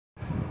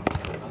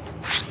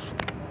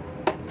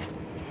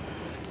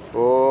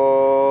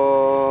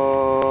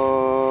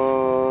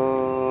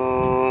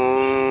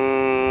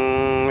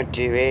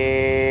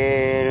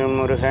வெற்றிவேல்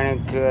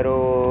முருகனுக்கு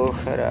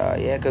அரோகரா.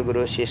 ஏக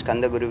குரு ஸ்ரீ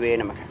ஸ்கந்த குருவே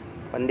நமக.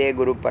 வந்தே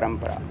குரு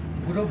பரம்பரா.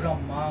 குரு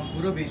பிரம்மா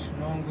குரு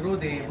விஷ்ணு குரு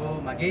தேவோ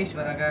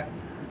மகேஸ்வரக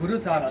குரு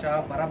சாட்சா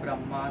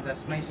பரபிரம்மா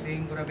தஸ்மை ஸ்ரீ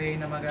குரவே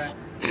நமக.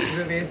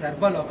 குருவே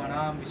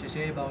சர்வலோகனாம்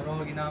விசேஷே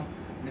பௌரோகினாம்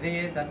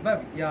நிதயே சர்வ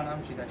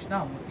வித்யானாம் ஸ்ரீ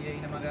தட்சிணாமூர்த்தியை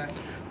நமக.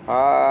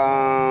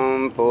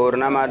 ஆம்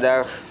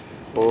பூர்ணமதః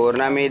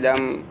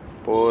பூர்ணமிதம்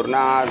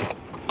பூர்ணாத்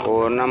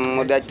பூர்ணம்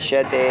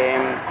முதச்யதே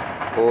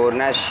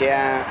பூர்ணஸ்ய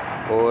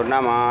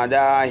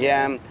பூர்ணமாதாய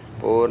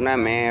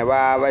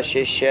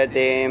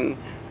பூர்ணமேவாவசிஷ்யதே.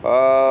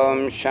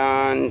 ஓம்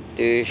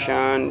சாந்தி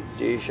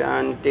சாந்தி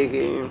சாந்தி.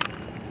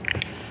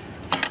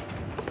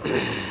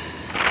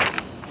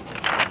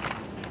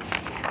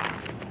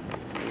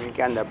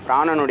 இன்னைக்கு அந்த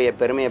பிராணனுடைய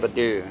பெருமையை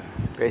பற்றி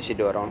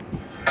பேசிட்டு வரோம்.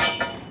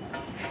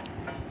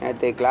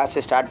 நேற்று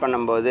கிளாஸு ஸ்டார்ட்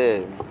பண்ணும்போது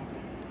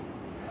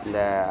இந்த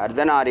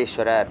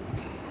அர்த்தநாரீஸ்வரர்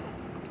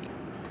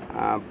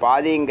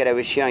பாதிங்கிற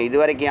விஷயம்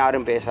இதுவரைக்கும்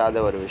யாரும் பேசாத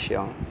ஒரு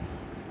விஷயம்.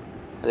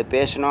 அது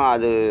பேசணும்.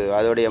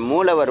 அதோடைய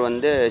மூலவர்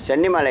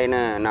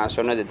சென்னிமலைன்னு நான்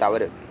சொன்னது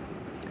தவறு.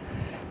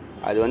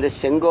 அது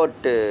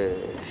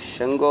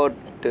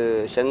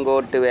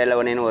செங்கோட்டு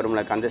வேலவனின்னு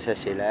வரும்ல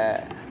கந்தசஷ்டியில்,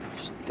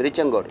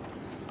 திருச்செங்கோடு.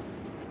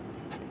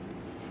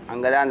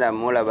 அங்கே தான் அந்த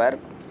மூலவர்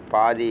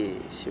பாதி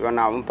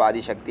சிவனாகவும்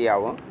பாதி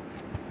சக்தியாகவும்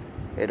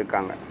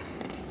இருக்காங்க.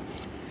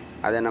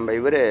 அதை நம்ம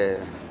இவர்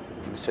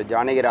மிஸ்டர்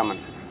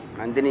ஜானகிராமன்,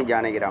 நந்தினி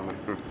ஜானகிராமன்,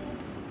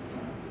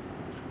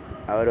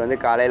 அவர்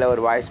காலையில்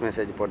ஒரு வாய்ஸ்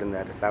மெசேஜ்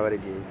போட்டிருந்தார்,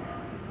 தவறுஜி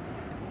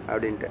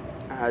அப்படின்ட்டு.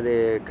 அது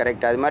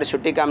கரெக்ட். அது மாதிரி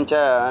சுட்டி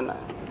காமிச்சா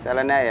சில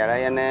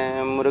நேரம்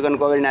முருகன்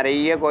கோவில்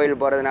நிறைய கோயில்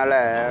போகிறதுனால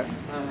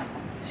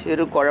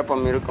சிறு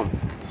குழப்பம் இருக்கும்.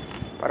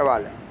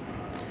 பரவாயில்ல,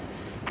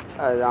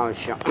 அதுதான்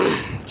விஷயம்.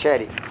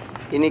 சரி,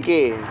 இன்றைக்கி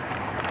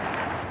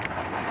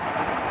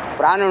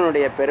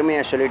பிராணனுடைய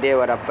பெருமையை சொல்லிகிட்டே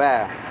வரப்போ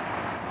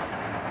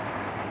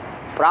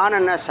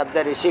பிராணனை சப்த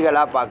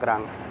ரிஷிகளாக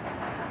பார்க்குறாங்க.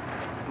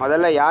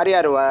 முதல்ல யார்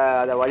யார்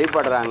அதை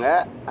வழிபடுறாங்க,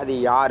 அது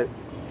யார்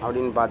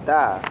அப்படின்னு பார்த்தா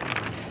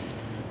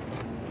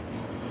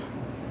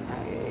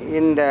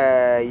இந்த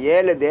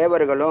 7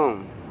 தேவர்கள்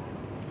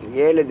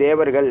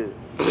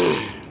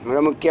மிக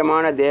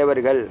முக்கியமான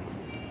தேவர்கள்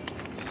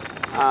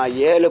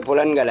 7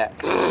 புலன்களை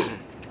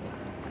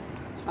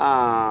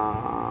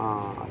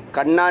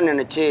கண்ணா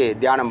நினச்சி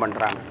தியானம்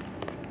பண்ணுறாங்க.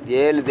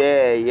 7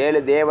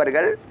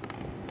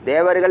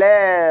 தேவர்களே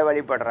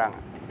வழிபடுறாங்க.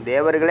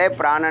 தேவர்களே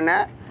பிராணனை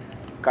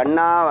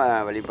கண்ணா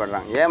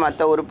வழிபடுறாங்க. ஏன்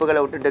மற்ற உறுப்புகளை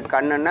விட்டுட்டு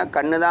கண்ணுன்னா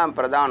கண்ணு தான்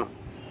பிரதானம்.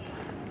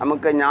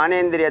 நமக்கு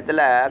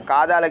ஞானேந்திரியத்தில்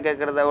காதால்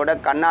கேட்குறத விட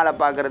கண்ணால்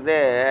பார்க்குறது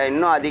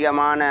இன்னும்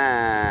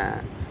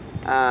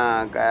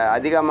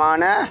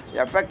அதிகமான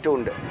எஃபெக்ட்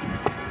உண்டு.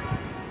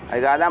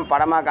 அதுக்காக தான்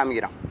படமாக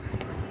காமிக்கிறோம்.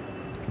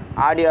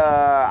 ஆடியோ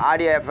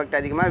எஃபெக்ட்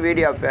அதிகமாக,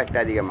 வீடியோ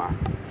எஃபெக்ட் அதிகமாக?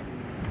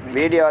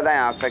 வீடியோ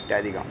தான் எஃபெக்ட்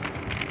அதிகம்.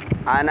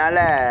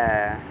 அதனால்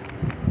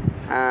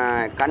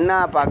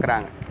கண்ணாக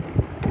பார்க்குறாங்க.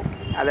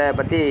 அதை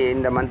பற்றி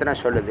இந்த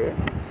மந்திரம் சொல்லுது.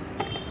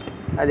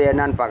 அது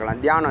என்னன்னு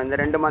பார்க்கலாம். தியானம், இந்த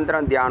 2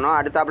 மந்திரம் தியானம்.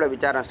 அடுத்தாப்புல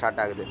விசாரம்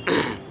ஸ்டார்ட் ஆகுது.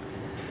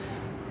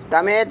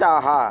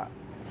 தமேதாஹா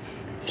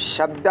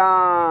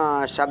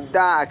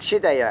சப்தா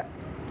அக்ஷிதய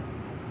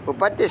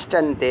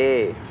உபதிஷ்டந்தே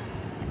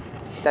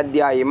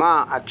தத்யாயிமா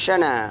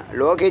அக்ஷண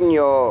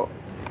லோகின்யோ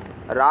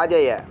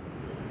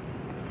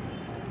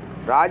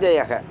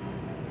ராஜயக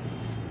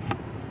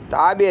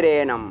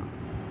தாபிரேனம்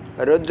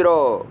ருத்ரோ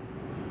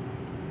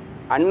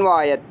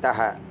அன்வாயத்தக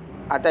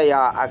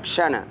அத்தயா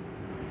அக்ஷண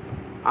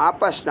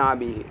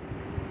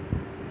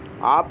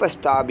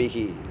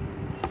ஆபஸ்தாபிஹி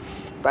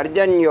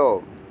பர்ஜன்யோ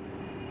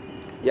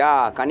யா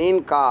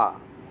கனீன்கா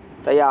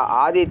தயா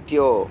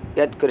ஆதித்யோ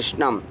யத்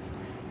கிருஷ்ணம்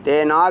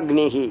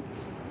தேனாக்னிஹி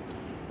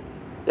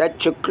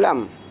யத்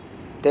சுக்லம்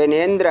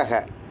தேனேந்திரக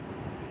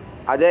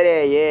அதரே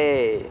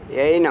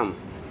ஏனம்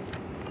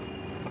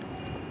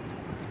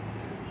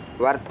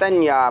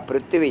வர்த்தன்யா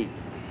பிருத்திவி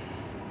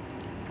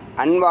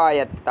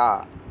அன்வாயத்தா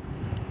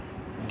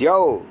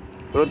தியௌ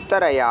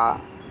ருத்தரயா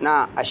ந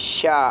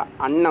அஷ்யா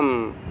அன்னம்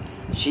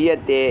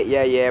ஷியத்தே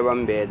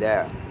ஏவம் வேத.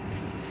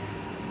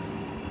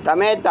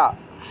 தமேதா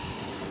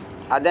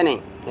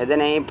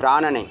எதனை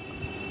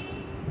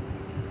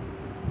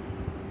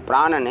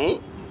பிராணனை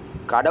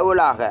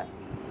கடவுளாக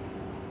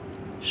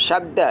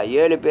சப்த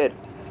 7 பேர்.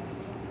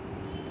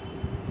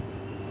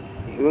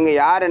 இவங்க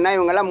யாருன்னா,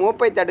 இவங்கெல்லாம்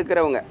மூப்பை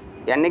தடுக்கிறவங்க,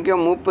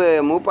 என்றைக்கும்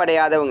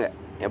மூப்படையாதவங்க,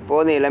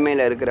 எப்போதும்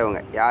இளமையில்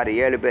இருக்கிறவங்க. யார்?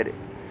 7 பேர்.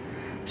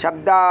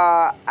 சப்தா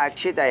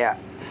அக்ஷிதயா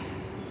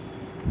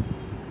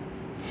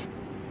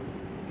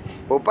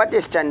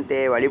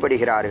உபதிஷ்டந்தே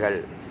வழிபடுகிறார்கள்.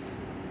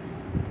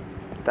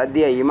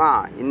 தத்ய இமா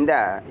இந்த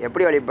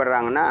எப்படி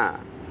வழிபடுறாங்கன்னா,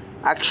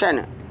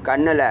 அக்ஷன்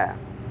கண்ணில்,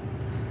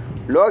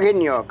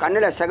 லோகின்யோ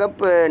கண்ணில்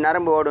சிகப்பு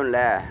நரம்பு ஓடும்ல,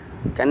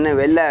 கண்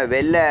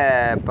வெள்ளை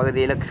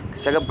பகுதியில்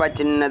சிகப்பாக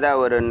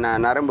சின்னதாக ஒரு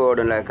நரம்பு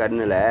ஓடும்ல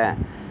கண்ணில்,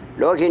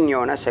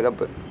 லோகின்யோன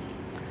சிகப்பு,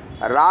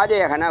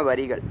 ராஜயகன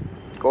வரிகள்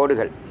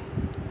கோடுகள்,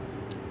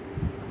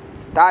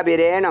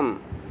 தாபிரேனம்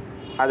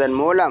அதன்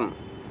மூலம்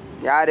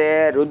யார்?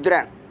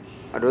 ருத்ரன்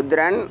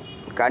ருத்ரன்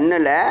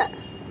கண்ணில்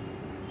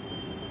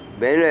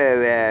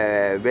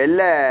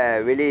வெள்ளை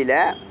வெளியில்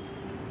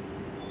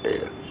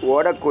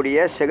ஓடக்கூடிய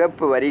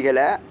சிகப்பு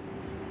வரிகளை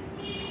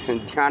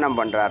தியானம்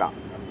பண்ணுறாராம்.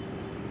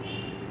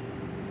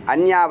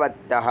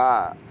 அந்யாவத்தகா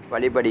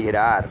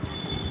வழிபடுகிறார்.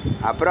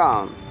 அப்புறம்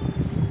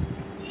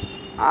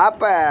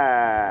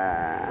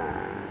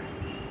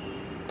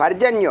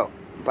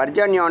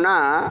பர்ஜன்யோனா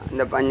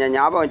இந்த கொஞ்சம்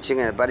ஞாபகம்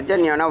வச்சுங்க.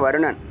 பர்ஜன்யோனா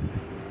வருணன்,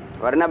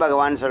 வருண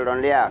பகவான் சொல்கிறோம்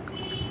இல்லையா,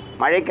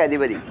 மழைக்கு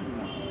அதிபதி.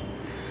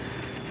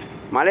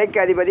 மலைக்கு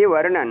அதிபதி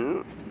வருணன்.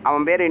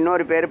 அவன் பேர்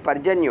இன்னொரு பேர்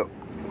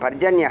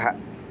பர்ஜன்யக.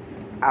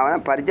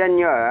 அவன்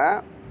பர்ஜன்யோ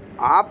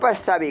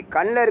ஆபஸ்தவி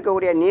கண்ணில்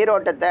இருக்கக்கூடிய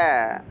நீரோட்டத்தை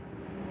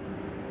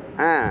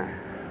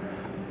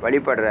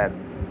வழிபடுறார்.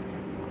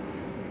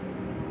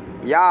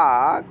 யா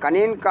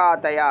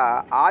கனின்காத்தையா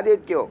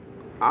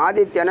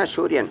ஆதித்யன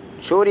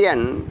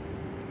சூரியன்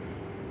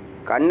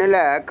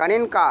கண்ணில்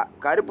கனின்கா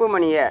கருப்பு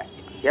மணியை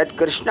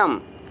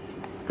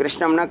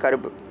கிருஷ்ணம்னா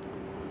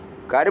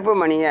கருப்பு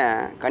மணியை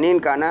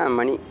கனின்கான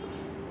மணி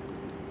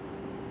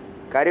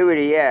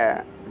கருவிழியை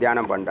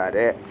தியானம்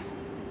பண்ணுறாரு.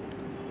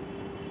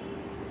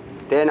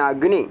 தேன்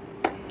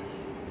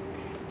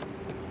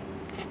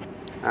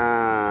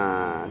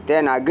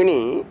அக்னி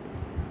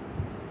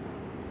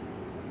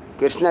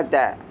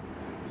கிருஷ்ணத்தை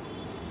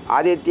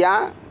ஆதித்யா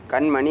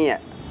கண்மணிய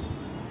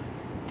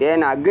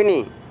தேன் அக்னி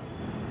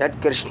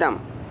யத் கிருஷ்ணம்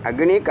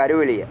அக்னி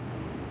கருவிழிய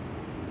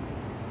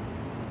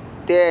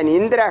தேன்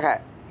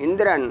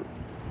இந்திரன்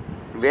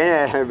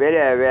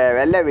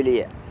வெள்ள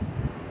வெளிய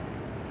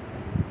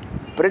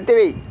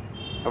பிருத்திவி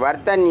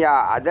வர்த்தன்யா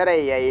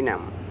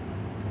அதரையினம்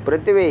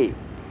பிருத்திவி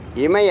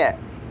இமய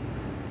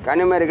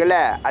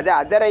கணுமர்களை அது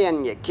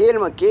அதரையன்ய கீழ்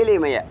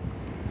இமய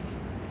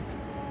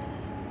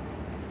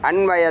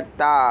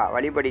அன்வயத்தா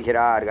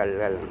வழிபடுகிறார்கள்.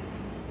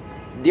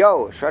 தியோ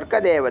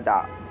ஸ்வர்கதேவதா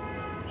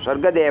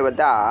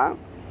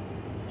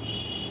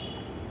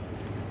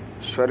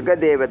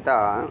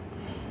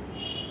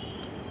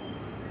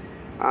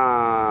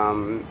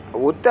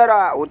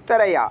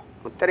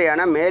உத்தரையான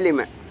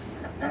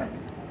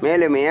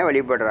மேலுமையை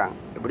வழிபடுறாங்க.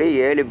 இப்படி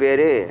 7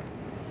 பேர்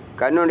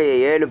கண்ணுடைய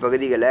 7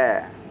 பகுதிகளை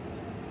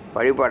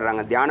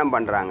வழிபடுறாங்க, தியானம்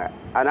பண்ணுறாங்க.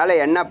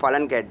 அதனால் என்ன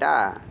பலன்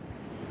கேட்டால்,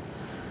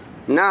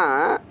 நான்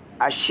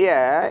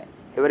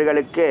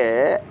இவர்களுக்கு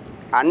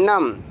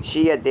அன்னம்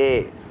ஷீயத்தே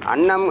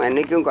அன்னம்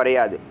என்றைக்கும்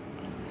குறையாது.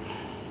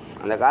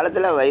 அந்த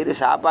காலத்தில் வயிறு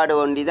சாப்பாடு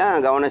ஒண்டி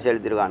தான் கவனம்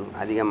செலுத்திருக்காங்க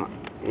அதிகமாக.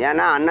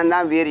 ஏன்னா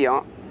அன்னம்தான்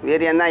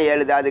வீரியம்தான்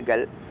 7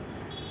 தாதுக்கள்.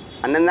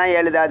 அன்னம்தான்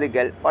 7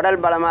 தாதுக்கள்.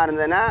 உடல் பலமாக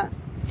இருந்ததுன்னா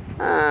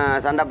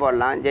சண்டை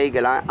போடலாம்,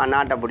 ஜெயிக்கலாம்,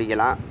 நாட்டை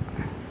பிடிக்கலாம்.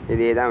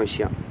 இதே தான்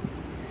விஷயம்.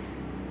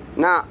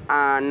 நான்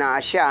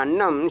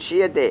அன்னம்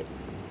ஷீயத்தே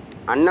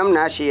அன்னம்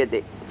நா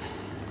ஷீயத்தே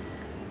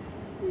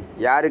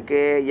யாருக்கு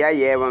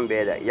ஏவம்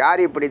வேத யார்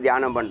இப்படி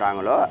தியானம்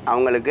பண்ணுறாங்களோ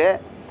அவங்களுக்கு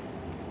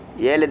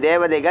 7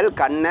 தேவதைகள்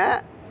கண்ணை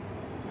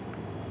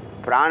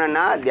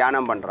பிராணனா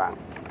தியானம் பண்ணுறாங்க,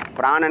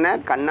 பிராணனை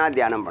கண்ணா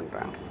தியானம்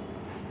பண்ணுறாங்க.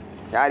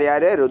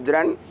 யார்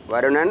ருத்ரன்,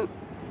 வருணன்,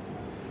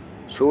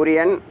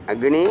 சூரியன்,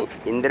 அக்னி,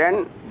 இந்திரன்,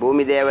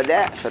 பூமி தேவதை,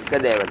 சொர்க்க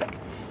தேவதை.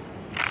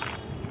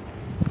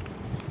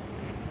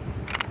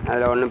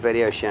 அதில் ஒன்றும்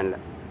பெரிய விஷயம் இல்லை.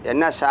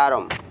 என்ன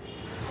சாரம்?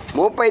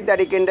 மூப்பை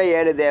தடுக்கின்ற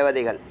 7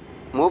 தேவதைகள்,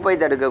 மூப்பை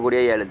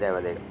தடுக்கக்கூடிய 7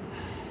 தேவதைகள்.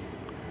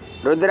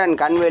 ருத்ரன்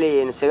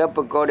கண்வெளியின்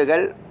சிகப்பு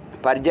கோடுகள்,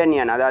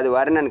 பர்ஜன்யன் அதாவது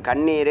வருணன்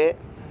கண்ணீர்,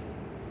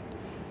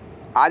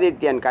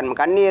 ஆதித்யன்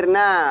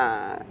கண்ணீர்னா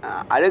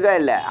அழுகை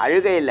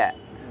இல்லை,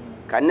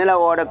 கண்ணில்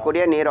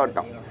ஓடக்கூடிய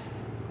நீரோட்டம்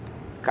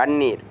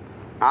கண்ணீர்.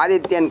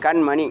 ஆதித்யன்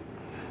கண்மணி,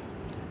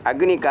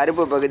 அக்னி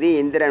கருப்பு பகுதி,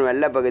 இந்திரன்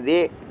வெள்ளை பகுதி,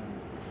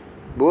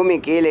 பூமி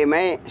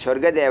கீழிமை,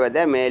 சொர்க்க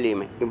தேவதை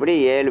மேலிமை. இப்படி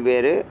 7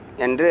 பேர்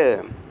என்று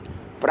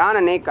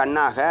பிராணனை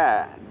கண்ணாக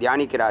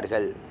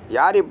தியானிக்கிறார்கள்.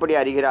 யார் இப்படி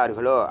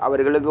அறிகிறார்களோ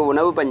அவர்களுக்கு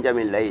உணவு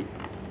பஞ்சமில்லை.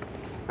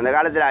 அந்த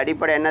காலத்தில்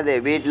அடிப்படை என்னது?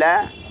 வீட்டில்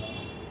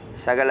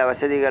சகல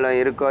வசதிகளும்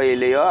இருக்கோ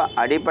இல்லையோ,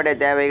 அடிப்படை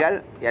தேவைகள்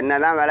என்ன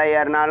தான் விலை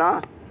ஏறினாலும்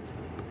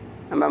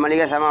நம்ம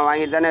மளிகை சாமான்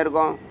வாங்கிட்டு தானே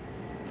இருக்கோம்,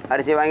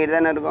 அரிசி வாங்கிட்டு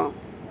தானே இருக்கோம்.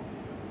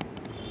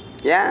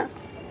 ஏன்?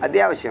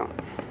 அத்தியாவசியம்.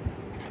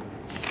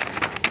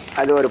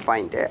 அது ஒரு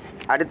பாயிண்ட்டு.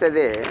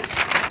 அடுத்தது,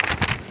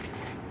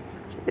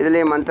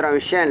 இதுலேயும் மந்திரம்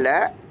விஷயம் இல்லை,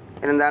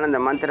 இருந்தாலும்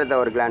இந்த மந்திரத்தை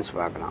ஒரு கிளான்ஸ்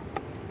பார்க்கலாம்.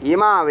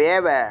 இமா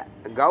வேவ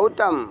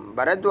கௌதம்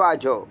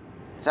பரத்வாஜோ.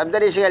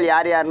 சப்தரிஷிகள்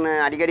யாருன்னு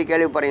அடிக்கடி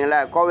கேள்விப்படுறீங்கள,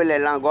 கோவில்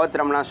எல்லாம்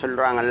கோத்திரம்லாம்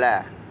சொல்கிறாங்கல்ல.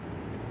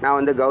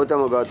 நான்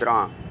கௌதம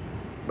கோத்திரம்,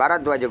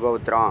 பரத்வாஜ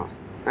கோத்திரம்,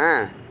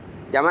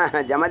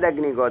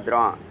 ஜமதக்னி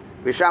கோத்திரம்,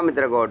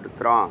 விஸ்வாமித்திர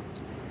கோத்திரம்,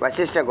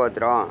 வசிஷ்ட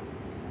கோத்திரம்,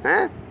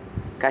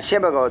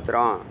 கஷ்யப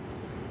கோத்திரம்,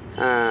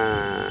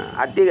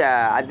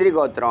 அத்ரி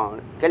கோத்திரம்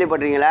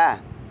கேள்விப்படுறீங்களா?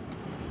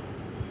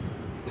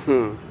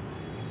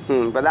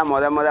 இப்போ தான்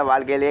முத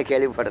வாழ்க்கையிலேயே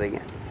கேள்விப்படுறீங்க.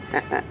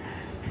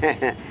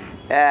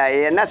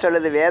 என்ன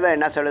சொல்லுது வேதம்?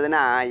 என்ன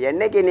சொல்லுதுன்னா,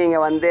 என்றைக்கு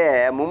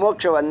நீங்கள்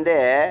முமோட்சம்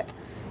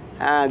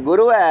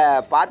குருவை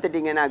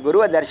பார்த்துட்டிங்கன்னா,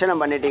 குருவை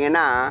தரிசனம்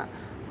பண்ணிட்டீங்கன்னா,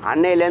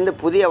 அன்னையிலேருந்து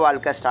புதிய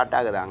வாழ்க்கை ஸ்டார்ட்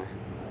ஆகுதாங்க.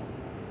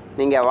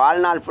 நீங்கள்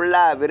வாழ்நாள்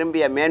ஃபுல்லாக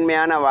விரும்பிய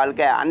மேன்மையான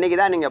வாழ்க்கை அன்றைக்கி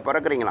தான் நீங்கள்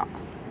பிறக்கிறீங்களாம்.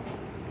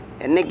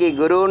 என்றைக்கு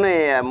குருன்னு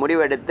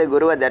முடிவெடுத்து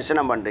குருவை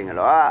தரிசனம்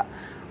பண்ணுறீங்களோ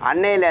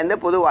அன்னையிலேருந்து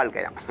புது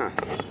வாழ்க்கையாம்.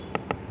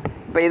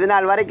 இப்போ இது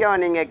நாள்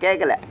வரைக்கும் நீங்கள்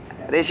கேட்கல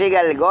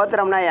ரிஷிகள்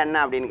கோத்திரம்னா என்ன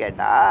அப்படின்னு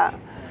கேட்டால்,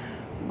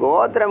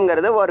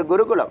 கோத்திரம்ங்கிறது ஒரு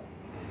குருகுலம்.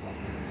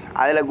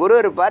 அதில் குரு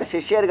இருப்பார்,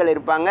 சிஷ்யர்கள்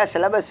இருப்பாங்க,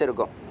 சிலபஸ்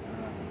இருக்கும்.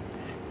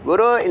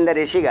 குரு இந்த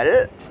ரிஷிகள்,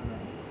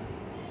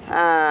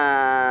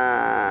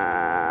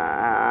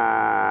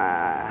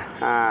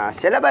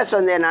 சிலபஸ்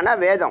வந்து என்னென்னா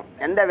வேதம்.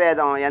 எந்த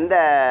வேதம்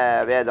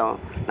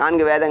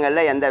 4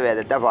 வேதங்களில் எந்த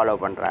வேதத்தை ஃபாலோ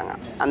பண்ணுறாங்க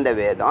அந்த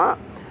வேதம்.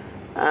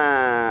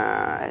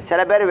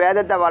 சில பேர்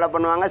வேதத்தை ஃபாலோ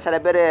பண்ணுவாங்க, சில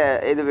பேர்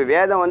இது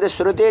வேதம் வந்து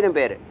ஸ்ருதின்னு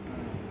பேர்.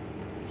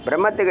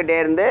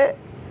 பிரம்மத்துக்கிட்டேருந்து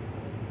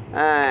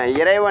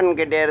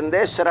இறைவன்கிட்டேருந்து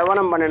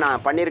சிரவணம்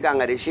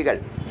பண்ணியிருக்காங்க ரிஷிகள்,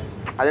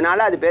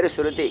 அதனால அது பேர்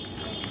ஸ்ருதி.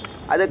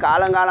 அது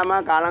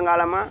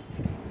காலங்காலமாக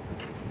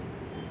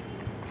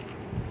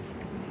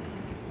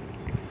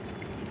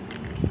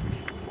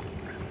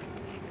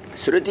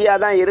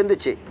ஸ்ருதியாக தான்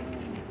இருந்துச்சு.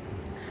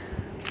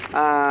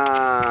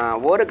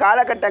 ஒரு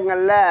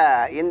காலகட்டங்களில்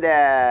இந்த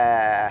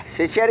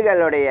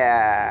சிஷ்யர்களுடைய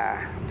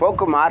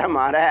போக்கு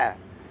மாற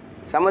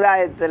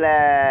சமுதாயத்தில்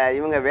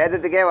இவங்க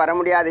வேதத்துக்கே வர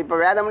முடியாது. இப்போ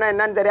வேதம்னா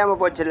என்னன்னு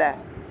தெரியாமல் போச்சுல்ல,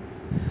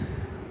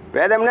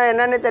 வேதம்னா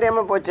என்னன்னு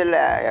தெரியாமல் போச்சுல்ல.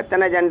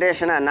 எத்தனை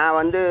ஜென்ரேஷனாக நான்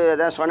வந்து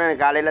அதான் சொன்னேன்,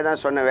 காலையில்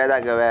தான் சொன்னேன்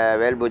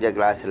வேல் பூஜை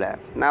கிளாஸில்.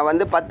 நான்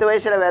வந்து 10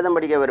 வயசில் வேதம்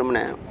படிக்க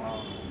விரும்பினேன்.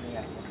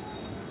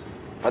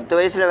 10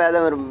 வயசில்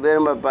வேதம்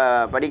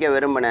படிக்க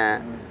விரும்பினேன்.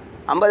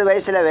 50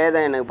 வயசில்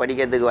வேதம் எனக்கு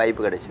படிக்கிறதுக்கு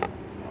வாய்ப்பு கிடச்சி.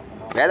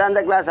 வேதாந்த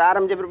கிளாஸ்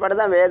ஆரம்பித்த பிற்பாடு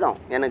தான் வேதம்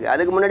எனக்கு.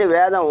 அதுக்கு முன்னாடி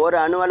வேதம் ஒரு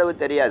அணுவளவு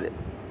தெரியாது.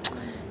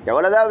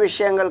 எவ்வளோதான்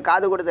விஷயங்கள்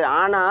காது கொடுத்து,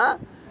 ஆனால்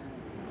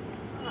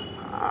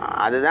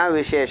அதுதான்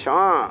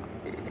விசேஷம்.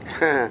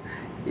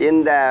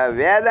 இந்த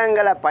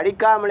வேதங்களை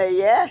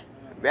படிக்காமலேயே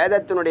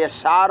வேதத்தினுடைய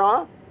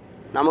சாரம்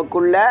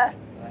நமக்குள்ள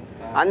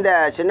அந்த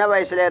சின்ன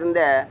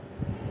வயசுலேருந்தே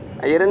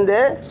இருந்து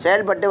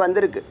செயல்பட்டு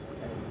வந்திருக்கு.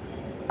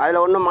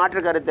 அதில் ஒன்றும்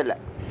மாற்று கருத்து இல்லை.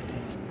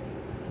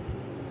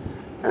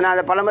 நான்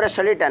அதை பலமுறை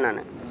சொல்லிட்டேன்.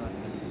 நான்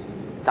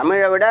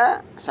தமிழை விட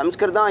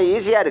சம்ஸ்கிருதம்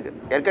ஈஸியாக இருக்குது,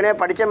 ஏற்கனவே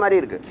படித்த மாதிரி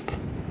இருக்குது.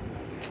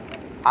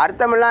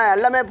 அர்த்தமெல்லாம்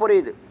எல்லாமே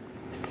புரியுது.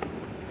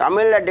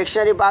 தமிழில்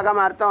டிக்ஷனரி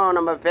பார்க்காம அர்த்தம்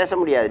நம்ம பேச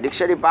முடியாது.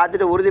 டிக்ஷனரி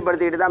பார்த்துட்டு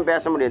உறுதிப்படுத்திக்கிட்டு தான்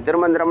பேச முடியும்.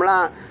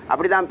 திருமந்திரம்லாம்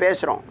அப்படி தான்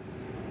பேசுகிறோம்.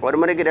 ஒரு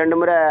முறைக்கு 2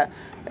 முறை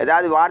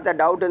ஏதாவது வார்த்தை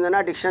டவுட்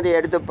இருந்ததுன்னா டிக்ஷனரி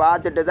எடுத்து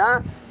பார்த்துட்டு தான்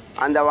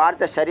அந்த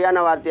வார்த்தை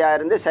சரியான வார்த்தையாக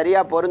இருந்து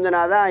சரியாக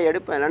பொருந்தினா தான்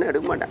எடுப்பேன், இல்லைன்னு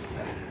எடுக்க மாட்டேன்.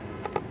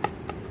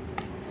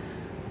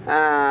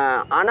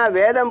 ஆனால்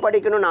வேதம்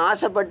படிக்கணும்னு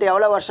ஆசைப்பட்டு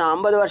எவ்வளோ வருஷம்,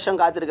 50 வருஷம்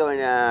காத்திருக்க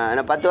வேண்டிய,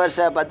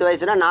 10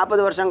 வயசுனா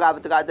 40 வருஷம்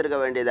காத்திருக்க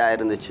வேண்டியதாக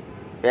இருந்துச்சு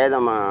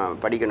வேதம்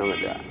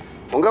படிக்கணுங்கிறது.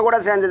 உங்கள் கூட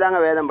சேர்ந்து தாங்க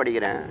வேதம்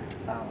படிக்கிறேன்.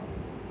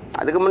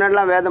 அதுக்கு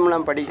முன்னாடிலாம்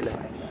வேதம்லாம் படிக்கலை.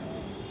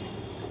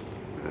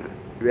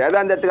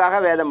 வேதாந்தத்துக்காக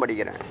வேதம்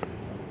படிக்கிறேன்.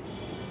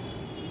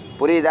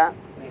 புரியுதா?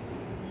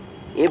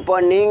 இப்போ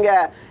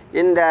நீங்கள்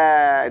இந்த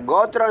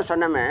கோத்திரம்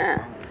சொன்னமே,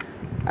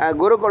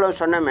 குருகுலம்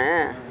சொன்னமே,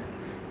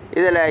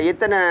 இதில்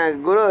இத்தனை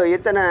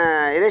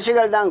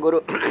ரிஷிகள் தான் குரு.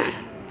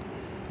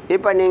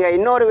 இப்போ நீங்கள்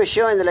இன்னொரு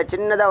விஷயம் இதில்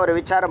சின்னதாக ஒரு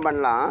விசாரம்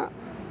பண்ணலாம்.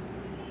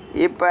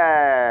 இப்போ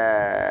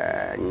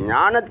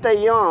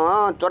ஞானத்தையும்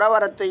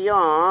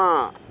துறவரத்தையும்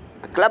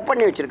கிளப்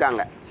பண்ணி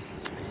வச்சுருக்காங்க,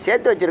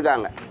 சேர்த்து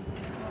வச்சுருக்காங்க.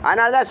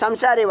 அதனால தான்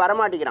சம்சாரி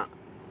வரமாட்டேங்கிறான்.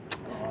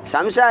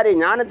 சம்சாரி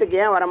ஞானத்துக்கு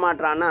ஏன்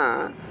வரமாட்டான்னா,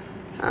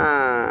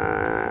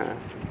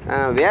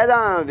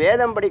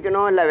 வேதம்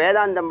படிக்கணும், இல்லை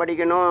வேதாந்தம்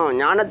படிக்கணும்,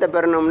 ஞானத்தை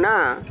பெறணும்னா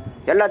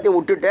எல்லாத்தையும்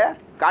விட்டுட்டு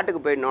காட்டுக்கு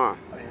போயிடணும்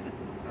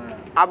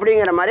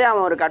அப்படிங்கிற மாதிரி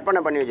அவன் ஒரு கற்பனை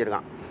பண்ணி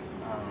வச்சுருக்கான்.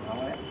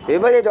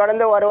 விபூதி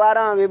தொடர்ந்து 1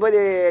 வாரம்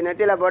விபூதி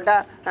நெத்தியில்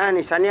போட்டால்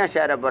நீ சன்னியாசி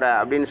ஏற போகிற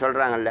அப்படின்னு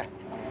சொல்கிறாங்கல்ல.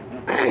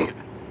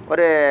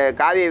 ஒரு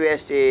காவி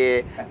வேஷ்டி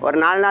ஒரு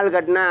 4 நாள்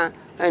கட்டினா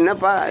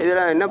என்னப்பா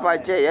இதில் என்னப்பா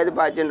ஆச்சு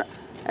ஏதுப்பா ஆச்சுன்ற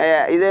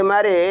இது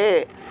மாதிரி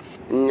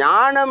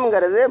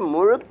ஞானம்ங்கிறது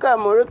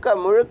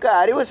முழுக்க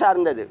அறிவு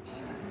சார்ந்தது.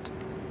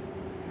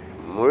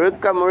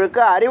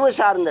 முழுக்க அறிவு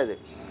சார்ந்தது.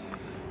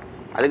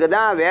 அதுக்கு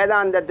தான்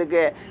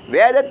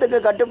வேதத்துக்கு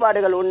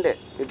கட்டுப்பாடுகள் உண்டு.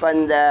 இப்போ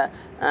இந்த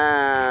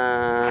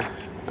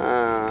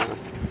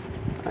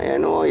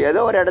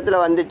ஏதோ ஒரு இடத்துல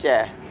வந்துச்சே,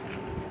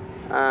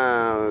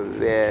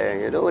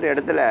 ஏதோ ஒரு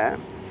இடத்துல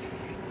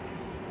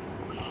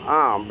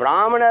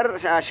பிராமணர்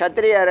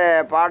சத்திரியர்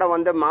பாடம்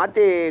வந்து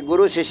மாற்றி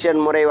குரு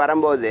சிஷ்யன் முறை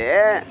வரும்போது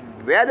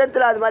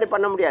வேதத்தில் அது மாதிரி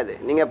பண்ண முடியாது.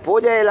 நீங்கள்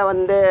பூஜையில்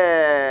வந்து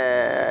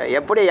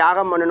எப்படி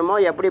யாகம் பண்ணணுமோ,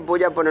 எப்படி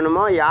பூஜை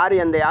பண்ணணுமோ, யார்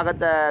எந்த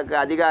யாகத்துக்கு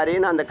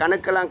அதிகாரின்னு அந்த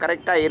கணக்கெல்லாம்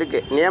கரெக்டாக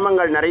இருக்குது.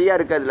 நியமங்கள் நிறைய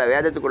இருக்குது அதில்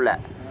வேதத்துக்குள்ளே.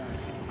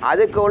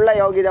 அதுக்கு உள்ள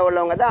யோகிதை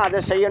உள்ளவங்க தான்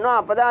அதை செய்யணும்.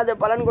 அப்போ தான் அது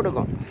பலன்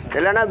கொடுக்கும்.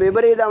 இல்லைன்னா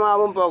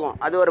விபரீதமாகவும் போகும்.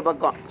 அது ஒரு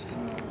பக்கம்.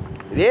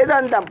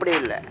 வேதாந்தம் அப்படி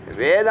இல்லை.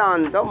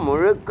 வேதாந்தம்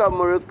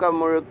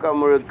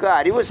முழுக்க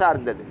அறிவு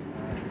சார்ந்தது.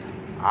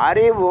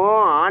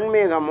 அறிவும்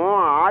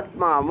ஆன்மீகமும்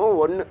ஆத்மாவும்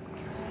ஒன்று.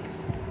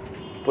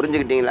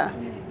 புரிஞ்சுக்கிட்டீங்களா?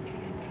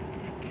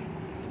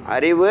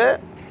 அறிவு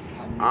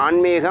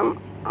ஆன்மீகம்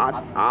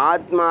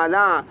ஆத்மா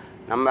தான்.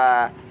 நம்ம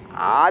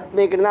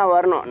ஆத்மீகன்னு தான்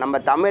வரணும். நம்ம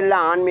தமிழில்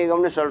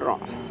ஆன்மீகம்னு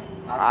சொல்கிறோம்.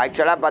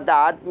 ஆக்சுவலாக பார்த்தா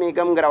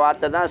ஆத்மீகம்ங்கிற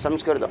வார்த்தை தான்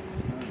சம்ஸ்கிருதம்.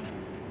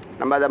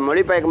 நம்ம அதை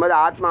மொழிபெயர்க்கும் போது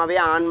ஆத்மாவே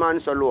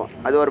ஆன்மான்னு சொல்லுவோம்.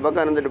 அது ஒரு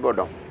பக்கம் இருந்துட்டு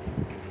போட்டோம்.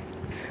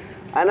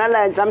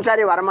 அதனால்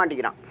சம்சாரி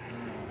வரமாட்டேங்கிறான்.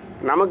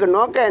 நமக்கு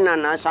நோக்கம்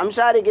என்னன்னா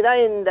சம்சாரிக்கு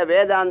தான் இந்த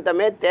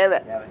வேதாந்தமே தேவை.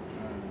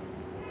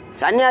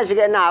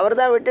 சன்னியாசிக்கு என்ன, அவர்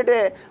தான் விட்டுட்டு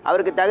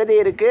அவருக்கு தகுதி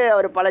இருக்குது,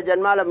 அவர் பல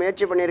ஜென்மாவில்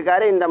முயற்சி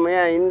பண்ணியிருக்காரு,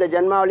 இந்த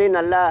ஜென்மாவிலையும்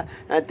நல்லா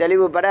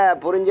தெளிவு பெற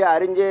புரிஞ்சு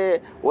அறிஞ்சு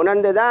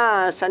உணர்ந்து தான்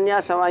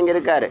சன்னியாசம்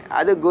வாங்கியிருக்காரு.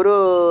 அது குரு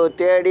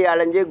தேடி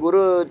அலைஞ்சு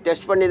குரு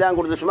டெஸ்ட் பண்ணி தான்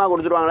சும்மா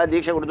கொடுத்துருவாங்களா?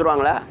 தீட்சை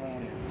கொடுத்துருவாங்களா?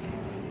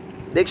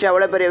 தீட்சை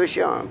எவ்வளோ பெரிய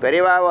விஷயம்.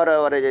 பெரியவா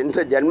ஒரு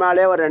இந்த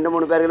ஜென்மாலே ஒரு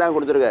 2-3 பேருக்கு தான்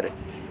கொடுத்துருக்காரு.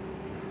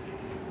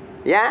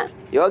 ஏன்?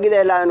 யோகிதை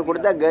இல்லாதவனுக்கு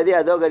கொடுத்தா கதி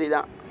அதோ கதி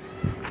தான்.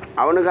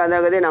 அவனுக்கும் அதோ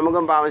கதி,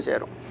 நமக்கும் பாவம்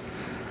சேரும்.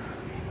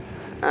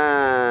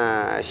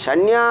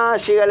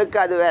 சன்னியாசிகளுக்கு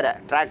அது வேறு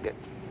ட்ராக்கு.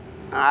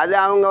 அது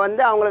அவங்க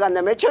அவங்களுக்கு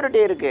அந்த மெச்சூரிட்டி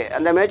இருக்குது.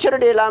 அந்த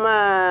மெச்சூரிட்டி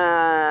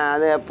இல்லாமல்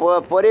அது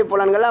பொறி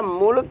புலன்கள்லாம்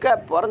முழுக்க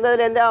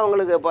பிறந்ததுலேருந்தே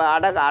அவங்களுக்கு இப்போ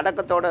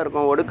அடக்கத்தோடு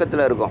இருக்கும்,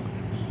 ஒடுக்கத்தில் இருக்கும்.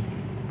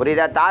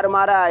 புரியுதா?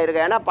 தாறுமாறாக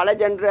இருக்கு. ஏன்னா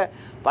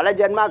பல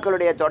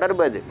ஜென்மாக்களுடைய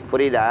தொடர்பு அது.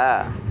 புரியுதா?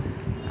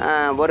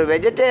 ஒரு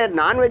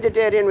நான்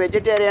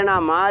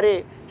வெஜிடேரியனாக மாறி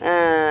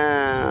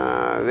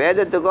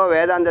வேதத்துக்கோ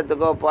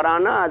வேதாந்தத்துக்கோ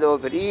போகிறான்னா அது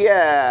ஒரு பெரிய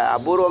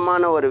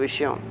அபூர்வமான ஒரு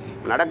விஷயம்.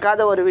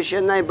 நடக்காத ஒரு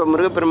விஷயந்தான் இப்போ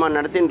முருகப்பெருமான்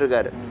நடத்தின்னு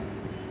இருக்காரு.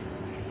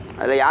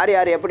 அதில்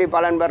யார் எப்படி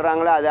பலன்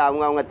பெறுறாங்களோ அது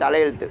அவங்க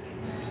தலையெழுத்து.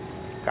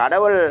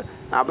 கடவுள்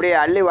அப்படியே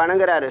அள்ளி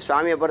வணங்குறாரு.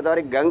 சுவாமியை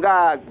பொறுத்தவரை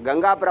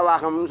கங்கா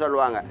பிரவாகம்னு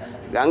சொல்லுவாங்க.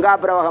 கங்கா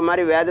பிரவாகம்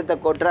மாதிரி வேதத்தை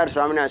கொட்டுறார்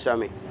சுவாமிநாத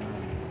சுவாமி.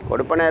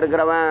 கொடுப்பனை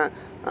இருக்கிறவன்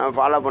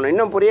ஃபாலோ பண்ணும்.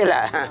 இன்னும்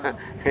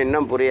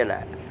புரியலை.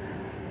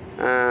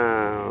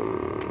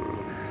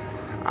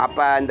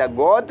 அப்போ இந்த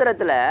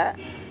கோத்திரத்தில்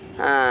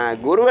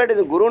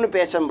குருன்னு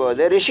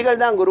பேசும்போது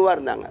ரிஷிகள் தான் குருவாக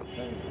இருந்தாங்க.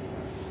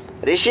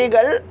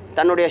 ரிஷிகள்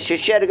தன்னுடைய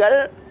சிஷ்யர்கள்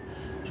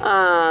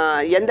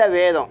எந்த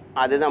வேதம்,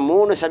 அதுதான்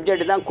 3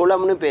 சப்ஜெக்ட் தான்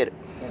குலம்னு பேர்.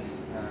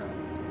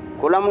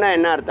 குலம்னா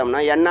என்ன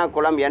அர்த்தம்னா என்ன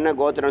குலம் என்ன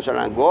கோத்திரம்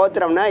சொல்லலாம்.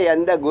 கோத்திரம்னா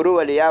எந்த குரு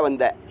வழியாக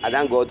வந்த,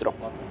 அதான் கோத்திரம்.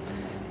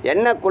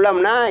 என்ன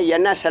குலம்னா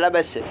என்ன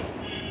சிலபஸ்ஸு.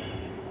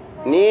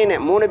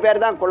 3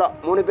 பேர் தான் குலம்.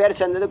 3 பேர்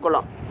சேர்ந்தது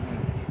குலம்.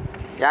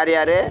 யார்?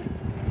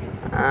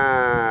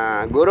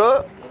 குரு,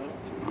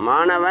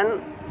 மாணவன்,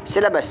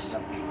 சிலபஸ்.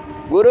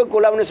 குரு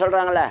குலம்னு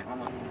சொல்கிறாங்களே,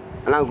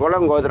 ஆனால்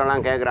குலம்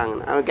கோத்திரம்லாம்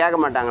கேட்குறாங்கன்னு அவங்க கேட்க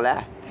மாட்டாங்களே.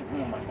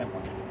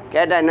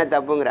 கேட்டால் என்ன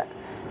தப்புங்கிற.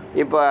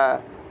 இப்போ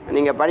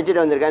நீங்கள்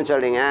படிச்சுட்டு வந்திருக்கேன்னு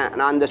சொல்கிறீங்க.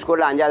 நான் அந்த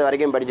ஸ்கூலில் 5வது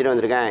வரைக்கும் படிச்சுட்டு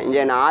வந்திருக்கேன்,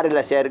 இங்கே நான்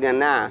 6ல்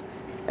சேருக்கேன்னா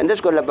எந்த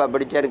ஸ்கூலில்ப்பா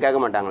படித்தேன்னு கேட்க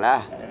மாட்டாங்களா?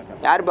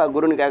 யாருப்பா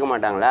குருன்னு கேட்க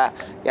மாட்டாங்களா?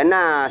 என்ன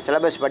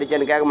சிலபஸ்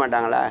படித்தேன்னு கேட்க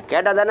மாட்டாங்களா?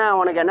 கேட்டால் தானே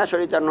உனக்கு என்ன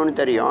சொல்லித்தரணும்னு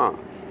தெரியும்.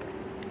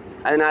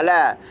 அதனால்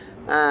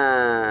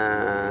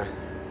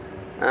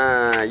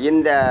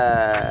இந்த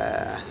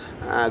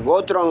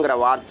கோத்திரங்கிற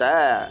வார்த்தை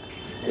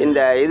இந்த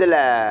இதில்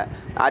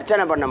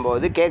அர்ச்சனை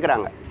பண்ணும்போது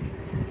கேட்குறாங்க,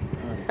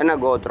 என்ன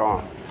கோத்திரம்.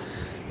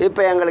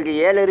 இப்போ எங்களுக்கு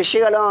 7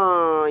 ரிஷிகளும்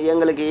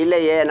எங்களுக்கு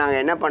இல்லையே,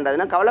 நாங்கள் என்ன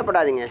பண்ணுறதுன்னா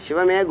கவலைப்படாதீங்க.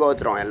 சிவமே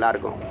கோத்திரம்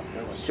எல்லாருக்கும்.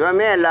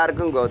 சிவமே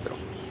எல்லாருக்கும்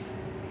கோத்திரம்.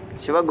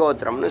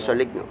 சிவகோத்திரம்னு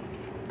சொல்லிக்கணும்,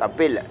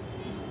 தப்பு இல்லை,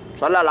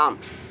 சொல்லலாம்.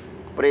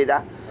 புரியுதா?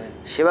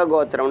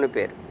 சிவகோத்திரம்னு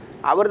பேர்.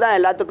 அவர் தான்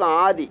எல்லாத்துக்கும்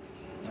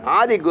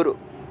ஆதி குரு.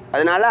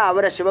 அதனால்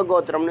அவரை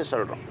சிவகோத்திரம்னு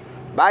சொல்கிறோம்.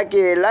 பாக்கி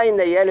எல்லாம்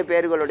இந்த 7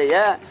 பேர்களுடைய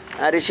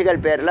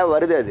ரிஷிகள் பேரில்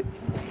வருது.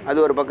 அது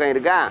ஒரு பக்கம்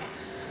இருக்கா.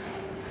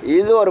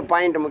 இது ஒரு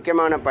பாயிண்ட்,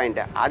 முக்கியமான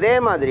பாயிண்ட்டு. அதே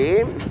மாதிரி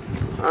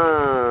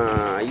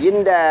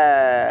இந்த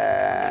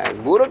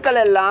குருக்கள்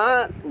எல்லாம்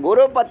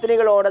குரு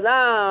பத்னிகளோடு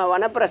தான்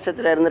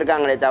வனப்பிரசத்தில்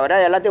இருந்திருக்காங்களே தவிர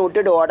எல்லாத்தையும்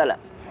விட்டுட்டு ஓடலை.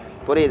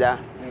 புரியுதா?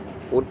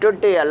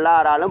 விட்டுட்டு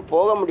எல்லாராலும்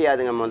போக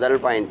முடியாதுங்க. முதல்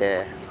பாயிண்ட்டு,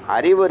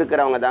 அறிவு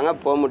இருக்கிறவங்க தாங்க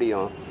போக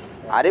முடியும்.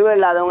 அறிவு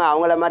இல்லாதவங்க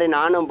அவங்கள மாதிரி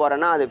நானும்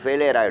போகிறேன்னா அது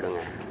ஃபெயிலியர்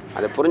ஆகிடுங்க.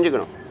 அதை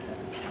புரிஞ்சுக்கணும்.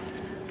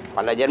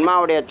 பல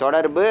ஜென்மாவுடைய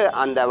தொடர்பு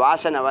அந்த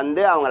வாசனை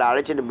அவங்கள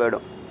அழைச்சிட்டு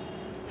போயிடும்.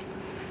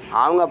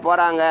 அவங்க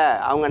போகிறாங்க,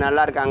 அவங்க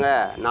நல்லா இருக்காங்க,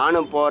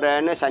 நானும்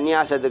போகிறேன்னு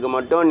சன்னியாசத்துக்கு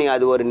மட்டும்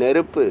அது ஒரு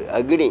நெருப்பு,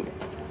 அக்னி.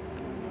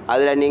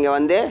 அதில் நீங்கள்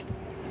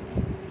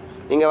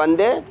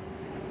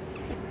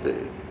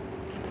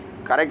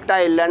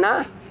கரெக்டாக இல்லைன்னா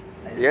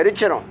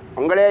எரிச்சிரும்,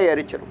 உங்களே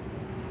எரிச்சிரும்.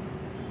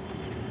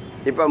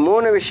 இப்போ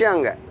 3 விஷயம்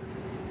அங்கே.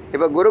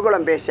 இப்போ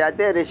குருகுலம்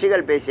பேசியாச்சு,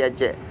 ரிஷிகள்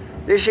பேசியாச்சு.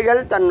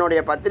 ரிஷிகள்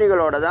தன்னுடைய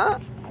பத்னிகளோடு தான்.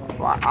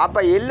 அப்போ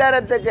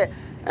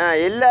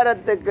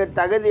இல்லறத்துக்கு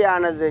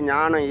தகுதியானது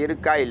ஞானம்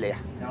இருக்கா இல்லையா?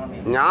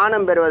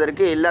 ஞானம்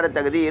பெறுவதற்கு இல்லற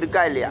தகுதி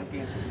இருக்கா இல்லையா?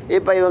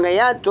 இப்போ இவங்க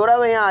ஏன்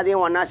துறவையும்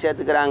அதையும் ஒன்றா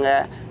சேர்த்துக்கிறாங்க?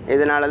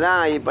 இதனால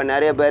தான் இப்போ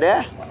நிறைய பேர்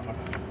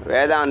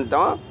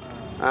வேதாந்தம்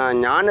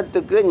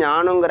ஞானத்துக்கு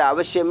ஞானங்கிற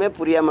அவசியமே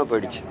புரியாமல்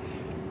போயிடுச்சு.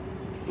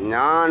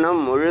 ஞானம்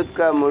முழுக்க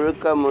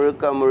முழுக்க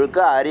முழுக்க முழுக்க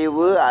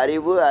அறிவு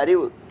அறிவு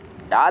அறிவு.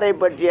 யாரை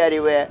பற்றிய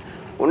அறிவு?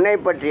 உன்னை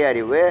பற்றிய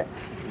அறிவு,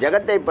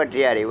 ஜகத்தை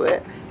பற்றிய அறிவு,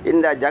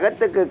 இந்த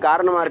ஜகத்துக்கு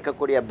காரணமாக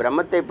இருக்கக்கூடிய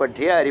பிரம்மத்தை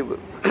பற்றிய அறிவு.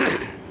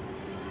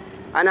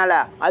 அதனால்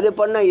அது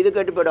பண்ணால் இது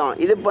கட்டுப்படும்,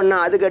 இது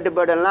பண்ணால் அது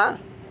கட்டுப்படலாம்.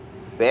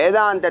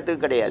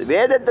 வேதாந்தத்துக்கு கிடையாது,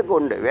 வேதத்துக்கு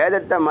உண்டு.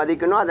 வேதத்தை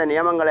மதிக்கணும், அந்த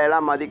நியமங்களை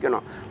எல்லாம்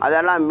மதிக்கணும்.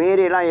 அதெல்லாம்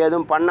மீறிலாம்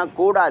எதுவும்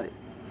பண்ணக்கூடாது.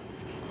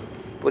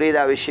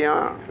 புரியுதா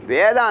விஷயம்?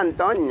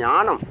 வேதாந்தம்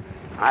ஞானம்,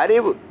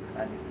 அறிவு.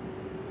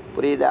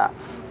 புரியுதா?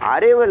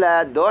 அறிவில்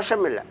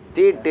தோஷம் இல்லை,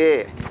 தீட்டு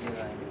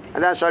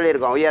அதான்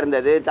சொல்லியிருக்கோம்,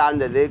 உயர்ந்தது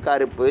தாழ்ந்தது,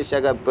 கருப்பு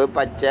சிகப்பு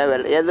பச்சை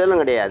வெள்ளை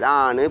எதுவும் கிடையாது.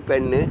 ஆண்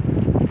பெண்ணு,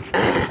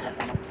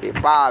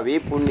 பாவி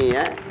புண்ணிய,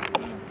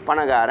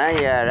 பணக்காரன்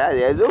ஏழை, அது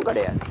எதுவும்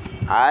கிடையாது.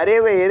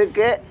 அறிவு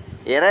இருக்குது.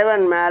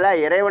 இறைவன் மேலே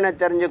இறைவனை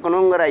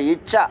தெரிஞ்சுக்கணுங்கிற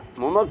இச்சா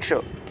முமுட்சு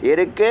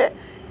இருக்குது.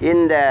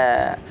 இந்த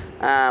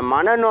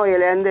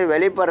மனநோயிலேருந்து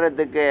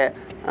வெளிப்படுறதுக்கு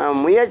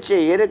முயற்சி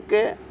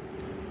இருக்குது.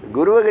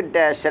 குருவுக்கிட்ட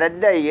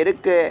ஸ்ரத்தை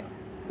இருக்குது.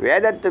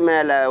 வேதத்து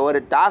மேலே ஒரு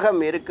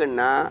தாகம்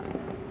இருக்குன்னா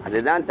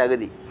அதுதான்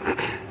தகுதி.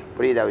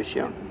 புரியுதா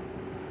விஷயம்?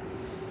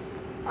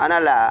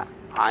 அதனால்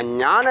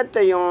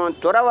ஞானத்தையும்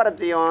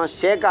துறவரத்தையும்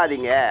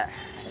சேர்க்காதீங்க.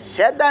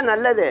 சேர்த்தா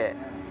நல்லது,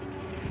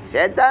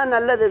 சேர்த்தா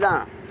நல்லது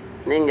தான்.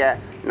 நீங்கள்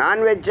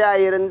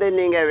நான்வெஜ்ஜாக இருந்து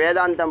நீங்கள்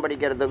வேதாந்தம்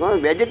படிக்கிறதுக்கும்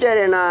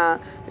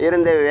வெஜிடேரியனாக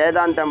இருந்து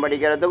வேதாந்தம்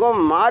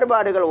படிக்கிறதுக்கும்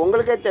மாறுபாடுகள்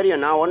உங்களுக்கே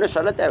தெரியும். நான் ஒன்றும்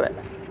சொல்ல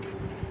தேவையில்லை.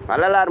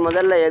 வள்ளலார்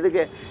முதல்ல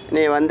எதுக்கு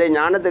நீ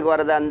ஞானத்துக்கு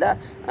வரதா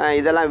இருந்தால்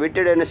இதெல்லாம்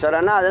விட்டுடுன்னு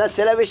சொல்கிறேன்னா அதெல்லாம்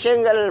சில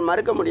விஷயங்கள்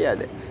மறுக்க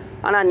முடியாது.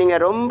 ஆனால்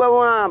நீங்கள்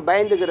ரொம்பவும்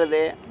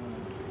பயந்துக்கிறது,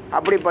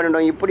 அப்படி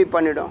பண்ணிடும் இப்படி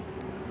பண்ணிடும்,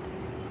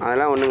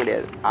 அதெல்லாம் ஒன்றும்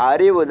கிடையாது.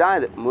 அறிவு தான்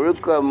இது.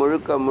 முழுக்க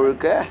முழுக்க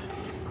முழுக்க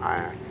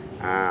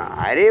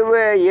அறிவு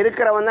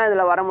இருக்கிறவன் தான்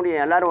இதில் வர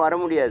முடியும். எல்லோரும் வர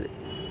முடியாது.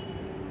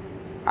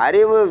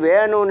 அறிவு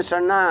வேணும்னு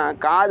சொன்னால்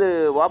காது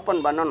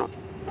ஓப்பன் பண்ணணும்.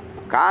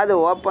 காது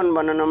ஓப்பன்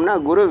பண்ணணும்னா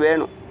குரு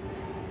வேணும்.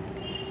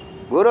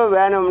 குரு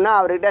வேணும்னா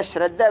அவர்கிட்ட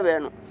ஸ்ரத்தை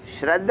வேணும்.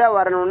 ஸ்ரத்தை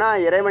வரணும்னா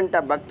இறைவன்கிட்ட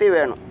பக்தி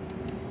வேணும்.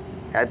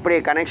 எப்படி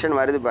கனெக்ஷன்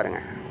வருது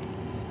பாருங்கள்.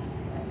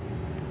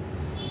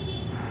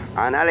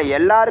 அதனால்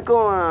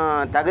எல்லாருக்கும்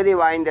தகுதி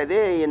வாய்ந்தது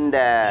இந்த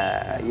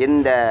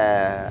இந்த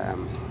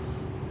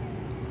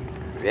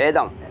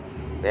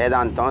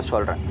வேதாந்தம்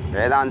சொல்கிறேன்.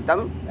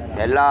 வேதாந்தம்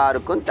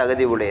எல்லாருக்கும்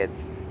தகுதி உடையது.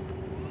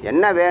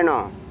 என்ன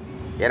வேணும்?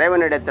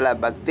 இறைவனிடத்தில்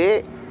பக்தி,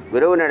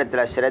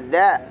 குருவனிடத்தில்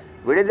ஸ்ரத்தை,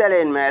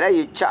 விடுதலையின் மேலே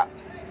இச்சா,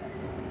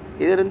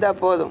 இது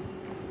இருந்தால் போதும்.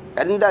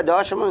 எந்த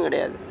தோஷமும்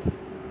கிடையாது.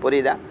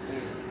 புரியுதா?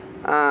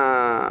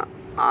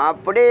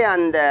 அப்படி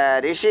அந்த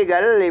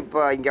ரிஷிகள் இப்போ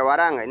இங்கே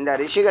வராங்க. இந்த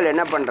ரிஷிகள்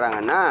என்ன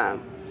பண்ணுறாங்கன்னா,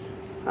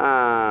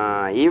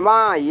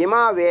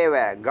 இமா வேவ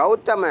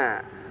கௌதம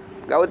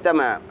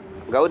கௌதம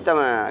கௌதம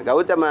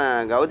கௌதம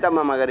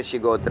கௌதம மகரிஷி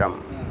கோத்திரம்.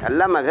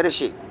 நல்ல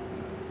மகரிஷி.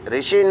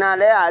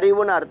 ரிஷினாலே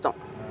அறிவுன்னு அர்த்தம்.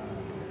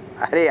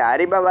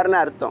 அறிபவர்னு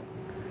அர்த்தம்.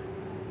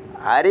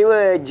 அறிவு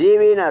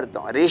ஜீவின்னு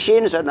அர்த்தம்.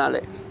 ரிஷின்னு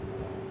சொன்னாலே,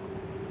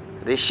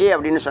 ரிஷி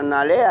அப்படின்னு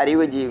சொன்னாலே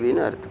அறிவு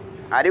ஜீவின்னு அர்த்தம்.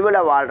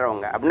 அறிவில்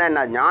வாழ்கிறவங்க அப்படின்னா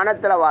என்ன?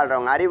 ஞானத்தில்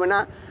வாழ்கிறவங்க. அறிவுனா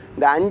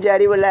இந்த 5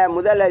 அறிவில்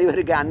முதல் அறிவு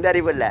இருக்குது, அந்த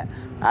அறிவு இல்லை.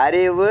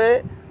 அறிவு,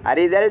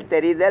 அறிதல்,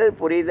 தெரிதல்,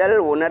 புரிதல்,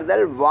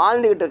 உணர்தல்,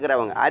 வாழ்ந்துக்கிட்டு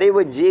இருக்கிறவங்க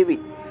அறிவு ஜீவி.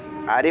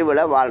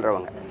 அறிவில்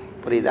வாழ்கிறவங்க.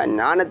 புரியுதா?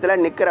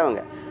 ஞானத்தில்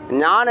நிற்கிறவங்க,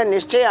 ஞான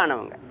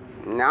நிஷ்டையானவங்க.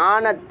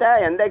 ஞானத்தை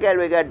எந்த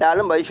கேள்வி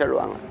கேட்டாலும் பதில்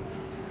சொல்லுவாங்க.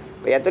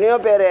 இப்போ எத்தனையோ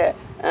பேர்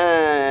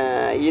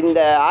இந்த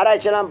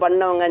ஆராய்ச்சியெல்லாம்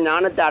பண்ணவங்க,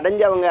 ஞானத்தை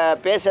அடைஞ்சவங்க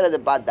பேசுகிறது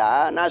பார்த்தா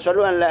நான்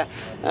சொல்லுவேன்ல,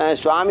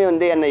 சுவாமி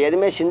என்னை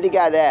எதுவுமே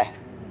சிந்திக்காத,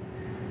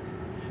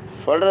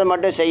 சொல்கிறத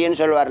மட்டும்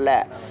செய்யுன்னு சொல்லுவார்ல.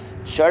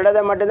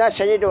 சொல்கிறத மட்டும்தான்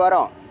செஞ்சுட்டு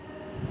வரோம்.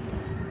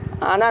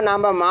 ஆனால்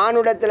நம்ம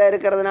மானுடத்தில்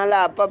இருக்கிறதுனால,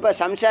 அப்பப்போ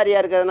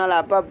சம்சாரியாக இருக்கிறதுனால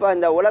அப்பப்போ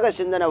இந்த உலக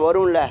சிந்தனை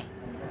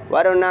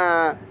வரும்னா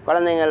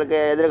குழந்தைங்களுக்கு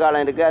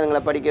எதிர்காலம் இருக்குது,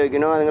 அதுங்களை படிக்க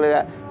வைக்கணும், அதுங்களுக்கு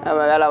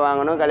வேலை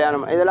வாங்கணும்,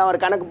 கல்யாணம், இதெல்லாம் ஒரு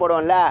கணக்கு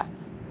போடுவோம்ல.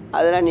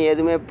 அதெல்லாம் நீ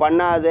எதுவுமே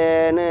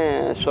பண்ணாதேன்னு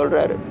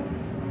சொல்கிறாரு.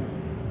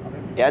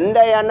 எந்த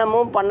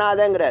எண்ணமும்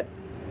பண்ணாதேங்கிறார்.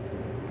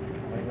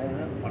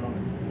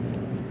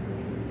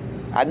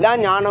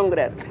 அதுதான்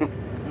ஞானங்கிறார்.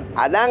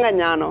 அதாங்க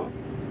ஞானம்.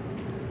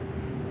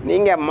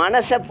 நீங்கள்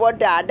மனசை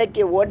போட்டு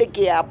அடக்கி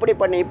ஒடுக்கி அப்படி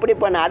பண்ணு இப்படி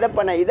பண்ணு அதை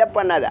பண்ண இதை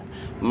பண்ணாத.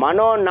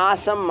 மனோ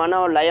நாசம்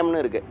மனோ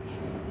லயம்னு இருக்குது.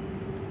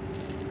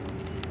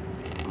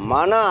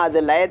 மனம் அது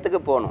லயத்துக்கு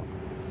போகணும்,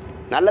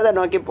 நல்லதை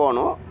நோக்கி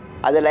போகணும்,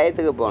 அது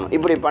லயத்துக்கு போகணும்.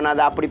 இப்படி பண்ணாத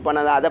அப்படி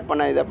பண்ணாத அதை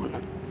பண்ண இதை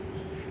பண்ணாத.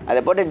 அதை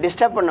போட்டு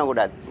டிஸ்டர்ப்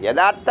பண்ணக்கூடாது.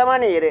 யதார்த்தமாக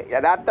நீ இரு.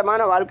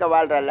 யதார்த்தமான வாழ்க்கை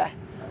வாழ்கிறல்ல,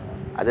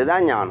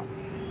 அதுதான் ஞானம்.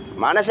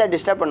 மனசை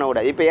டிஸ்டர்ப்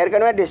பண்ணக்கூடாது. இப்போ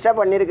ஏற்கனவே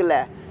டிஸ்டர்ப் பண்ணியிருக்குல்ல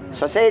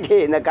சொசைட்டி.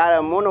 இந்த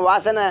 3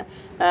 வாசனை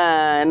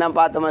என்ன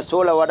பார்த்தோமா?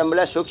 ஸ்தூல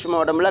உடம்புல, சூக்ஷ்ம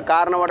உடம்புல,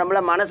 காரண உடம்புல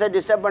மனசை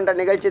டிஸ்டர்ப் பண்ணுற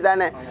நிகழ்ச்சி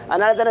தானே.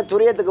 அதனால தானே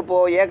துரியத்துக்கு போ,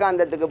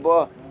 ஏகாந்தத்துக்கு போ,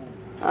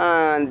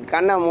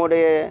 கண்ணை மூடு,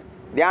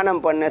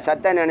 தியானம் பண்ணு,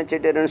 சத்தை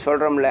நினச்சிட்டுன்னு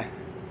சொல்கிறோம்ல.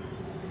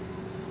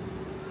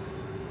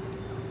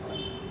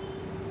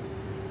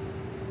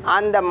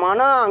 அந்த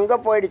மனம் அங்கே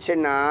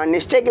போயிடுச்சுன்னா,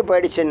 நிஷ்டைக்கு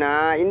போயிடுச்சுன்னா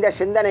இந்த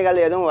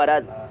சிந்தனைகள் எதுவும்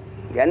வராது.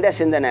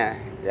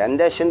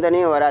 எந்த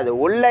சிந்தனையும் வராது.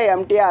 உள்ளே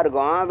எம்டியாக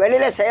இருக்கும்,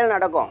 வெளியில் செயல்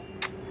நடக்கும்.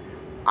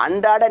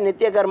 அன்றாட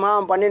நித்திய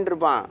கர்மாவும் பண்ணிட்டு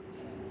இருப்பான்.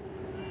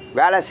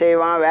 வேலை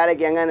செய்வான்,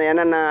 வேலைக்கு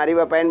என்னென்ன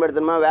அறிவை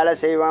பயன்படுத்தணுமோ வேலை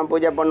செய்வான்,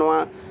 பூஜை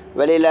பண்ணுவான்,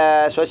 வெளியில்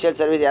சோஷியல்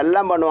சர்வீஸ்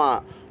எல்லாம் பண்ணுவான்.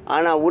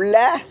 ஆனால்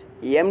உள்ளே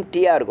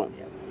எம்டியாக இருக்கும்,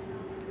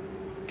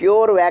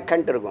 பியூர்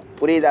வேக்கண்ட் இருக்கும்.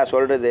 புரியுதா?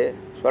 சொல்கிறது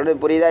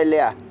புரியுதா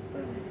இல்லையா?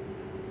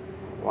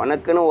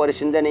 உனக்குன்னு ஒரு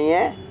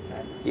சிந்தனையே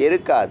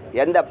இருக்காது,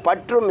 எந்த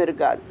பற்றும்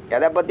இருக்காது,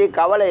 எதை பற்றி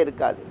கவலை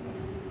இருக்காது.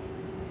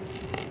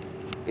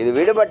 இது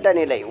விடுபட்ட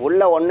நிலை.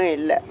 உள்ள ஒன்றும்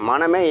இல்லை,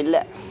 மனமே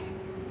இல்லை.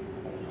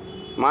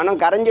 மனம்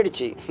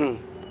கரைஞ்சிடுச்சு.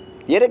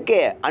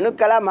 இருக்குது,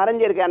 அணுக்களாக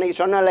மறைஞ்சிருக்கு. அன்றைக்கி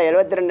சொன்னல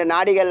 72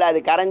 நாடிகளில் அது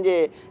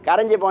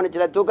கரைஞ்சி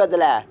போணுச்சுல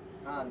தூக்கத்தில்,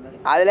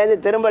 அதுலேருந்து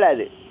திரும்பலை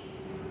அது.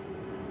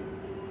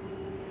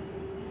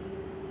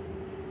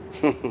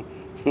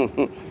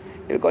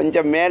 இது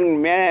கொஞ்சம்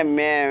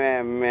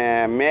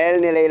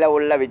மேல்நிலையில்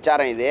உள்ள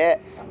விசாரம். இது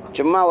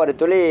சும்மா ஒரு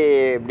துளி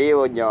இப்படி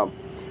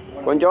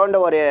கொஞ்சோண்டு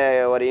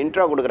ஒரு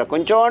இன்ட்ரோ கொடுக்குறேன்,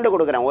 கொஞ்சோண்டு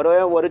கொடுக்குறேன்,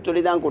 ஒரு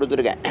துளி தான்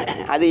கொடுத்துருக்கேன்.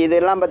 அது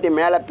இதெல்லாம் பற்றி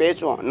மேலே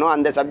பேசுவோம், இன்னும்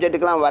அந்த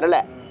சப்ஜெக்ட்டுக்கெலாம்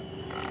வரலை.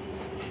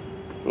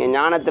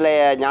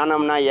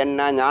 ஞானம்னா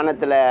என்ன,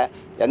 ஞானத்தில்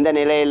எந்த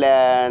நிலையில்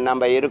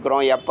நம்ம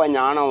இருக்கிறோம், எப்போ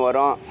ஞானம்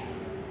வரும்,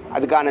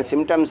 அதுக்கான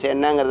சிம்டம்ஸ்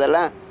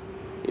என்னங்கிறதெல்லாம்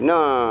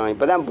இன்னும்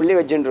இப்போ தான் புள்ளி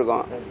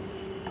வச்சுட்டுருக்கோம்.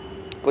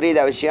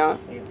 புரியுதா விஷயம்?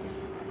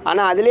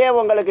 ஆனால் அதுலேயே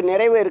உங்களுக்கு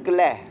நிறைவு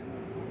இருக்குல்ல.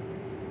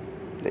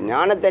 இந்த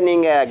ஞானத்தை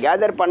நீங்கள்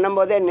கேதர்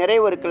பண்ணும்போதே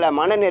நிறைவு இருக்குல்ல,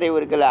 மன நிறைவு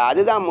இருக்குல்ல,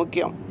 அதுதான்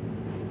முக்கியம்.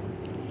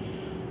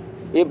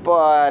 இப்போ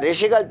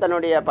ரிஷிகள்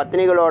தன்னுடைய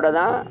பத்னிகளோடு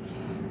தான்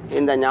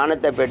இந்த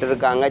ஞானத்தை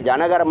பெற்றிருக்காங்க.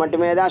 ஜனகரை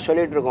மட்டுமே தான்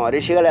சொல்லிகிட்ருக்கோம்,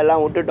 ரிஷிகள்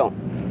எல்லாம் விட்டுட்டோம்.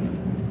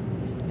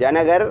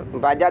 ஜனகர்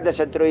இப்போ அஜாத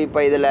சத்ரு, இப்போ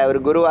இதில் ஒரு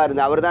குருவாக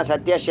இருந்தால் அவர் தான்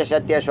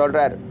சத்திய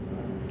சொல்கிறார்.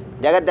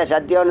 ஜெகத்தை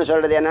சத்தியம்னு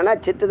சொல்கிறது என்னென்னா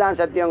சித்து தான்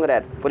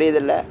சத்தியங்கிறார்.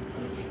 புரியுதில்ல?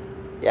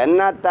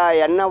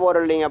 என்ன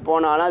பொருள் நீங்கள்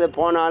போனாலும் அது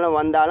போனாலும்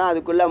வந்தாலும்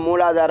அதுக்குள்ளே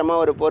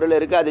மூலாதாரமாக ஒரு பொருள்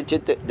இருக்குது, அது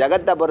சித்து.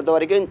 ஜெகத்தை பொறுத்த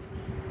வரைக்கும்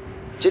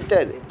சித்து,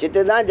 அது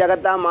சித்து தான்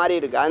ஜெகத்தாக மாறி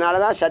இருக்குது. அதனால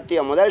தான்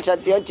சத்தியம். முதல்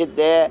சத்தியம்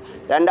சித்து,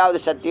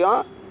 ரெண்டாவது சத்தியம்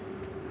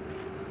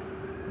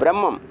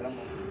பிரம்மம்.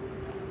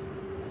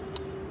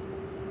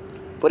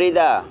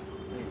 புரியுதா?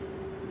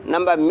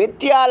 நம்ம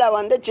மித்தியால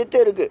சித்து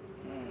இருக்கு,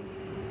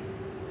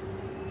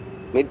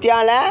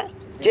 மித்தியால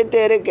சித்து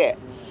இருக்கு.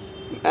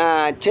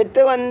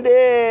 சித்து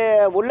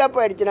உள்ளே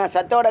போயிடுச்சுன்னா,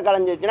 சத்தோட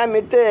கலைஞ்சிச்சுன்னா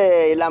மித்து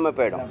இல்லாமல்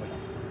போயிடும்.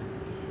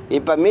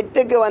 இப்போ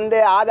மித்துக்கு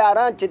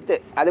ஆதாரம் சித்து.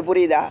 அது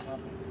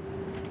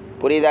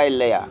புரியுதா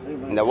இல்லையா?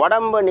 இந்த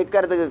உடம்பு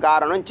நிற்கிறதுக்கு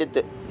காரணம்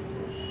சித்து.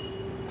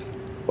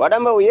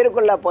 உடம்பு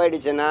உயிருக்குள்ளே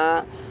போயிடுச்சுன்னா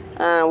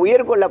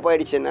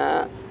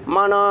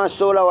மனம்,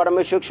 ஸ்தூல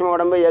உடம்பு, சூக்ஷ்ம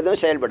உடம்பு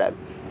எதுவும் செயல்படாது.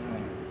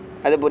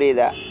 அது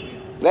புரியுதா?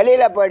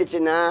 வெளியில்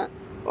போயிடுச்சுன்னா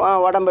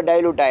உடம்பு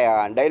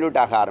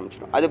டைலூட் ஆக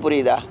ஆரம்பிச்சிடும். அது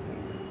புரியுதா?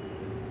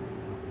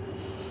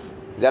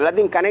 இது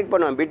எல்லாத்தையும் கனெக்ட்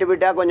பண்ணுவேன்,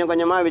 விட்டாக கொஞ்சம்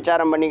கொஞ்சமாக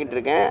விசாரம் பண்ணிக்கிட்டு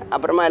இருக்கேன்.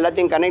 அப்புறமா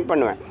எல்லாத்தையும் கனெக்ட்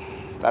பண்ணுவேன்,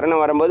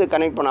 தருணம் வரும்போது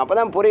கனெக்ட் பண்ணுவேன். அப்போ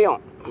தான் புரியும்.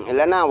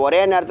 இல்லைன்னா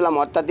ஒரே நேரத்தில்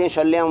மொத்தத்தையும்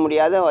சொல்ல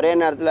முடியாது. ஒரே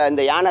நேரத்தில்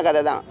இந்த யானை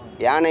கதை தான்,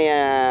 யானையை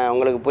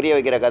உங்களுக்கு புரிய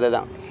வைக்கிற கதை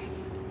தான்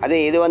அது.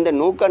 இது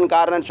நூக்கன்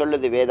காரணம்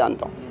சொல்லுது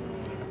வேதாந்தம்.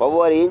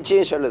 ஒவ்வொரு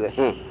இன்ச்சையும் சொல்லுது,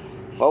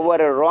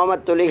 ஒவ்வொரு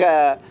ரோமத்துளிக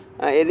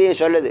எதையும்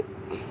சொல்லுது.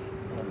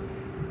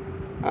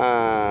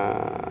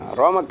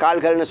 ரோம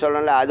கால்கள்னு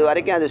சொல்லல, அது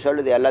வரைக்கும் அது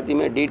சொல்லுது,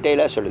 எல்லாத்தையுமே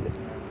டீட்டெயிலாக சொல்லுது.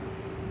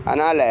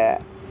 அதனால்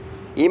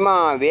இமா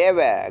வேவ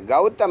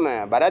கௌதம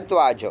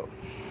பரத்வாஜோ.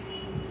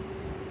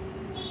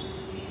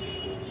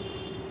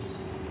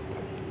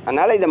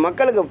 அதனால் இதை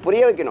மக்களுக்கு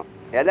புரிய வைக்கணும்.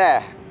 எதை?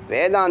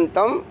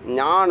 வேதாந்தம்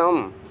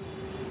ஞானம்,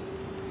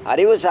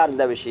 அறிவு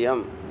சார்ந்த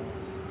விஷயம்.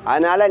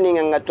 அதனால்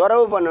நீங்கள் அங்கே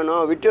துறவு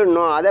பண்ணணும்,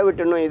 விட்டுடணும், அதை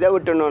விட்டுடணும், இதை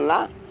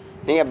விட்டுடணும்லாம்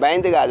நீங்கள்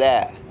பயந்துக்காத.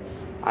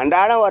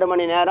 அன்றாடம் 1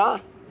 மணி நேரம்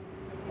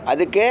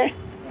அதுக்கு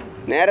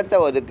நேரத்தை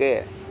ஒதுக்கு.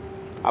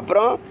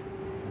 அப்புறம்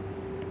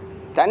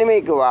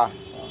தனிமைக்கு வா.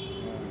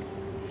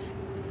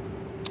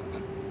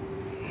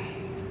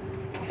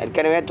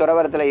 ஏற்கனவே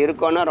துறவரத்தில்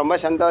இருக்கோன்னா ரொம்ப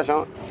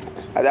சந்தோஷம்.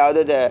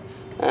 அதாவது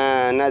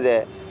என்னது,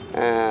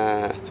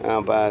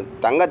 இப்போ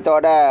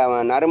தங்கத்தோட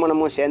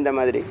நறுமணமும் சேர்ந்த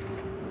மாதிரி.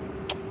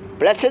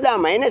 ப்ளஸ்ஸு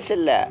தான், மைனஸ்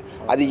இல்லை.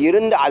 அது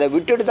இருந்து அதை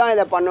விட்டுட்டு தான்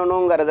இதை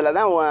பண்ணணுங்கிறதுல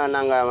தான்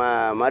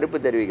நாங்கள் மறுப்பு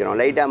தெரிவிக்கிறோம்,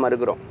 லைட்டாக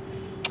மறுக்கிறோம்.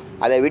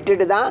 அதை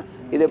விட்டுட்டு தான்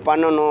இது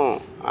பண்ணணும்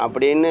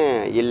அப்படின்னு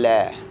இல்லை.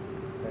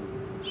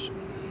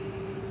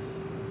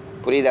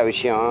 புரியுதா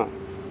விஷயம்?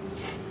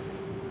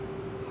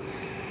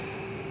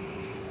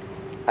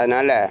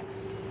 அதனால்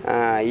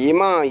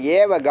இமா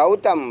ஏவ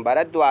கௌதம்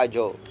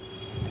பரத்வாஜோ.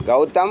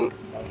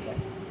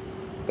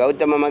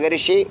 கௌதம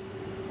மகரிஷி,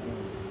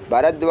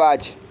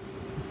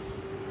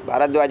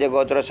 பரத்வாஜ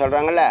கோத்திரம்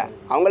சொல்கிறாங்கள்ல,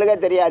 அவங்களுக்கே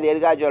தெரியாது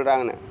எதுக்காக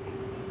சொல்கிறாங்கன்னு.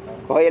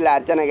 கோயிலில்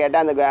அர்ச்சனை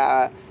கேட்டால் அந்த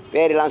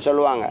பேரெலாம்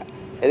சொல்லுவாங்க.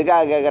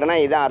 எதுக்காக கேட்குறேன்னா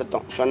இதான்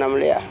அர்த்தம், சொன்னோம்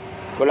இல்லையா,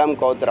 குலம்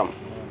கோத்திரம்.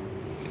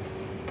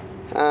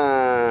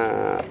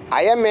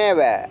 அயமேவ,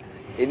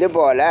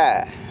 இதுபோல்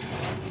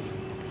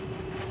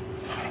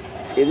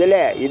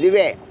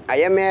இதுவே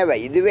அயமேவ,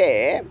 இதுவே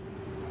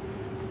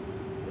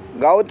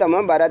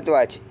கௌதம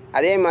பரத்வாஜ்.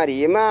 அதே மாதிரி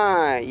இமா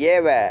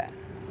ஏவ.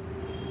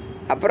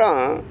 அப்புறம்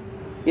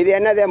இது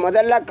என்னது?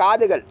 முதல்ல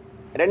காதுகள்,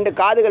 2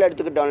 காதுகள்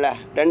எடுத்துக்கிட்டோம்ல,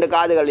 2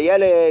 காதுகள்,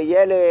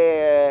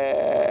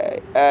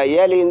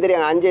 7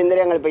 இந்திரியம், 5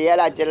 இந்திரியங்கள். இப்போ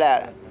 7 ஆச்சுல்ல,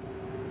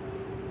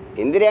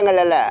 இந்திரியங்கள்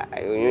இல்லை,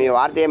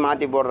 வார்த்தையை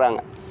மாற்றி போடுறாங்க.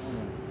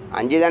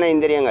 5 தானே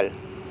இந்திரியங்கள்,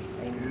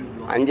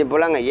 5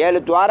 புலங்க,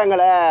 7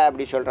 துவாரங்களை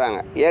அப்படி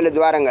சொல்கிறாங்க. 7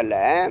 துவாரங்களில்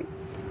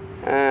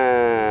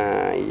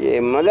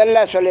முதல்ல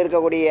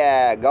சொல்லியிருக்கக்கூடிய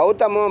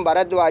கௌதமும்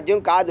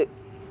பரத்வாஜும்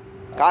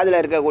காதில்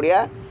இருக்கக்கூடிய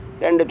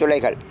 2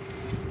 துளைகள்.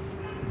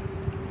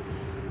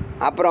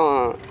 அப்புறம்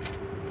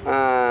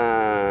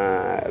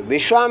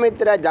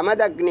விஸ்வாமித்ர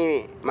ஜமதக்னி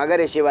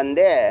மகரிஷி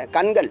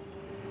கண்கள்,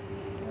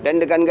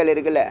 2 கண்கள்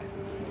இருக்குல்ல,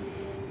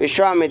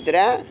 விஸ்வாமித்ர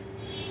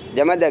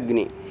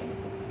ஜமதக்னி.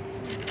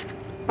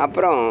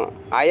 அப்புறம்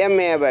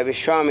அயமேவ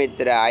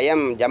விஸ்வாமித்ர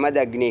அயம்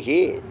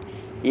ஜமதக்னிஹி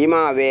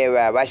இமாவேவ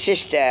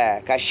வசிஷ்ட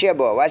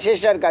கஷ்யபோ.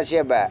 வசிஷ்டர்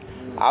கஷ்யப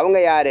அவங்க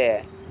யார்?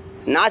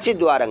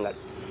 நாசித்வாரங்கள்.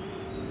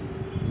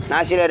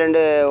 நாசியில்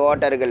 2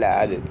 ஓட்டை இருக்குல்ல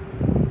அது.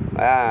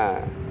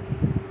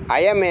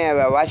 அயமேவ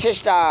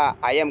வசிஷ்டா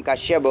அயம்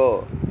கஷ்யபோ.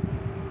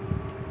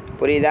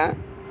 புரியுதா?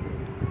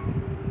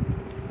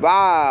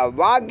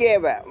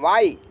 வாகேவ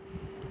வாய்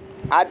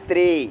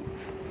அத்ரி.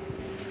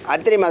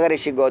 அத்ரி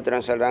மகரிஷி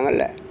கோத்திரம்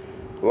சொல்கிறாங்கல்ல.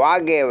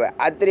 வாகேவ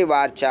அத்ரி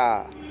வார்ச்சா.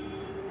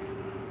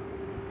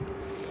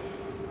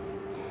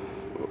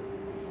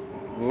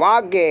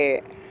 வாக்கே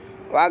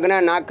வாக்குனா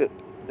நாக்கு.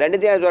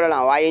 2த்தையும்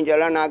சொல்லலாம். வாயின்னு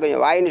சொல்லலாம்,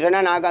 நாக்கு. வாயின்னு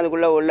சொன்னால் நாக்கு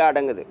அதுக்குள்ளே உள்ள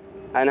அடங்குது.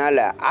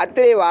 அதனால்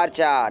அத்ரி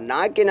வார்ச்சா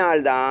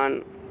நாக்கினால்தான்.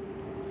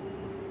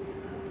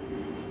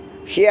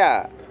 ஹிய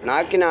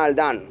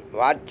நாக்கினால்தான்.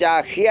 வார்ச்சா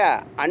ஹிய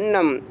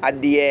அன்னம்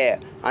அத்தியே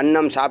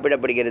அன்னம்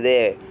சாப்பிடப்படுகிறது,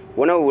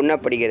 உணவு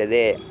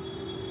உண்ணப்படுகிறது.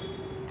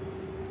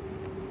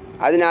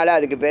 அதனால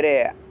அதுக்கு பேர்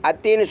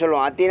அத்தின்னு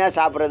சொல்லுவோம். அத்தினா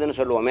சாப்பிட்றதுன்னு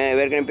சொல்லுவோம்.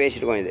 ஏற்கனவே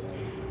பேசியிருக்கோம். இது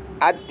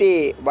அத்தி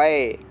வை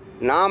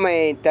நாம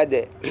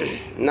தது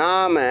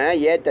நாம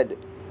ஏத்தது.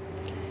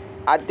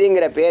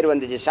 அத்திங்கிற பேர்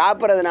வந்துச்சு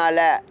சாப்பிட்றதுனால.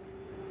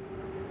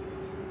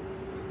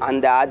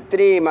 அந்த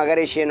அத்ரி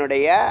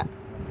மகரிஷியனுடைய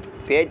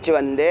பேச்சு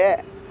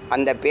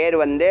அந்த பேர்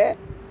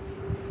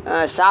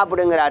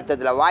சாப்பிடுங்கிற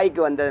அர்த்தத்தில்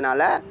வாய்க்கு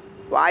வந்ததுனால,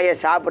 வாயை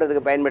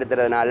சாப்பிட்றதுக்கு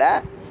பயன்படுத்துறதுனால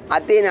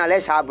அத்தினாலே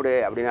சாப்பிடு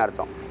அப்படின்னு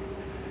அர்த்தம்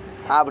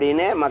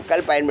அப்படின்னு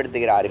மக்கள்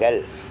பயன்படுத்துகிறார்கள்.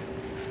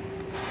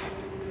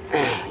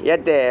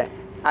 எத்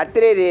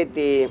அத்ரி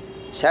ரீதி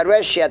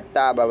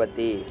சர்வஸ்யத்தா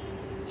பவதி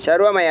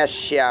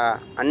சர்வமயஸ்ய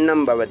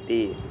அன்னம்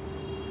பவதி.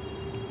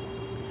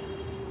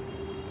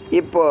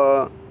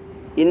 இப்போது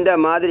இந்த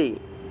மாதிரி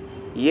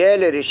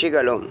 7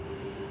 ரிஷிகளும்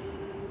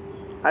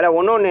அதில்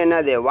ஒன்று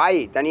என்னது?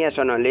 வாய் தனியாக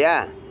சொன்னோம் இல்லையா?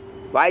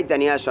 வாய்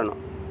தனியாக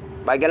சொன்னோம்.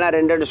 பாக்கியெல்லாம்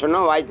 2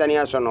 சொன்னோம். வாய்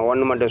தனியாக சொன்னோம்.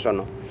 1 மட்டும்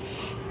சொன்னோம்.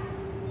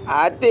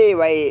 அத்ரி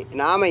வை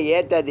நாம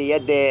ஏத்தது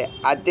எது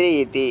அத்ரி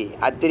இத்தி.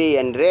 அத்ரி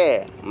என்று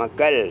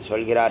மக்கள்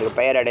சொல்கிறார்கள்,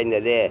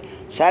 பெயரடைந்தது.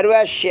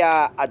 சர்வஸ்யா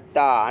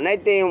அத்தா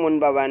அனைத்தையும்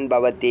உண்பவன்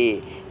பவதி.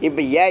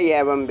 இப்போ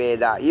ஏவம்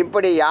வேதா.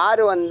 இப்படி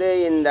யார்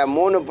இந்த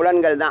 3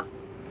 புலன்கள் தான்.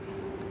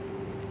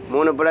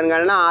 3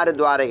 புலன்கள்னால் 6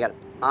 துவாரைகள்.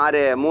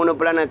 3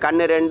 புலன்.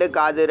 கண்ணு 2,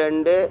 காது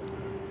 2,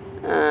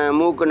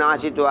 மூக்கு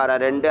நாசி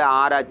துவாரம் 2,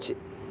 6 ஆச்சு.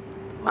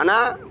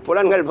 ஆனால்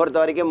புலன்கள் பொறுத்த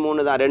வரைக்கும்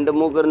 3 தான். 2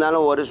 மூக்கு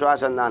இருந்தாலும் 1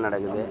 சுவாசம் தான்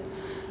நடக்குது.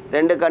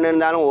 2 கண்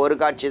இருந்தாலும் 1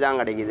 காட்சி தான்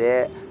கிடைக்குது.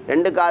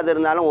 2 காது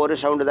இருந்தாலும் 1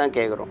 சவுண்டு தான்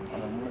கேட்குறோம்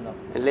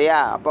இல்லையா?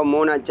 அப்போ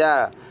 3 ஆச்சா?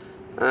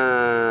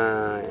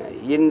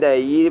 இந்த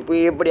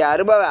இப்படி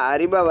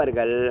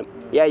அறிபவர்கள்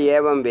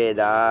ஏவம்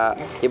வேதா.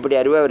 இப்படி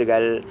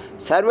அறிபவர்கள்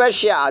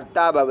சர்வஸ்ய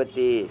அத்தா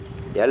பவதி.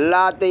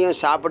 எல்லாத்தையும்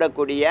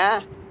சாப்பிடக்கூடிய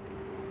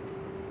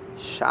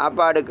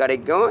சாப்பாடு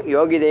கிடைக்கும்,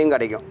 யோகிதையும்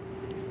கிடைக்கும்.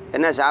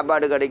 என்ன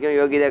சாப்பாடு கிடைக்கும்,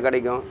 யோகிதை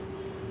கிடைக்கும்?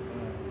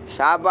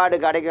 சாப்பாடு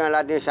கிடைக்கும்,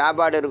 எல்லாத்தையும்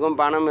சாப்பாடு இருக்கும்,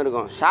 பணம்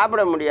இருக்கும்.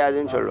 சாப்பிட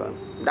முடியாதுன்னு சொல்லுவாங்க.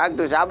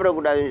 டாக்டர்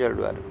சாப்பிடக்கூடாதுன்னு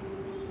சொல்லுவார்.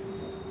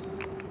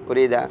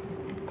 புரியுதா?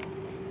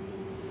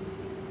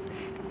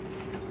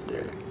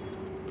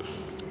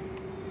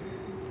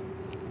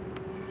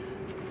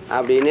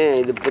 அப்படின்னு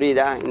இது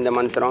புரியுதா? இந்த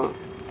மந்திரம்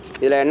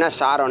இதில் என்ன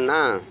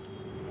சாரம்னா,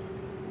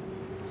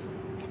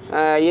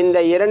 இந்த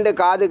 2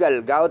 காதுகள்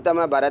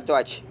கௌதம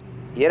பரத்வாஜ்,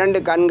 2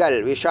 கண்கள்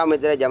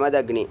விஸ்வாமித்ர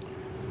ஜமதக்னி,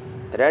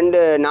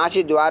 2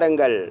 நாசி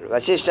துவாரங்கள்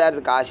வசிஷ்டர்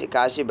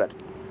காசிபர்,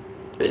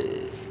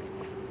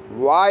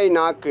 வாய்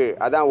நாக்கு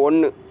அதான்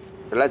 1,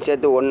 எல்லாம்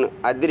சேர்த்து 1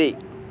 அத்ரி.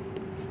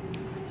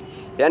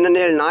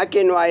 ஏனெனில்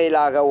நாக்கின்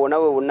வாயிலாக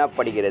உணவு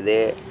உண்ணப்படுகிறது.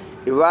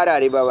 இவ்வாறு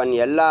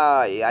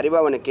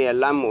அறிபவனுக்கு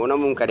எல்லாம்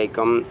உணவும்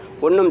கிடைக்கும்,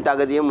 உண்ணும்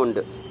தகுதியும்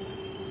உண்டு.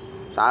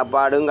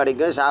 சாப்பாடும்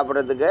கிடைக்கும்,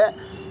 சாப்பிட்றதுக்கு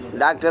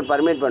டாக்டர்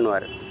பர்மிட்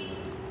பண்ணுவார்.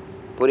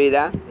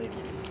 புரியுதா?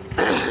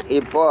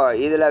 இப்போது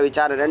இதில்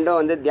விசாரம்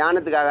 2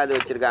 தியானத்துக்காக அது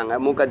வச்சுருக்காங்க.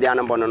 மூக்கை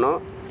தியானம் பண்ணணும்,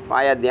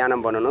 வாயை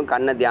தியானம் பண்ணணும்,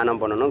 கண்ணை தியானம்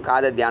பண்ணணும்,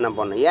 காதை தியானம்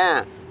பண்ணணும். ஏன்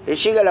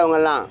ரிஷிகள்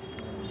அவங்கெல்லாம்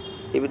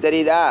இப்போ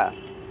தெரியுதா?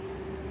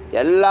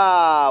 எல்லா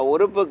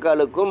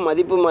உறுப்புகளுக்கும்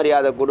மதிப்பு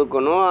மரியாதை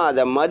கொடுக்கணும்,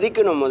 அதை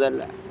மதிக்கணும்.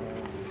 முதல்ல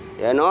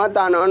ஏனோ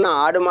தானோன்னு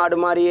ஆடு மாடு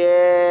மாதிரியே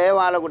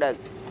வாழக்கூடாது.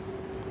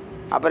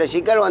 அப்புறம்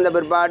சிக்கல் வந்த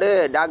பிற்பாடு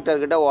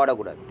டாக்டர்கிட்ட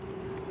ஓடக்கூடாது.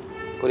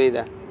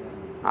 புரியுதா?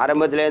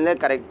 ஆரம்பத்துலேருந்தே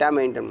கரெக்டாக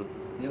மெயின்டைன் பண்ணணும்.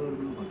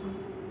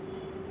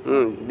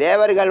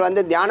 தேவர்கள்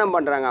தியானம்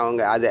பண்ணுறாங்க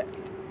அவங்க. அதை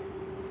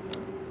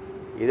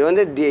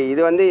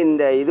இது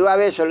இந்த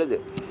இதுவாகவே சொல்லுது.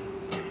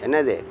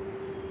 என்னது?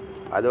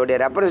 அதோடைய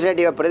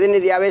ரெப்ரசன்டேட்டிவ்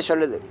பிரதிநிதியாகவே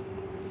சொல்லுது.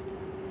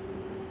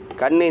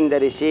 கண் இந்த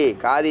ரிஷி,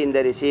 காது இந்த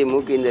ரிஷி,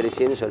 மூக்கு இந்த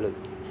ரிஷின்னு சொல்லுது.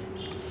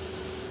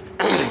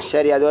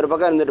 சரி, அது ஒரு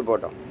பக்கம் இருந்துட்டு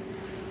போட்டோம்.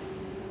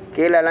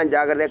 கீழெல்லாம்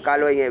ஜாக்கிரதையாக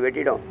கால் வைங்க,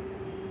 வெட்டிடும்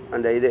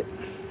அந்த இது.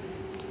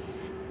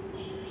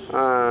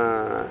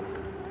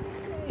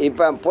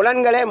 இப்போ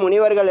புலன்களே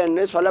முனிவர்கள்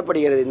என்று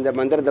சொல்லப்படுகிறது இந்த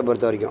மந்திரத்தை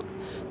பொறுத்த வரைக்கும்.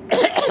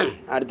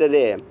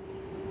 அடுத்தது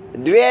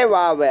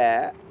துவேவாவ.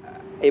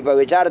 இப்போ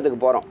விசாரத்துக்கு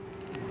போகிறோம்.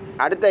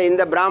 அடுத்த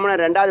இந்த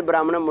பிராமணம் 2வது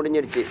பிராமணம்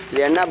முடிஞ்சிடுச்சு.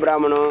 இது என்ன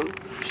பிராமணம்?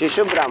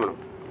 சிசு பிராமணம்.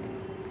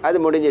 அது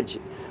முடிஞ்சிடுச்சு.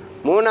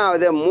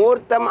 மூணாவது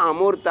மூர்த்தம்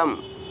அமூர்த்தம்,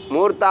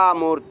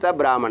 மூர்த்தாமூர்த்த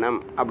பிராமணம்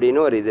அப்படின்னு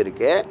ஒரு இது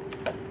இருக்குது.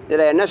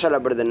 இதில் என்ன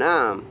சொல்லப்படுதுன்னா,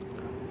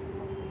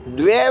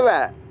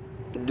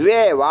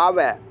 द्वे वाव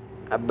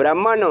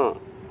ब्रह्मणो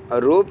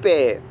रूपे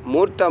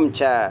मूर्तं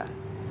च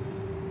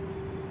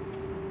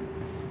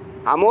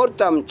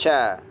अमूर्तं च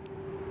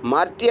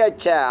मर्त्य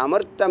च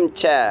अमूर्तं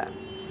च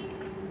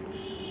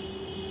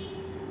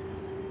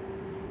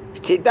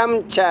स्थितं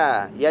च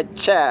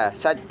यच्च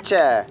सच्च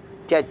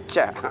त्यच्च.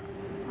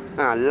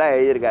 நல்லா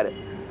எழுதியிருக்காரு,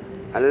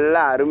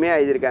 நல்லா அருமையாக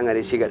எழுதியிருக்காங்க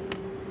ரிஷிகள்.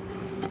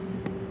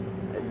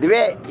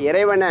 துவே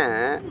இறைவனை,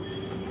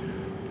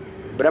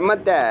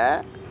 பிரம்மத்தை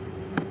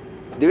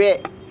துவே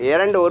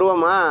இரண்டு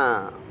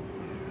உருவமாக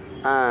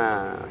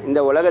இந்த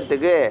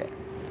உலகத்துக்கு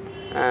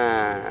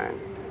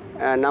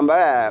நம்ம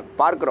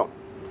பார்க்குறோம்.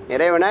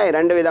 இறைவனை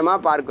இரண்டு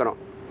விதமாக பார்க்குறோம்.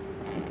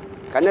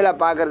 கண்ணில்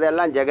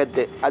பார்க்குறதெல்லாம்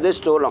ஜெகத்து, அது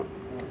ஸ்தூலம்.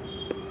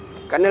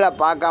 கண்ணில்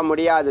பார்க்க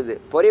முடியாதது,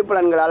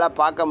 பொறிப்புலன்களால்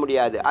பார்க்க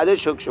முடியாது, அது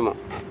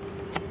சூக்ஷ்மம்.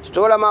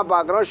 ஸ்தூலமாக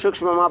பார்க்குறோம்,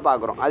 சூக்ஷ்மமாக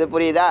பார்க்குறோம். அது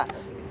புரியுதா?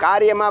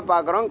 காரியமாக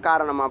பார்க்குறோம்,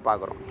 காரணமாக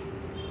பார்க்குறோம்.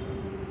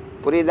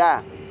 புரியுதா?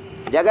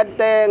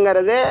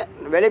 ஜகத்துங்கிறது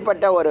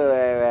வெளிப்பட்ட ஒரு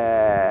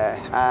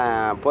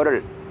பொருள்.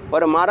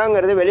 ஒரு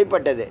மரங்கிறது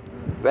வெளிப்பட்டது,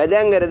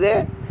 விதைங்கிறது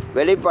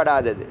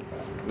வெளிப்படாதது.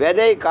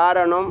 விதை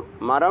காரணம்,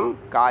 மரம்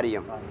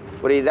காரியம்.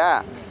 புரியுதா?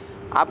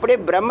 அப்படி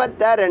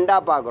பிரம்மத்தை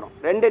ரெண்டாக பார்க்குறோம்.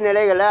 ரெண்டு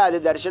நிலைகளை அது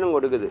தரிசனம்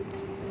கொடுக்குது.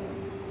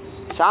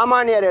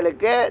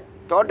 சாமானியர்களுக்கு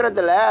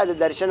தோற்றத்தில் அது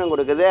தரிசனம்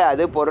கொடுக்குது,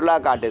 அது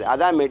பொருளாக காட்டுது.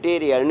 அதான்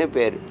மெட்டீரியல்னு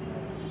பேர்.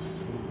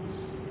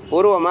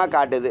 உருவமாக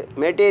காட்டுது,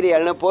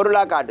 மெட்டீரியல்னு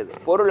பொருளாக காட்டுது.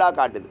 பொருளாக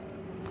காட்டுது.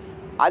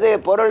 அது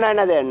பொருள்னா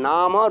என்னது?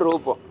 நாமம்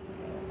ரூபம்.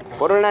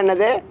 பொருள்னா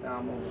என்னது?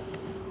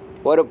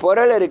 ஒரு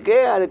பொருள்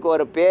இருக்குது, அதுக்கு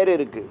ஒரு பேர்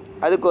இருக்குது,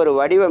 அதுக்கு ஒரு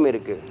வடிவம்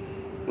இருக்குது.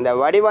 இந்த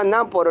வடிவம்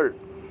தான் பொருள்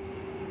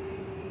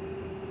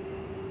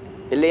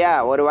இல்லையா?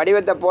 ஒரு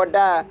வடிவத்தை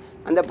போட்டால்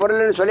அந்த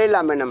பொருள்னு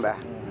சொல்லிடலாமே நம்ம.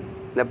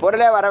 இந்த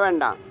பொருளே வர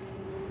வேண்டாம்.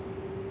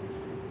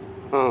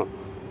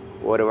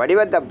 ஒரு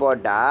வடிவத்தை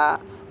போட்டால்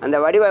அந்த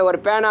ஒரு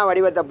பேனா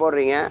வடிவத்தை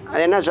போடுறீங்க,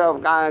 அது என்ன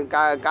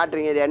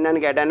காட்டுறீங்க, இது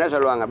என்னன்னு கேட்டால் என்ன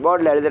சொல்லுவாங்க?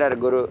 போர்டில் எழுதுகிறாரு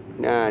குரு,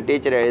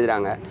 டீச்சர்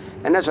எழுதுகிறாங்க,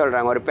 என்ன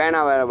சொல்கிறாங்க? ஒரு பேனா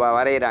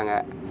வரைகிறாங்க,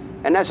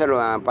 என்ன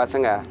சொல்லுவாங்க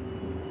பசங்க?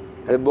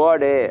 அது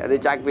போர்டு, அது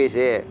சாக்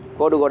பீஸு,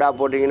 கோடு கோடாக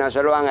போட்டிங்கன்னா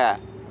சொல்லுவாங்க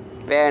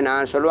பேனா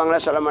சொல்லுவாங்களா,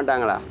 சொல்ல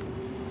மாட்டாங்களா?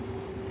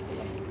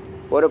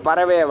 ஒரு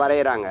பறவையை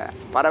வரைகிறாங்க,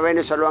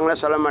 பறவைன்னு சொல்லுவாங்களா,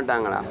 சொல்ல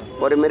மாட்டாங்களா?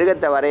 ஒரு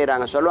மிருகத்தை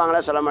வரைகிறாங்க,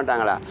 சொல்லுவாங்களா, சொல்ல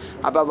மாட்டாங்களா?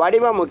 அப்போ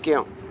வடிவம்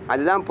முக்கியம்,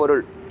 அதுதான்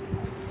பொருள்.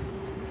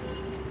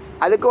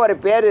 அதுக்கு ஒரு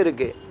பேர்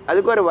இருக்குது,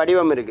 அதுக்கு ஒரு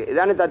வடிவம் இருக்குது.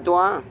 இதான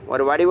தத்துவம்.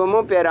 ஒரு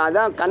வடிவமும் பேரும்,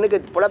 அதுதான் கண்ணுக்கு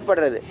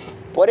புலப்படுறது,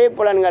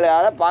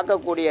 பொறிப்புலன்களால்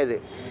பார்க்கக்கூடியது.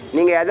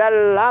 நீங்கள்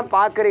எதெல்லாம்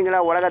பார்க்குறீங்களோ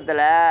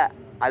உலகத்தில்,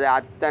 அது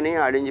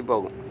அத்தனையும் அழிஞ்சு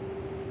போகும்.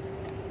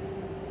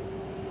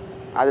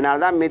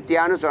 அதனால தான்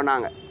மித்தியான்னு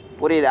சொன்னாங்க.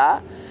 புரியுதா?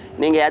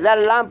 நீங்கள்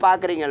எதெல்லாம்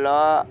பார்க்குறீங்களோ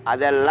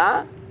அதெல்லாம்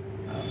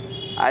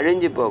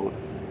அழிஞ்சு போகும்.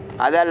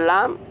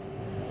 அதெல்லாம்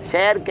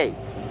செயற்கை.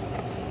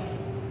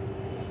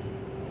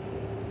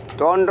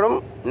 தோன்றும்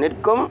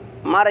நிற்கும்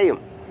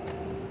மறையும்,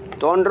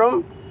 தோன்றும்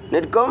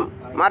நிற்கும்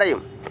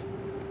மறையும்.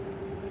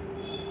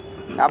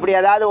 அப்படி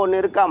ஏதாவது ஒன்று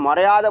இருக்கா?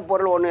 மறையாத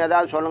பொருள் ஒன்று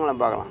ஏதாவது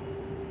சொல்லுங்களேன் பார்க்கலாம்.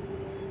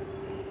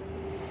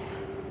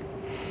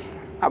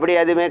 அப்படி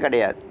எதுவுமே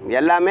கிடையாது.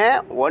 எல்லாமே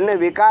ஒன்று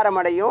விகாரம்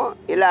அடையும்,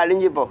 இல்லை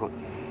அழிஞ்சு போகும்.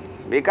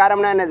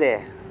 விகாரம்னா என்னது?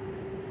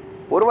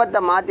 உருவத்தை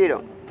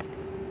மாற்றிடும்.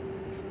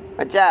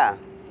 வச்சா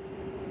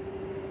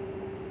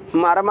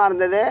மரமாக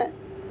இருந்தது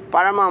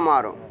பழமாக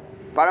மாறும்,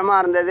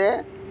 பழமாக இருந்தது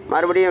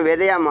மறுபடியும்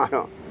விதையாக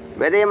மாறும்,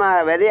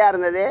 விதையாக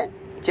இருந்தது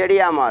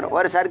செடியாக மாறும்.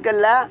 ஒரு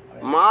சர்க்கிளில்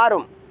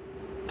மாறும்,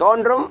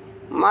 தோன்றும்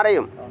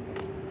மறையும்.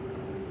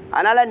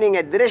 அதனால்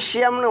நீங்கள்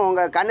திருஷ்யம்னு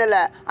உங்கள் கண்ணில்,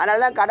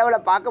 அதனால தான் கடவுளை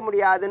பார்க்க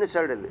முடியாதுன்னு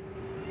சொல்கிறது.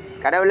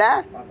 கடவுளை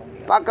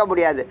பார்க்க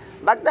முடியாது.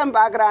 பக்தன்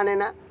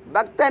பார்க்குறானேன்னா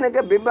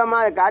பக்தனுக்கு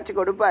பிம்பமாக காட்சி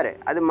கொடுப்பார்,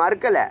 அது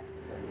மறுக்கலை.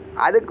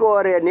 அதுக்கு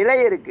ஒரு நிலை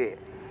இருக்குது,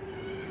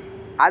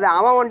 அது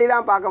அவன் ஒண்டி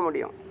தான் பார்க்க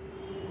முடியும்.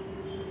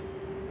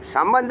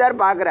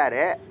 சம்பந்தர்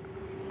பார்க்குறாரு,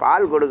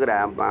 பால்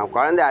கொடுக்குறாரு,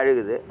 குழந்தை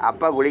அழுகுது,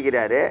 அப்பா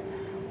குளிக்கிறாரு,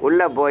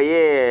 உள்ளே போய்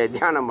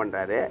தியானம்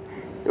பண்ணுறாரு.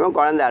 இவன்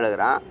குழந்தை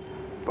அழுகிறான்,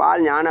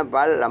 பால்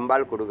ஞானப்பால்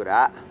லம்பால்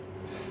கொடுக்குறா,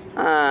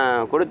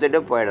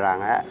 கொடுத்துட்டு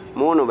போயிடுறாங்க.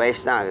 3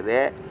 வயசு தான்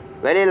ஆகுது.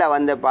 வெளியில்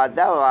வந்து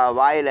பார்த்தா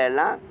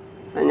வாயிலெல்லாம்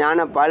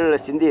ஞானப்பால்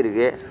சிந்தி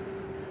இருக்கு.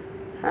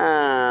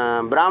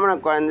 பிராமண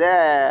குழந்தை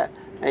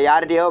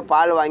யார்கிட்டையோ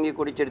பால் வாங்கி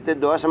குடிச்செடுத்து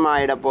தோஷமாக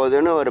ஆகிட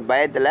போகுதுன்னு ஒரு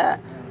பயத்தில்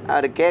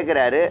அவர்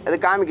கேட்குறாரு. அது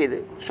காமிக்குது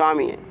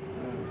சுவாமி.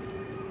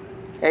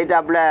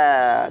 எய்தாப்பில்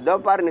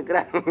தோப்பார்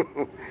நிற்கிறார்.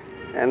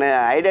 என்ன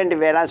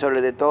ஐடென்டிஃபைலாம்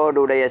சொல்லுது,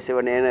 தோடுடைய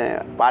சிவனேன்னு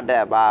பாட்டை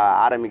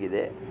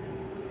ஆரம்பிக்குது.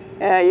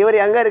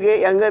 இவர் எங்கே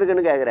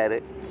இருக்குன்னு கேட்குறாரு.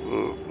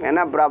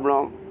 என்ன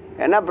ப்ராப்ளம்,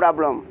 என்ன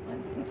ப்ராப்ளம்,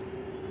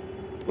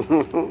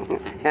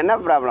 என்ன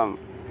ப்ராப்ளம்?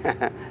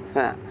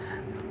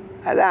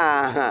 அதான்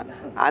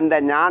அந்த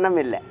ஞானம்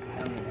இல்லை.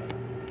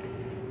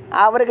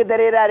 அவருக்கு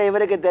தெரிகிறார்,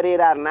 இவருக்கு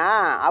தெரிகிறார்னா,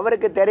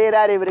 அவருக்கு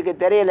தெரிகிறார் இவருக்கு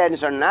தெரியலன்னு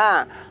சொன்னால்,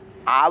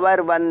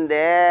 அவர்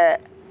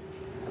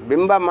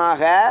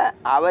பிம்பமாக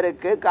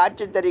அவருக்கு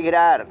காட்சி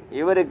தருகிறார்,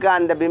 இவருக்கு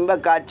அந்த பிம்ப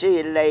காட்சி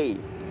இல்லை.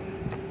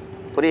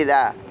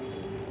 புரியுதா?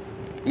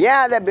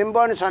 ஏன் அதை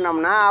பிம்பம்னு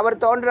சொன்னோம்னா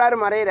அவர் தோன்றுறாரு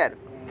மறைகிறார்,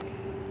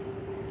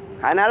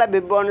 அதனால்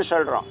பிம்பம்னு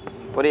சொல்கிறோம்.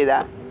 புரியுதா?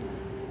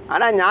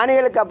 ஆனால்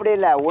ஞானிகளுக்கு அப்படி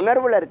இல்லை,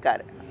 உணர்வில்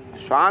இருக்கார்.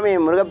 சுவாமி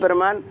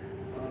முருகப்பெருமான்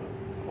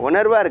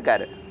உணர்வாக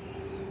இருக்கார்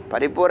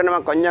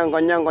பரிபூர்ணமாக. கொஞ்சம்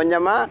கொஞ்சம்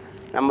கொஞ்சமாக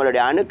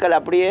நம்மளுடைய அணுக்கள்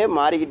அப்படியே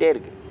மாறிக்கிட்டே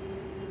இருக்குது.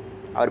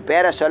 அவர்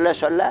பேரை சொல்ல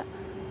சொல்ல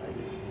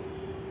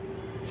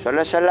சொல்ல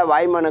சொல்ல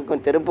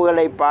வாய்மணக்கும்,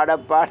 திருப்புகளை பாட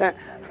பாட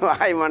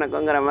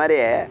வாய்மணக்குங்கிற மாதிரி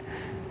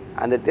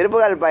அந்த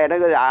திருப்புகள்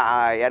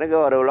எனக்கு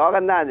ஒரு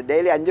லோகம்தான். அது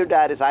டெய்லி 5 to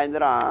 6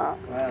 சாயந்தரம்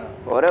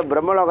ஒரு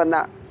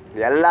பிரம்மலோகம்தான்.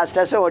 எல்லா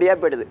ஸ்ட்ரெஸ்ஸும் ஒடியாக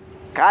போயிடுது.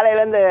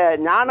 காலையிலேருந்து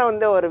ஞானம்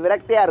வந்து ஒரு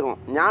விரக்தியாக இருக்கும்.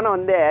 ஞானம்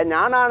வந்து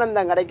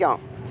ஞானானந்தம் கிடைக்கும்.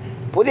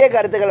 புதிய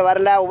கருத்துக்கள்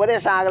வரல,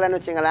 உபதேசம் ஆகலைன்னு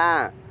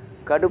வச்சுங்களேன்,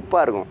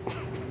 கடுப்பாக இருக்கும்.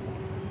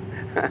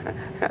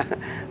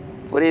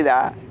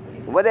 புரியுதா?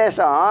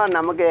 உபதேசம்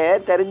நமக்கு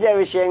தெரிஞ்ச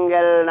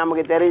விஷயங்கள்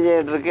நமக்கு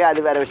தெரிஞ்சிட்டு இருக்கு, அது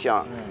வேறு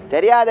விஷயம்.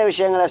 தெரியாத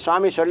விஷயங்களை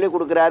சுவாமி சொல்லி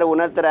கொடுக்குறாரு,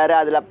 உணர்த்துறாரு,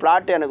 அதில்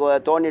பிளாட் எனக்கு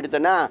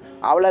தோண்டிடுத்துன்னா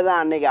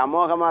அவ்வளோதான். அன்றைக்கி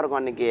அமோகமாக இருக்கும்.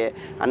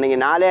 அன்றைக்கி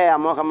நாளே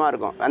அமோகமாக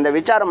இருக்கும். அந்த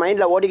விசாரம்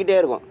மைண்டில் ஓடிக்கிட்டே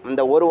இருக்கும்.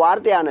 இந்த ஒரு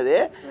வார்த்தையானது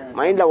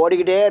மைண்டில்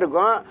ஓடிக்கிட்டே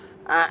இருக்கும்.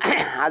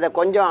 அதை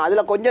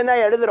அதில் கொஞ்சம்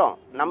தான் எழுதுகிறோம்.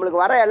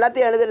 நம்மளுக்கு வர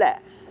எல்லாத்தையும் எழுதலை.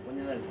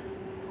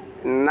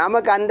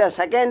 நமக்கு அந்த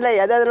செகண்டில்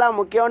எதெல்லாம்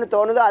முக்கியம்னு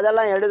தோணுதோ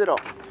அதெல்லாம்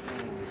எழுதுகிறோம்.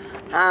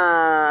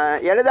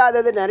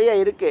 எழுதாதது நிறைய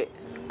இருக்குது.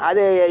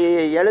 அது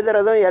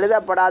எழுதுறதும்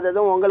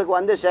எழுதப்படாததும் உங்களுக்கு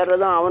வந்து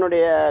சேர்றதும்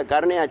அவனுடைய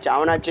கருணையாச்சு,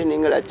 அவனாச்சு,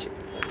 நீங்களாச்சு.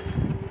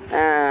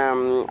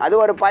 அது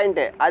ஒரு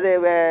பாயிண்ட்டு. அது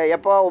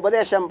எப்போ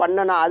உபதேசம்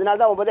பண்ணணும், அதனால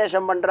தான்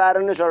உபதேசம்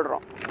பண்ணுறாருன்னு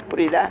சொல்கிறோம்.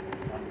 புரியுதா?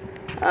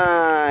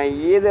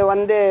 இது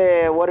வந்து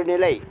ஒரு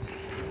நிலை.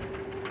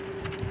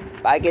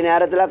 பாக்கி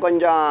நேரத்தில்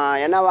கொஞ்சம்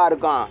என்னவா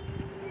இருக்கும்,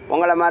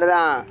 உங்களை மாதிரி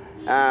தான்.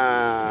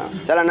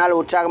 சில நாள்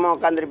உற்சாகமாக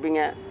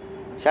உட்காந்துருப்பீங்க,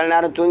 சில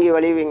நேரம் தூங்கி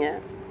வலிவீங்க,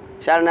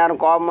 சில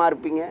நேரம் கோபமாக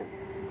இருப்பீங்க,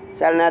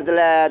 சில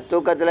நேரத்தில்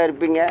தூக்கத்தில்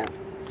இருப்பீங்க,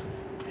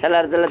 சில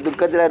இடத்துல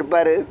துக்கத்தில்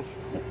இருப்பார்,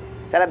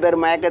 சில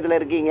பேர் மயக்கத்தில்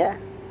இருக்கீங்க.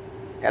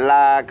 எல்லா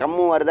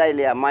கம்மும் வருதா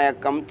இல்லையா?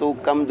 மயக்கம்,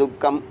 தூக்கம்,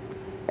 துக்கம்,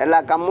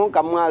 எல்லா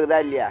கம்மும் ஆகுதா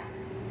இல்லையா?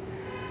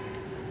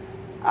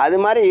 அது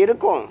மாதிரி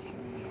இருக்கும்.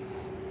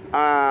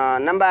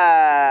 நம்ம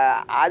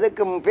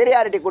அதுக்கு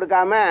பீரியாரிட்டி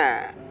கொடுக்காம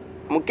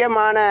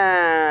முக்கியமான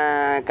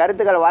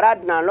கருத்துக்கள்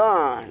வராட்டினாலும்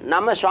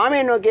நம்ம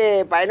சுவாமியை நோக்கி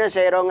பயணம்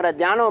செய்கிறோங்கிற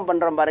தியானம்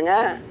பண்ணுறோம்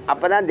பாருங்கள்,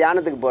 அப்போ தான்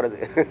தியானத்துக்கு போகிறது.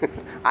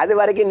 அது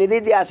வரைக்கும்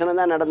நிதித்தியாசனம்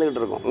தான்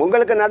நடந்துக்கிட்டு இருக்கும்.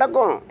 உங்களுக்கு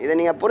நடக்கும், இதை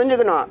நீங்கள்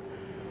புரிஞ்சுக்கணும்.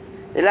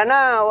 இல்லைன்னா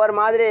ஒரு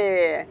மாதிரி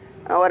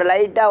ஒரு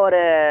லைட்டாக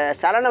ஒரு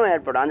சலனம்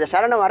ஏற்படும். அந்த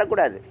சலனம்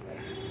வரக்கூடாது.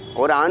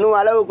 ஒரு அணு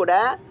அளவு கூட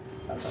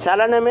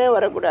சலனமே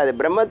வரக்கூடாது.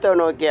 பிரம்மத்தை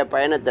நோக்கிய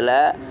பயணத்தில்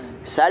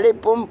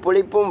சலிப்பும்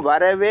புளிப்பும்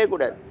வரவே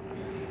கூடாது.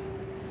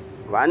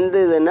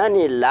 வந்ததுன்னா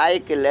நீ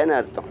லாய்க்கு இல்லைன்னு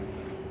அர்த்தம்,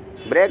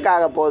 பிரேக்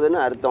ஆக போகுதுன்னு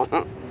அர்த்தம்.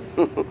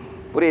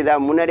 புரியுதா?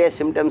 முன்னாடியே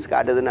சிம்டம்ஸ்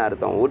காட்டுதுன்னு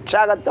அர்த்தம்.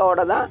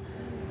 உற்சாகத்தோடு தான்.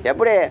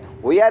 எப்படி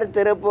உயர்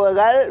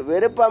திருப்புகள்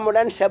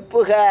விருப்பமுடன்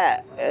செப்புக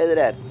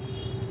எழுதுறார்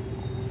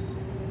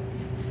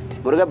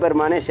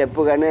முருகப்பெருமானே.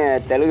 செப்புகன்னு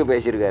தெலுங்கு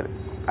பேசியிருக்கார்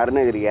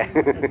அருணகிரியை.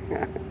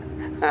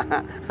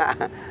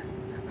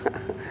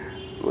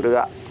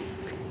 முருகா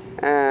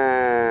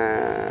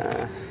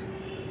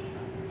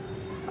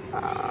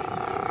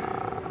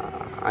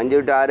 5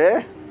 to 6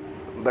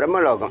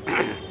 பிரம்மலோகம்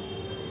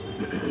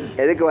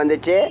எதுக்கு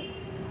வந்துச்சு?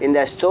 இந்த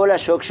ஸ்தூல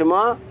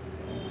சூக்ஷ்மம்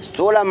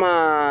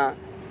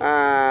ஸ்தூலமாக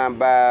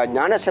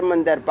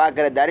ஞானசம்பந்தர்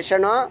பார்க்குற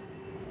தரிசனம்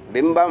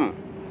பிம்பம்.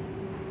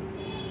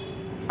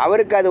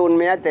 அவருக்கு அது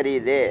உண்மையாக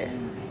தெரியுது,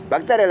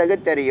 பக்தர்களுக்கு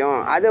தெரியும்.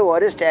 அது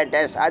ஒரு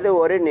ஸ்டேட்டஸ், அது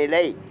ஒரு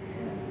நிலை.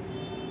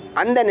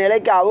 அந்த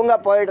நிலைக்கு அவங்க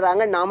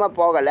போயிடுறாங்க, நாம்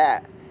போகலை.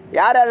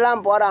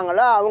 யாரெல்லாம்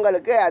போகிறாங்களோ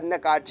அவங்களுக்கு அந்த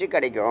காட்சி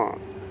கிடைக்கும்.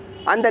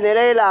 அந்த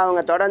நிலையில்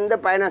அவங்க தொடர்ந்து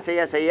பயணம்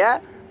செய்ய செய்ய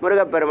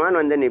முருகப்பெருமான்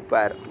வந்து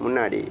நிற்பார்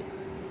முன்னாடி.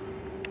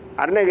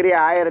 அருணகிரி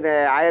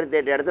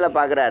 1008 இடத்துல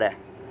பார்க்குறாரு.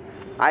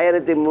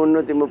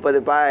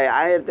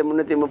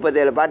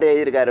 1337 பாட்டு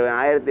எழுதியிருக்காரு.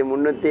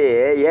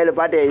 1307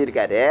 பாட்டு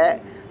எழுதியிருக்காரு.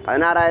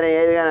 16,000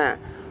 எழுதியிருக்காரு.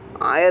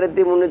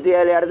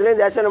 1307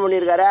 இடத்துலையும் தரிசனம்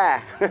பண்ணியிருக்காரா?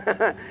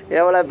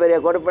 எவ்வளோ பெரிய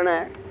கொடுப்பனை!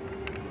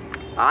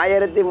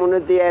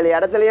 1307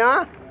 இடத்துலையும்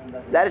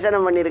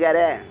தரிசனம்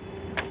பண்ணியிருக்காரு.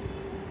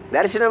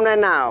 தரிசனம்னா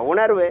என்ன?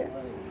 உணர்வு.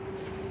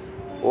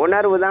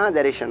 உணர்வு தான்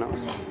தரிசனம்.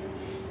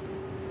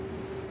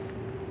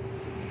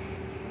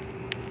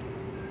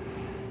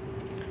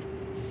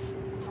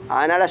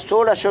 அதனால்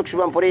ஸ்தூல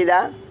சூக்ஷ்மம் புரியுதா?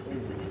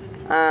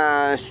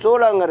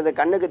 ஸ்தூலங்கிறது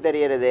கண்ணுக்கு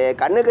தெரிகிறது.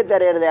 கண்ணுக்கு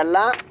தெரியறது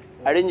எல்லாம்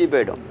அழிஞ்சு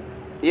போயிடும்,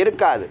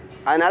 இருக்காது.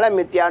 அதனால்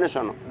மித்தியான்னு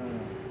சொன்னோம்.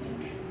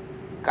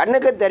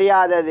 கண்ணுக்கு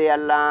தெரியாதது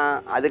எல்லாம்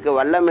அதுக்கு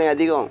வல்லமை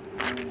அதிகம்,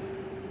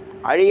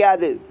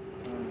 அழியாது.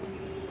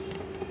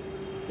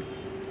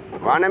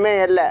 வானமே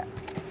இல்லை.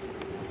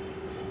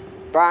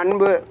 இப்போ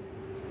அன்பு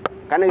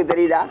கண்ணுக்கு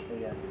தெரியுதா?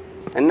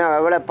 என்ன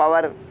எவ்வளோ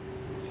பவர்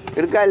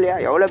இருக்கா இல்லையா?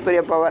 எவ்வளோ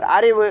பெரிய பவர்.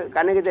 அறிவு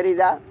கண்ணுக்கு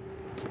தெரியுதா?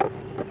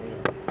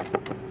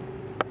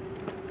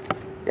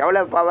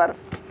 எவ்வளோ பவர்.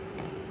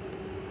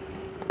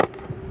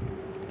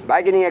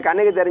 பாக்கி நீங்கள்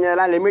கண்ணுக்கு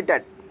தெரிஞ்சதெல்லாம்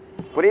லிமிட்டட்.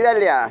 புரியுதா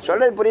இல்லையா?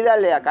 சொல்கிறது புரியுதா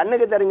இல்லையா?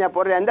 கண்ணுக்கு தெரிஞ்ச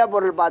பொருள் எந்த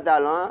பொருள்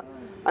பார்த்தாலும்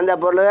அந்த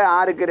பொருள்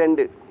 6க்கு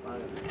 2.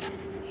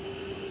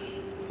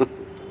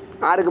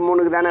 6க்கு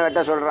 3க்கு தானே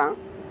வெட்ட சொல்கிறான்.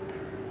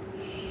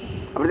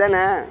 அப்படி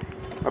தானே?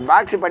 இப்போ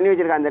பாக்ஸ் பண்ணி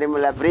வச்சுருக்கான்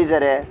தெரியுமில்ல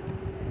ஃப்ரீசரு.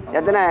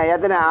 எத்தனை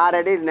 6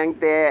 அடி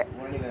லெங்க்த்து,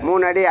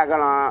 3 அடி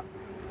அகலம்,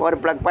 ஒரு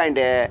ப்ளக்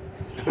பாயிண்ட்டு.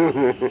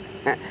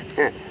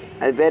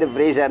 அது பேர்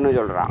ஃப்ரீசர்னு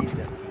சொல்கிறான்.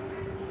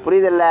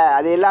 புரியுதில்ல?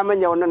 அது இல்லாமல்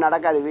இங்கே ஒன்றும்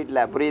நடக்காது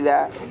வீட்டில். புரியுதா?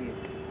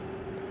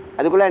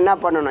 அதுக்குள்ளே என்ன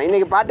பண்ணணும்?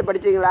 இன்றைக்கி பாட்டு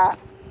படிச்சிங்களா?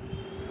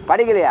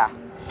 படிக்கலையா?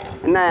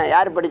 என்ன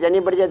யார் படித்தா? நீ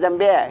படித்த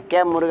தம்பி? கே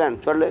முருகன்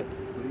சொல்லு.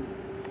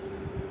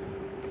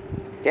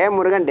 கே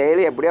முருகன்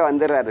டெய்லி எப்படியோ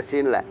வந்துடுறாரு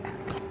சீனில்.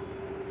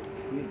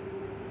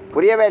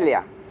 புரியவே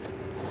இல்லையா?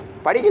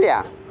 படிக்கலையா?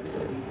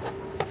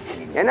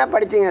 என்ன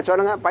படிச்சிங்க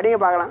சொல்லுங்கள், படிங்க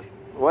பார்க்கலாம்.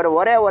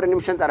 ஒரே ஒரு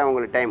நிமிஷம் தரேன்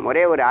உங்களுக்கு டைம்.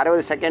 ஒரே ஒரு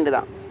 60 செகண்டு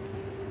தான்.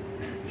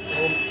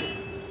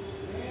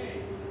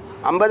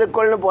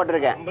 50க்குள்னு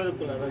போட்டிருக்கேன்.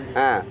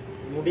 ஆ,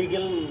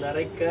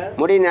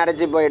 முடி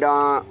நரைச்சி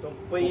போயிடும்.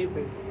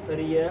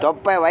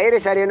 தொப்பை வயிறு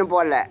சரின்னு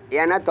போடல,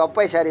 ஏன்னா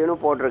தொப்பை சரின்னு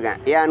போட்டிருக்கேன்.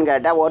 ஏன்னு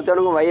கேட்டால்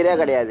ஒருத்தனுக்கும் வயிறே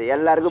கிடையாது,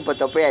 எல்லாருக்கும் இப்போ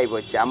தொப்பை ஆகி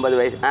போச்சு 50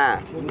 வயசு. ஆ,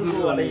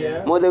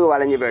 முதுகு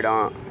வளைஞ்சு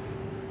போயிடும்.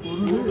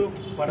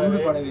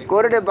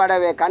 குருடு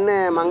படவே, கண்ணு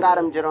மங்க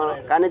ஆரம்பிச்சிடும்,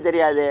 கண்ணு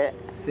தெரியாது,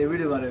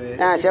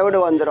 செவிடு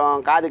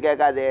வந்துடும், காது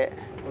கேட்காது,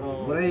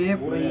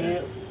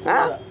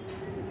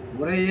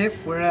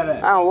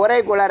 உரை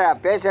குளற,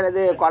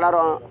 பேசுறது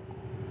குளரும்,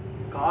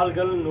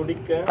 கால்கள்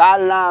நொடிக்க,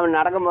 கால்லாம்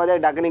நடக்கும் போதே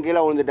டக்குனு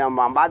கீழே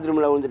விழுந்துட்டான்பான்,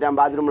 பாத்ரூமில்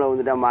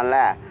விழுந்துட்டான்பான்ல,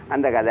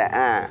 அந்த கதை.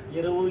 ஆ,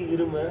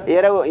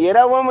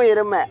 இரவும்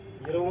இருமை.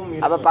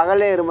 அப்போ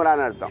பகல்லே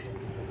இருமுறான்னு அர்த்தம்.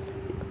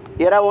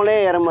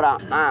 இரவுலேயும்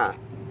இருமுறான். ஆ,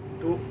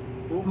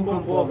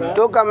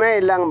 தூக்கமே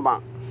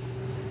இல்லைங்கப்பான்.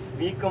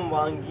 வீக்கம்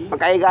வாங்கி,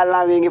 கை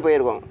கால்லாம் வீங்கி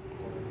போயிருக்கும்.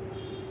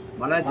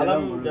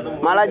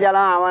 மழை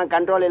ஜலம் அவன்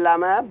கண்ட்ரோல்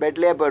இல்லாமல்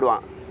பெட்லேயே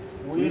போயிடுவான்.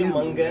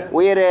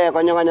 உயிர்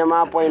கொஞ்சம்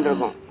கொஞ்சமாக போயின்னு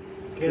இருக்கும்.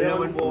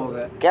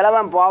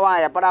 கிழவன்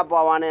போவான், எப்படா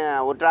போவான்னு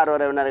உற்றார்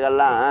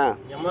உறவினர்கள்லாம்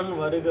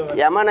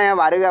யமனை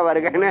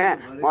வருகன்னு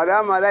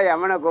முத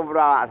யமனை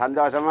கூப்பிடுவான்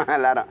சந்தோஷமாக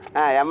எல்லாரும்.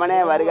 யமனே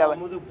வருக,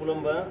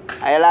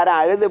 எல்லாரும்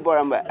அழுது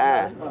புழம்ப.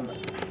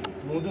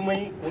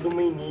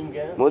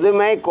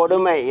 முதுமை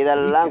கொடுமை,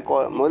 இதெல்லாம்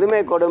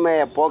முதுமை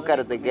கொடுமையை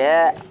போக்குறதுக்கு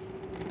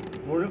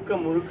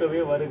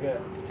முழுக்கவே வருக,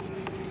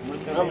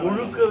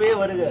 முழுக்கவே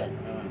வருக.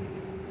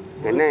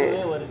 என்ன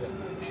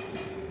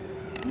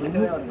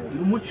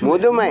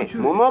முதுமை?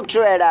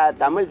 முமுட்சுவேடா,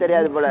 தமிழ்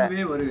தெரியாது போல,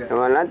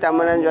 இவெல்லாம்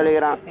தமிழ்னு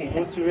சொல்லிக்கிறான்.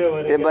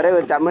 இது பிறகு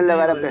தமிழில்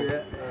வர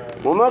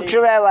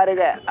முமுட்சுவே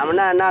வருக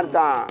அப்படின்னா என்ன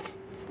அர்த்தம்?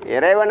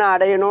 இறைவனை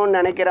அடையணும்னு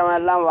நினைக்கிறவன்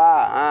எல்லாம் வா.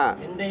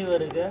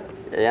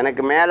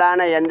 எனக்கு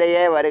மேலான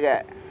எந்தையே வருக,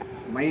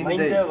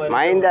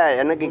 மைந்த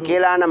எனக்கு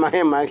கீழான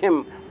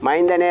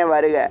மைந்தனே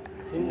வருக,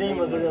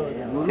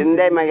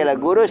 சிந்தை மகிழ,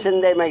 குரு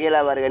சிந்தை மகிழ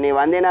வருக. நீ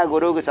வந்தினா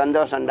குருவுக்கு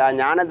சந்தோஷம்டா.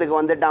 ஞானத்துக்கு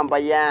வந்துட்டான்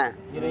பையன்.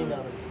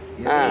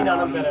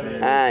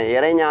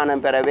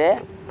 இறைஞானம் பெறவே.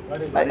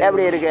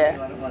 எப்படி இருக்கு?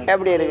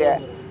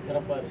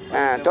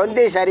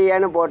 தொந்தி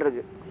சரியானு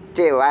போட்டிருக்கு.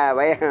 சரி,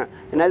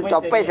 என்னது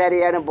தொப்பை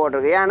சரியானு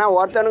போட்டிருக்கு. ஏன்னா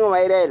ஒருத்தனுக்கும்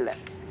வயிறே இல்லை.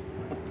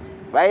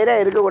 வயிறே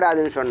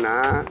இருக்கக்கூடாதுன்னு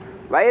சொன்னால்,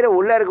 வயிறு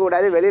உள்ளே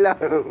இருக்கக்கூடாது,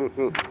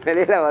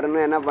 வெளியில்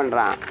வரணும். என்ன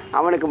பண்ணுறான்?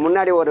 அவனுக்கு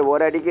முன்னாடி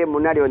ஒரு அடிக்கு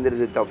முன்னாடி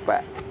வந்துடுது தொப்பை.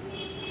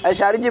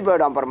 அது சரிஞ்சு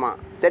போயிடும். அப்புறமா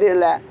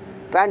தெரியல,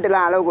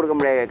 பேண்ட்டுலாம் அளவு கொடுக்க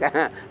முடியாது.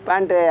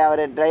 பேண்ட்டு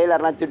அவர்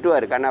ட்ரெய்லர்லாம்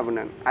திட்டுவார், கண்ணா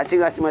பண்ணு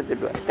அசிங்கமாக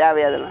திட்டுவார்,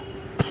 தேவையாதெல்லாம்.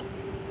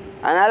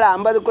 அதனால்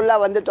 50க்குள்ளே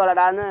வந்து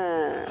தொலைடான்னு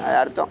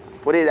அர்த்தம்.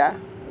 புரியுதா?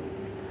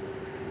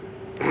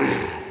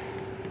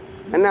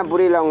 என்ன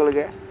புரியல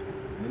உங்களுக்கு?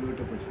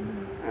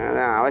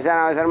 அதான்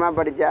அவசரமாக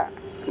படித்தா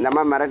இந்த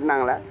அம்மா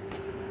மிரட்டினாங்களா?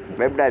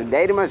 பயப்படாது,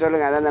 தைரியமாக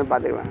சொல்லுங்கள், அதான் தான்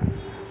பார்த்துக்கலாம்.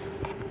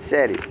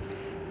 சரி,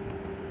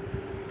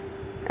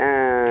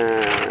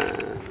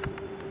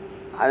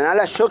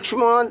 அதனால்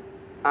சூக்ஷ்மம்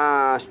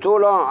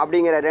ஸ்தூலம்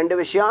அப்படிங்கிற 2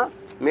 விஷயம்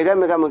மிக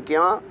மிக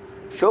முக்கியம்.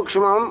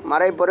 சூக்ஷ்மம்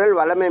மறைப்பொருள்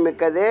வல்லமை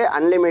மிக்கது,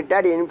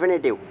 அன்லிமிட்டட்,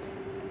 இன்ஃபினிட்டிவ்.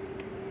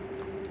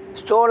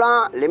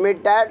 ஸ்தூலம்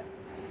லிமிட்டட்,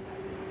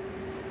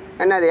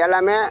 என்னது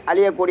எல்லாமே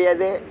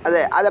அழியக்கூடியது.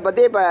 அதை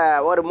பற்றி இப்போ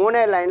ஒரு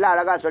 3 லைனில்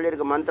அழகாக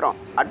சொல்லியிருக்கு. மந்திரம்,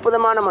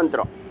 அற்புதமான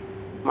மந்திரம்,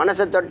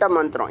 மனசை தொட்ட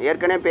மந்திரம்.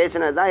 ஏற்கனவே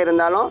பேசினது தான்,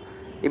 இருந்தாலும்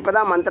இப்போ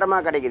தான்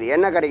மந்திரமாக கிடைக்குது.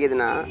 என்ன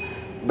கிடைக்குதுன்னா,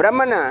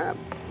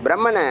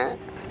 பிரம்மனை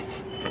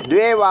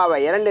துவேவாவை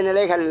 2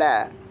 நிலைகளில்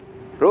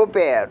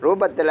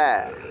ரூபத்தில்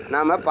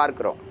நாம்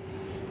பார்க்குறோம்.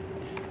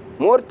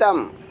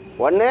 மூர்த்தம்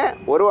ஒன்று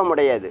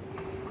உருவமுடையது,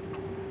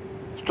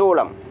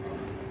 ஸ்தூலம்.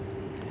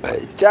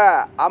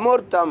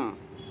 அமூர்த்தம்,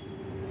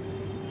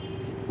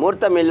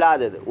 மூர்த்தம்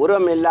இல்லாதது,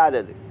 உருவம்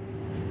இல்லாதது,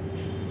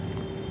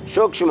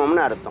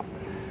 சூக்ஷ்மம்னு அர்த்தம்.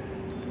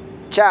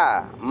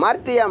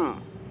 மர்த்தியம்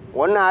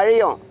ஒன்று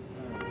அழியும்.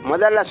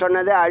 முதல்ல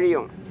சொன்னது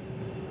அழியும்,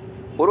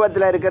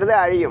 உருவத்தில் இருக்கிறது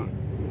அழியும்.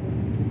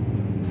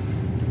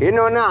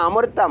 இன்னொன்று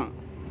அமிர்தம்,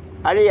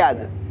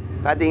 அழியாது.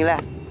 பார்த்தீங்களா?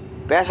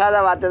 பேசாத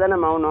வார்த்தை தானே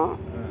மௌனம்.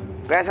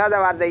 பேசாத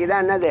வார்த்தைக்கு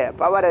தான் என்னது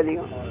பவர்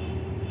அதிகம்.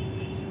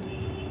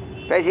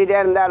 பேசிகிட்டே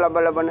இருந்தால்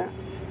லொப்பன்னு.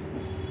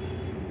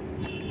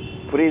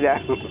 புரியுதா?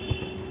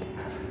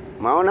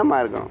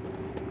 மௌனமாக இருக்கணும்.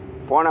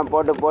 ஃபோனை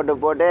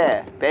போட்டு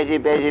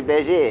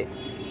பேசி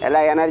எல்லா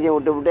எனர்ஜியும்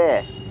விட்டு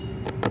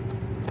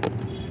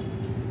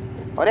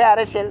ஒரே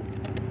அரசியல்.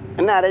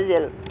 என்ன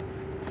அரசியல்?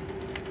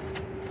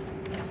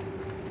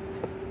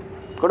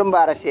 குடும்ப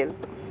அரசியல்,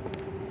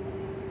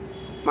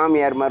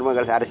 மாமியார்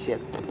மருமகள்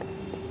அரசியல்,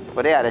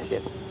 ஒரே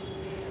அரசியல்.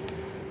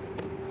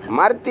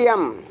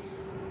 மர்த்தியம்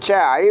ச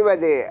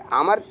அழிவது,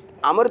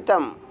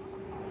 அமிர்தம்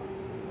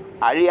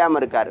அழியாமல்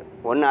இருக்கார்.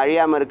 ஒன்று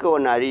அழியாமல் இருக்குது,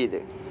 ஒன்று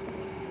அழியுது.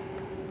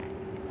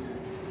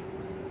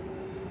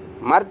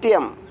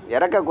 மர்த்தியம்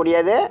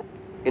இறக்கக்கூடியது,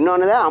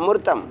 இன்னொன்று தான்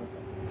அமிர்தம்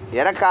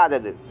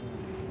இறக்காதது.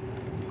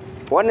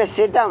 ஒன்று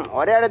சித்தம்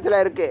ஒரே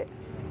இடத்துல இருக்குது,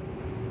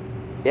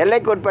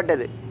 எல்லைக்கு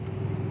உட்பட்டது.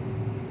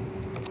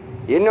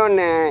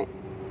 இன்னொன்று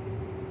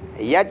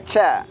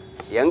யச்ச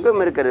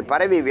எங்கும் இருக்கிறது,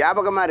 பரவி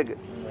வியாபகமாக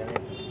இருக்குது.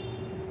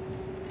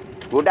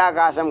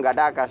 குடாகாசம்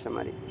கடாகாசம்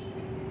மாதிரி.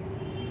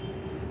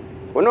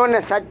 இன்னொன்று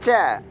சச்ச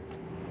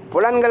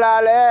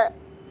புலன்களால்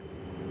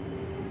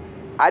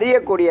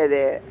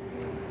அறியக்கூடியது,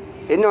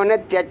 இன்னொன்று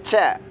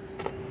தெச்ச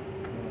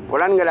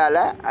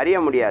புலன்களால் அறிய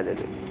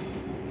முடியாதது.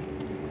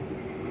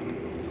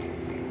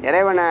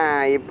 இறைவனை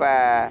இப்போ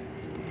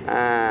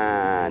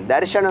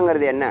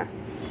தரிசனங்கிறது என்ன?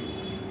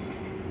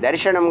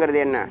 தரிசனங்கிறது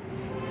என்ன?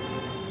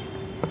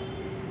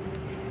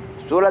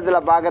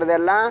 ஸ்தூலத்தில்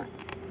பார்க்குறதெல்லாம்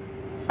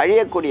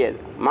அழியக்கூடியது,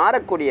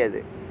 மாறக்கூடியது,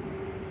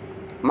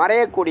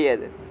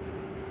 மறையக்கூடியது.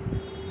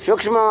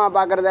 சூக்ஷ்மமாக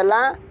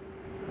பார்க்குறதெல்லாம்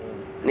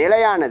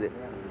நிலையானது.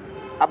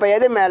 அப்போ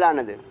எது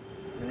மேலானது?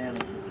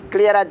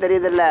 கிளியராக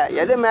தெரியுதில்ல?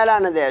 எது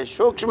மேலானது?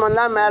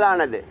 சூக்ஷ்மந்தான்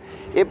மேலானது.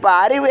 இப்போ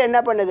அறிவு என்ன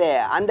பண்ணுது?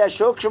 அந்த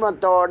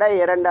சூக்ஷ்மத்தோட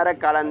இரண்டரை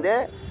கலந்து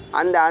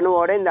அந்த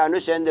அணுவோடு இந்த அணு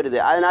சேர்ந்துடுது.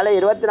 அதனால்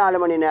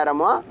 24 மணி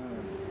நேரமும்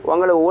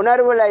உங்களுக்கு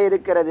உணர்வில்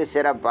இருக்கிறது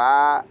சிறப்பா,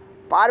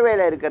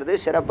 பார்வையில் இருக்கிறது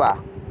சிறப்பா?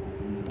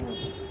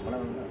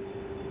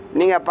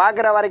 நீங்கள்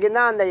பார்க்குற வரைக்கும்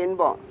தான் அந்த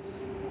இன்பம்.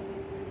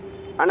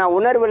 ஆனால்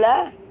உணர்வில்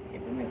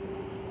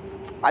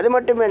அது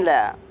மட்டும் இல்லை,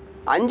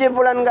 5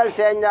 புலன்கள்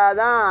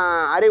சேர்ந்தாதான்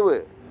அறிவு.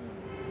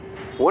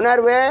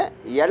 உணர்வு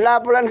எல்லா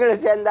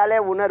புலன்களும் சேர்ந்தாலே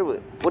உணர்வு.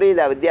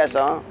 புரியுதா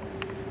வித்தியாசம்?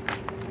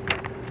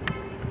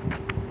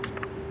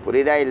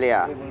 புரியுதா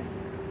இல்லையா?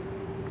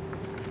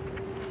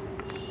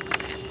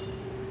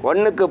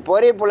 ஒன்றுக்கு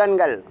பொறி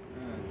புலன்கள்,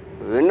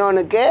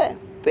 இன்னொன்றுக்கு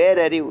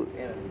பேரறிவு.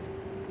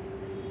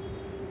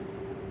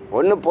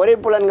 ஒன்று பொறி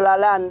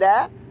புலன்களால் அந்த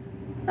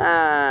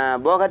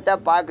போகத்தை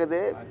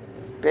பார்க்குது,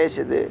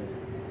 பேசுது,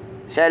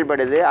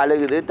 செயல்படுது,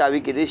 அழுகுது,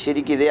 தவிக்குது,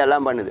 சிரிக்குது,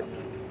 எல்லாம் பண்ணுது.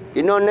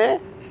 இன்னொன்று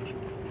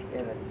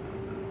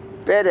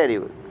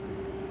பேரறிவு,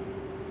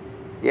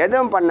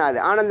 எதுவும் பண்ணாது,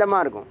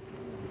 ஆனந்தமாக இருக்கும்.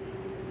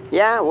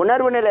 ஏன்?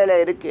 உணர்வு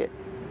நிலையில் இருக்குது.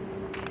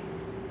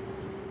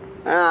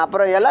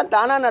 அப்புறம் எல்லாம்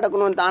தானாக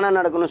நடக்கணும், தானாக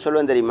நடக்கணும்னு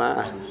சொல்லுவேன் தெரியுமா?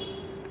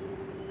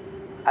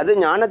 அது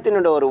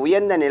ஞானத்தினுடைய ஒரு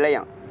உயர்ந்த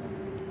நிலையம்.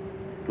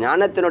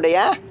 ஞானத்தினுடைய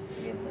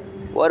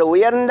ஒரு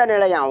உயர்ந்த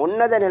நிலையம்,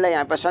 உன்னத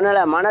நிலையம். இப்போ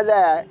சொன்னல, மனதை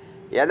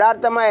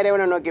யதார்த்தமாக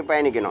இறைவனை நோக்கி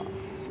பயணிக்கணும்.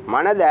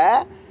 மனதை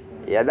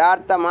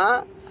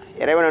யதார்த்தமாக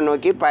இறைவனை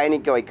நோக்கி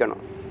பயணிக்க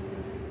வைக்கணும்.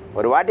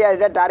 ஒரு வாட்டி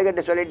அதுக்கிட்ட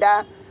டார்கெட்டு சொல்லிட்டா,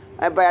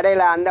 இப்போ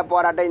இடையில அந்த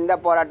போராட்டம் இந்த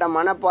போராட்டம்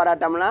மன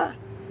போராட்டம்லாம்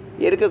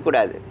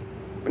இருக்கக்கூடாது.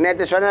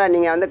 நேற்று சொன்ன,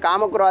 நீங்கள்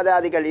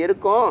காமக்ரோதாதிகள்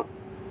இருக்கும்,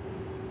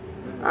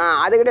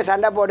 அதுக்கிட்ட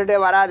சண்டை போட்டுட்டு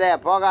வராத,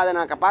 போகாத,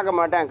 நான் பார்க்க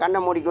மாட்டேன், கண்ணை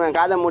முடிக்குவேன்,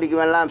 காதை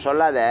முடிக்குவேன்லாம்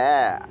சொல்லாத.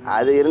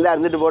 அது இருந்தால்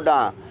இருந்துட்டு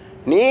போட்டோம்.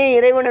 நீ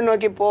இறைவனை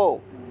நோக்கி போ.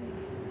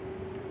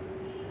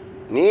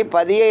 நீ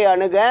பதியை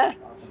அணுக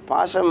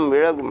பாசம்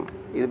விலகும்.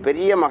 இது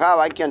பெரிய மகா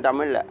வாக்கியம்,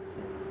 தமிழில்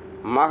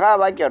மகா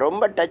வாக்கியம்,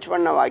 ரொம்ப டச்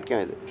பண்ண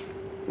வாக்கியம் இது.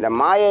 இந்த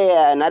மாயையை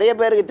நிறைய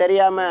பேருக்கு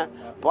தெரியாமல்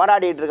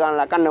போராடிட்டு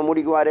இருக்காங்களா? கண்ணை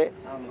முடிக்குவார்,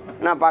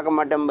 நான் பார்க்க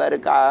மாட்டேன் பாரு,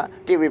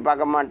 டிவி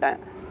பார்க்க மாட்டேன்,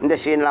 இந்த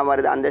சீன்லாம்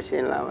வருது, அந்த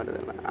சீன்லாம் வருது.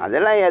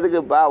 அதெல்லாம்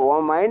எதுக்குப்பா?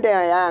 உன் மைண்டை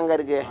ஏன் அங்கே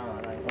இருக்குது?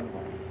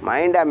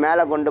 மைண்டை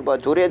மேலே கொண்டு போ,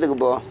 துரியத்துக்கு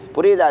போ.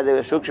 புரியுதா?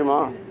 அது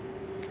சூக்ஷ்மம்.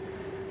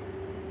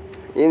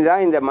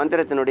 இதுதான் இந்த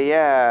மந்திரத்தினுடைய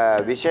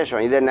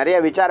விசேஷம். இதை நிறைய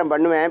விசாரம்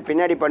பண்ணுவேன்,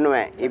 பின்னாடி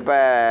பண்ணுவேன், இப்போ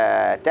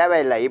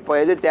தேவையில்லை. இப்போ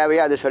எது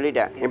தேவையோ அது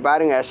சொல்லிட்டேன். இப்போ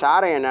பாருங்கள்,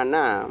 சாரம்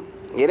என்னன்னா,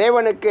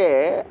 இறைவனுக்கு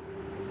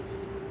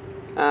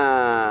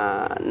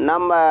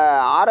நம்ம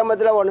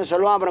ஆரம்பத்தில் ஒன்று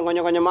சொல்லுவோம், அப்புறம்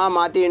கொஞ்சம் கொஞ்சமாக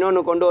மாற்றி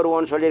இன்னொன்று கொண்டு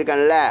வருவோம்னு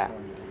சொல்லியிருக்கேன்ல.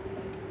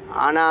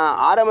 ஆனால்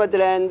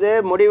ஆரம்பத்துலேருந்து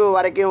முடிவு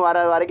வரைக்கும்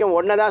வர வரைக்கும்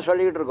ஒன்று தான்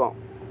சொல்லிக்கிட்டு இருக்கோம்,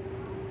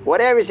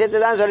 ஒரே விஷயத்தை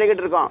தான்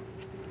சொல்லிக்கிட்டு இருக்கோம்.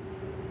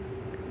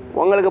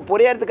 உங்களுக்கு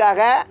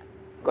புரியறதுக்காக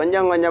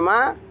கொஞ்சம்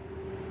கொஞ்சமாக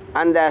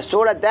அந்த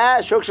ஸ்தூலத்தை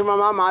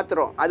சூக்ஷ்மமாக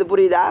மாற்றுறோம். அது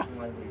புரியுதா?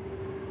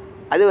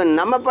 அது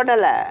நம்ம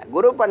பண்ணலை,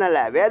 குரு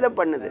பண்ணலை, வேதம்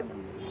பண்ணுது.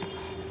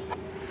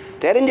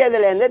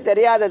 தெரிஞ்சதுலேருந்து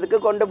தெரியாததுக்கு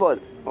கொண்டு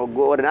போகுது.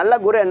 ஒரு நல்ல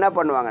குரு என்ன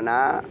பண்ணுவாங்கன்னா,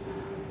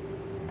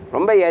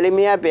 ரொம்ப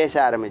எளிமையாக பேச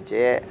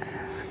ஆரம்பித்து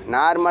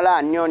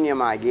நார்மலாக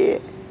அந்யோன்யமாகி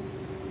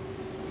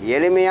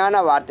எளிமையான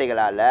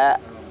வார்த்தைகளால்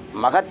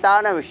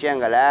மகத்தான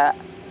விஷயங்களை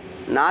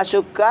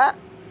நாசுக்காக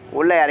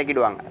உள்ளே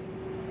இறக்கிடுவாங்க.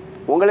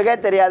 உங்களுக்கே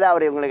தெரியாது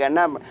அவர் இவங்களுக்கு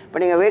என்ன. இப்போ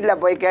நீங்கள்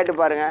வீட்டில் போய் கேட்டு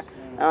பாருங்கள்,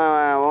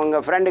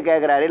 உங்கள் ஃப்ரெண்டு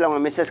கேட்குறாரு, இல்லை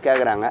உங்கள் மிஸ்ஸஸ்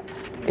கேட்குறாங்க,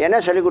 என்ன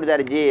சொல்லி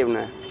கொடுத்தாரு ஜி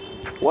அப்படின்னு.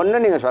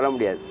 ஒன்றும் நீங்கள் சொல்ல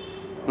முடியாது.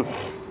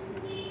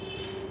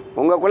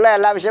 உங்களுக்குள்ளே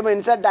எல்லா விஷயமும்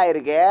இன்சர்ட்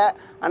ஆகிருக்கு.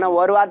 ஆனால்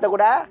ஒரு வார்த்தை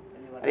கூட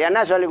என்ன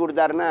சொல்லி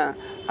கொடுத்தாருன்னா,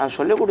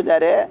 சொல்லி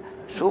கொடுத்தாரு,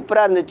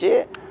 சூப்பராக இருந்துச்சு,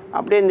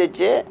 அப்படி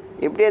இருந்துச்சு,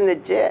 இப்படி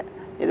இருந்துச்சு,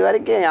 இது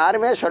வரைக்கும்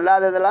யாருமே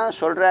சொல்லாததெல்லாம்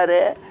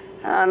சொல்கிறாரு,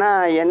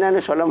 ஆனால்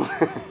என்னன்னு சொல்ல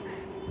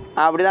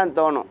அப்படி தான்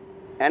தோணும்.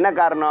 என்ன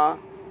காரணம்?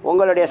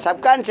 உங்களுடைய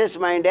சப்கான்ஷியஸ்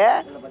மைண்டு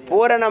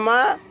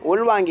பூரணமாக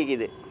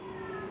உள்வாங்கிக்குது.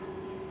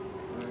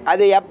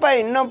 அது எப்போ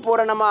இன்னும்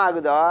பூரணமாக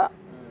ஆகுதோ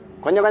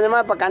கொஞ்சம்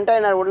கொஞ்சமாக. இப்போ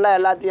கண்டெய்னர் உள்ள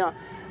எல்லாத்தையும்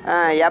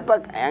எப்போ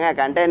ஏங்க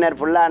கண்டெய்னர்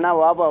ஃபுல்லானா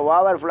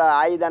ஓவர் ஃபுல்லா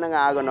ஆகி தானேங்க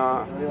ஆகணும்.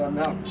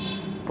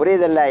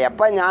 புரியுதில்ல?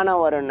 எப்போ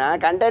ஞானம் வரும்னா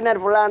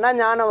கண்டெய்னர் ஃபுல்லானா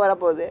ஞானம்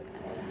வரப்போகுது.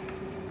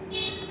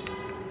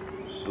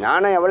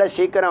 ஞானம் எவ்வளோ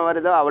சீக்கிரம்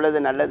வருதோ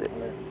அவ்வளோது நல்லது.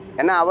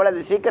 ஏன்னா அவ்வளோது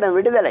சீக்கிரம்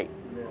விடுதலை.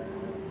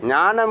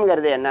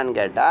 ஞானம்ங்கிறது என்னன்னு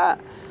கேட்டால்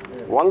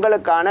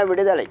உங்களுக்கான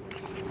விடுதலை.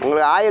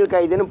 உங்களுக்கு ஆயுள்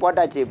கைதுன்னு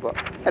போட்டாச்சு. இப்போ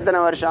எத்தனை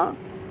வருஷம்?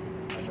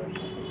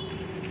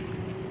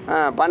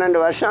 12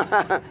 வருஷம்.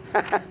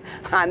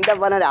 அந்த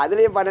 12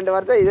 அதுலேயும் 12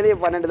 வருஷம்,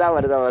 இதுலேயும் 12 தான்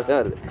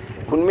வருது.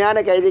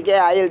 உண்மையான கைதிக்கே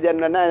ஆயுள்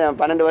தண்டனை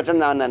 12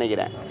 வருஷம் தான்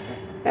நினைக்கிறேன்.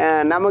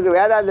 நமக்கு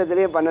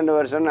வேதாந்தத்துலேயும் 12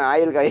 வருஷம்னு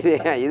ஆயுள் கைது.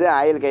 இது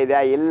ஆயுள்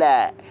கைதா? இல்லை,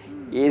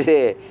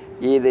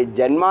 இது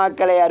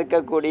ஜன்மாக்களை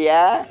அறுக்கக்கூடிய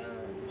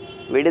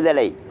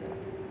விடுதலை.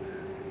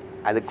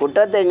 அது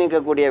குற்றத்தை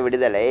நீக்கக்கூடிய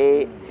விடுதலை.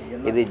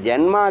 இது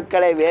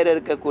ஜன்மாக்களை வேறு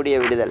இருக்கக்கூடிய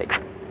விடுதலை.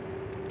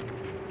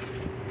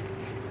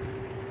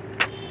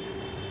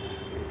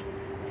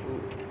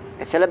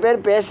 சில பேர்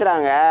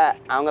பேசுகிறாங்க,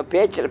 அவங்க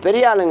பேச்சில்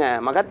பெரிய ஆளுங்க,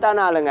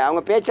 மகத்தான ஆளுங்க,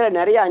 அவங்க பேச்சில்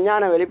நிறைய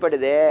அஞ்ஞானம்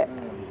வெளிப்படுது.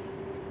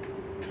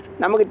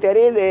 நமக்கு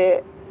தெரியுது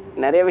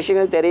நிறைய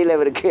விஷயங்கள் தெரியல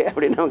இவருக்கு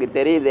அப்படின்னு நமக்கு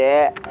தெரியுது.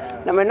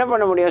 நம்ம என்ன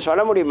பண்ண முடியும்?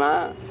 சொல்ல முடியுமா?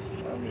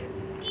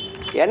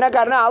 என்ன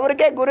காரணம்?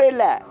 அவருக்கே குரு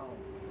இல்லை,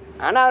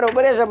 ஆனால் அவர்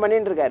உபதேசம்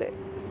பண்ணிட்டு இருக்காரு.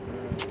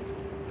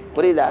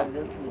 புரியுதா?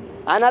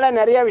 அதனால்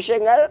நிறைய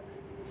விஷயங்கள்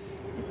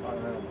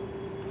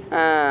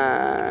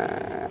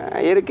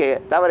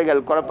இருக்குது,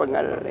 தவறுகள்,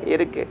 குழப்பங்கள்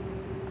இருக்குது.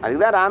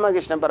 அதுக்குதான்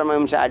ராமகிருஷ்ண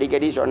பரமஹம்ச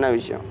அடிக்கடி சொன்ன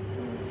விஷயம்.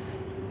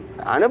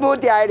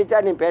 அனுபூதி ஆயிடுச்சா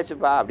நீ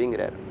பேசுப்பா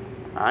அப்படிங்கிறார்.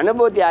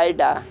 அனுபூதி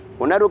ஆயிட்டா,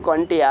 உணர்வுக்கு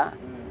வந்துட்டியா,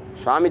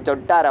 சுவாமி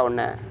தொட்டாரா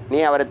உன்னை, நீ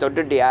அவரை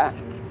தொட்டுட்டியா,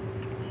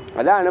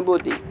 அதான்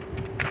அனுபூதி.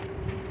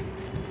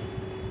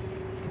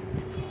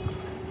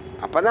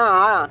 அப்போ தான்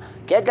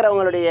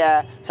கேட்குறவங்களுடைய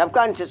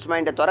சப்கான்ஷியஸ்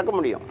மைண்டை திறக்க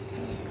முடியும்.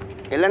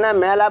 இல்லைன்னா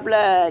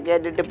மேலாப்பில்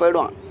கேட்டுட்டு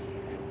போயிடுவான்.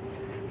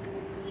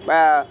 இப்போ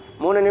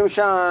 3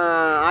 நிமிஷம்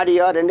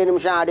ஆடியோ, 2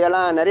 நிமிஷம்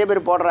ஆடியோலாம் நிறைய பேர்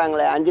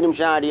போடுறாங்களே. 5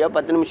 நிமிஷம் ஆடியோ,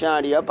 10 நிமிஷம்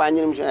ஆடியோ,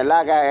 15 நிமிஷம் எல்லா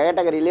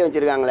கேட்டகரியிலையும்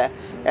வச்சுருக்காங்களே.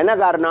 என்ன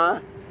காரணம்?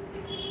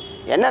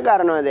 என்ன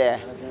காரணம்? அது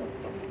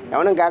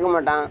எவனும் கேட்க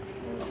மாட்டான்.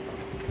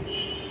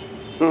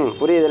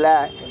 புரியுதுல்ல?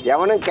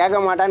 எவனும் கேட்க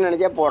மாட்டான்னு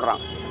நினச்சே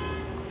போடுறான்.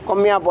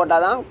 கம்மியாக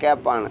போட்டால் தான்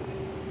கேட்பான்னு.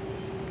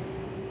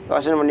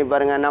 யோசனை பண்ணி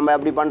பாருங்கள். நம்ம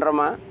எப்படி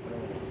பண்ணுறோமா?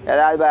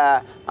 ஏதாவது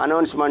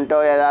அனௌன்ஸ்மெண்ட்டோ,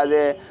 ஏதாவது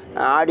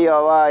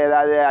ஆடியோவோ,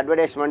 ஏதாவது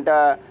அட்வர்டைஸ்மெண்ட்டோ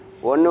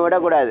ஒன்று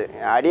விடக்கூடாது.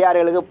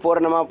 அடியார்களுக்கு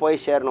பூர்ணமாக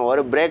போய் சேரணும்.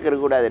 ஒரு பிரேக்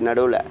இருக்கக்கூடாது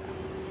நடுவில்.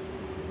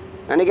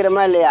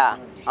 நினைக்கிறோமா இல்லையா?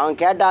 அவன்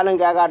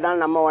கேட்டாலும்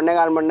கேட்காட்டாலும் நம்ம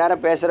 1.25 மணி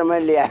நேரம் பேசுகிறோமா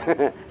இல்லையா?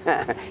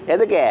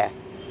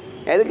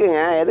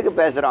 எதுக்குங்க எதுக்கு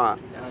பேசுகிறோம்?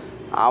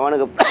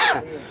 அவனுக்கு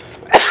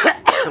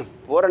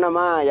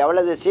பூரணமாக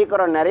எவ்வளவு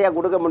சீக்கிரம் நிறையா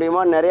கொடுக்க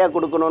முடியுமோ நிறையா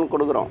கொடுக்கணும்னு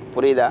கொடுக்குறோம்.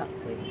 புரியுதா?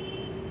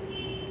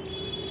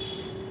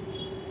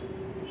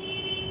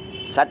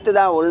 சத்து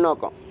தான்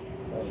உள்நோக்கம்.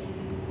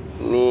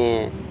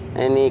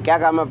 நீ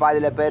கேட்காம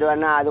பாதியில்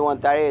போயிடுவேன்னா அது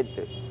உன்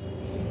தழையத்து.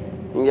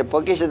 இங்கே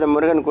பொக்கிஷத்தை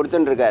முருகன்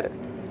கொடுத்துட்டுருக்காரு.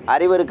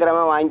 அறிவு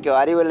இருக்கிறவன் வாங்கிக்கோ,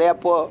 அறிவு இல்லையா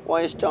போ,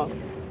 உன் இஷ்டம்.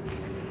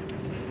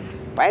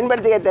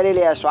 பயன்படுத்திக்க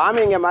தெரியலையா?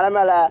 சுவாமி இங்கே மலை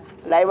மேலே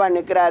லைவாக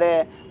நிற்கிறாரு.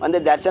 வந்து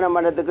தரிசனம்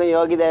பண்ணுறதுக்கும்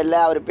யோகிதை இல்லை,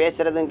 அவர்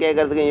பேசுகிறதுக்கும்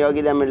கேட்குறதுக்கும்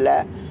யோகிதம் இல்லை.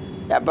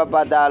 எப்போ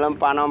பார்த்தாலும்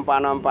பணம்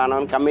பணம்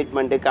பணம்,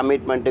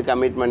 கமிட்மெண்ட்டு.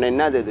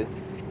 என்னது இது?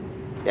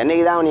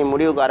 என்றைக்கு தான் நீ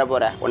முடிவுக்கு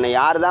வரப்போகிற? உன்னை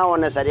யார் தான்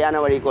உன்னை சரியான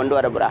வழி கொண்டு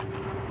வரப்போகிறா?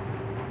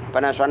 இப்போ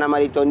நான் சொன்ன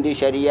மாதிரி தொந்தி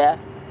சரிய,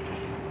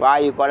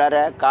 வாயு கொளற,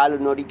 கால்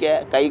நொடிக்க,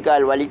 கை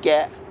கால் வலிக்க,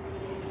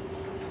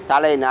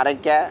 தலை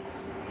நரைக்க,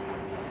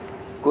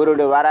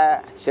 குருடு வர,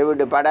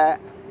 செவிடு பட,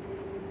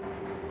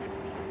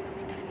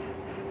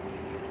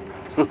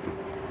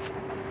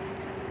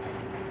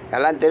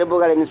 எல்லாம்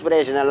திருப்புகள்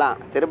இன்ஸ்பிரேஷன். எல்லாம்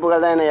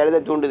திருப்புகள் தான் என்னை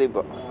எழுத தூண்டுது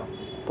இப்போ.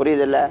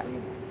 புரியுதில்ல?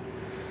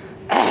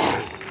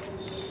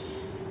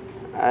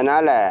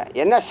 அதனால்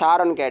என்ன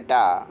சாரம்னு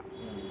கேட்டால்,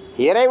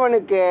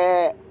 இறைவனுக்கு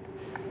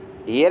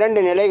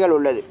 2 நிலைகள்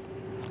உள்ளது.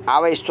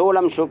 அவை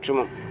ஸ்தூலம்,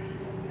 சூக்ஷ்மம்.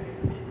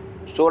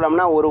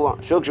 ஸ்தூலம்னா உருவம்,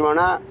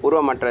 சூக்ஷ்மம்னா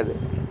உருவமற்றது.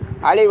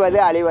 அழிவது,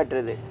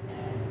 அழிவற்றது.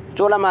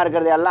 ஸ்தூலமாக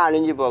இருக்கிறது எல்லாம்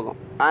அழிஞ்சு போகும்.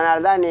 அதனால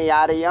தான் நீ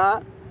யாரையும்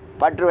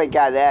பற்று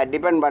வைக்காத,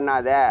 டிபெண்ட்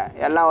பண்ணாத.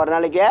 எல்லாம் ஒரு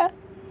நாளைக்கே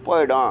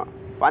போயிடும்.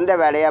 வந்த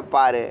வேலையை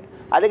பாரு.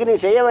 அதுக்கு நீ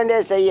செய்ய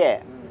வேண்டியதை செய்ய,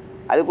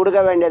 அது கொடுக்க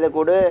வேண்டியதை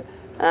கொடு.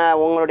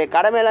 உங்களுடைய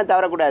கடமையெல்லாம்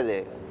தவறக்கூடாது.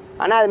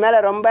 ஆனால் அது மேலே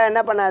ரொம்ப என்ன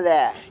பண்ணாத.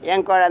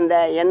 என் குழந்தை,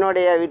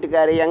 என்னுடைய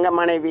வீட்டுக்காரி, எங்கள்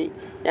மனைவி,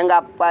 எங்கள்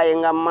அப்பா,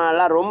 எங்கள் அம்மா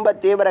எல்லாம் ரொம்ப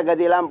தீவிர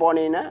கதியெல்லாம்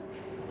போனீங்கன்னா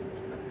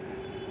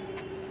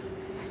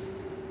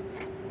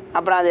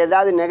அப்புறம் அது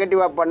ஏதாவது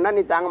நெகட்டிவாக பண்ணால்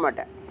நீ தாங்க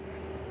மாட்டேன்.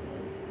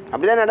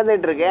 அப்படி தான்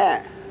நடந்துகிட்ருக்கு.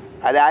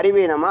 அது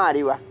அறிவீனமா?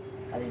 அறிவா?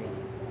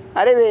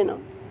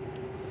 அறிவீனம்.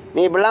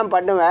 நீ இப்படிலாம்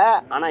பண்ணுவ,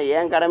 ஆனால்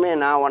என் கடமையை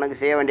நான் உனக்கு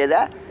செய்ய வேண்டியதை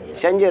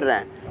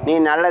செஞ்சிடுறேன். நீ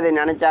நல்லது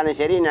நினச்சாலும்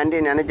சரி, நன்றி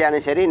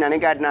நினச்சாலும் சரி,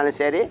 நினைக்காட்டினாலும்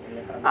சரி,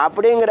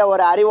 அப்படிங்கிற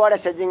ஒரு அறிவோடு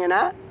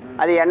செஞ்சிங்கன்னா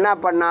அது என்ன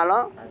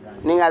பண்ணாலும்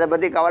நீங்கள் அதை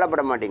பற்றி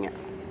கவலைப்பட மாட்டீங்க.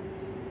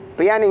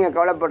 இப்போ ஏன் நீங்கள்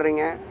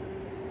கவலைப்படுறீங்க?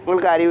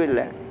 உங்களுக்கு அறிவு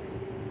இல்லை.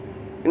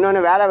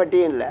 இன்னொன்று வேலை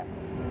வெட்டியும் இல்லை,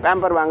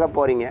 பேம்பர் வாங்க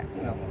போகிறீங்க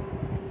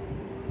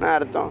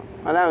அர்த்தம்.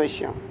 அதான்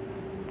விஷயம்.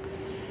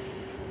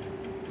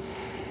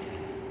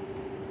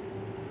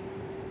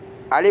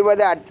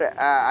 அழிவது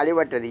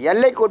அழிவற்றது,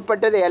 எல்லைக்கு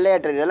உட்பட்டது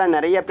எல்லையற்றது. இதெல்லாம்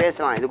நிறைய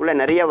பேசலாம், இதுக்குள்ளே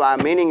நிறைய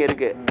மீனிங்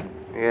இருக்குது.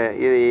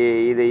 இது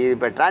இது இது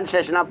இப்போ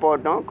டிரான்ஸ்லேஷனாக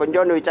போட்டோம்,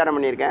 கொஞ்சோண்டு விசாரம்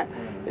பண்ணியிருக்கேன்.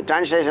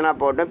 டிரான்ஸ்லேஷனாக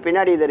போட்டோம்,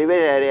 பின்னாடி இது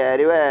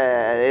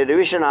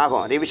ரிவிஷன்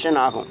ஆகும்.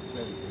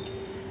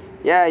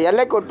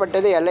 எல்லைக்கு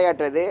உட்பட்டது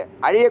எல்லையற்றது,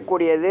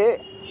 அழியக்கூடியது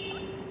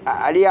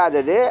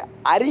அழியாதது,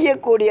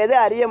 அறியக்கூடியது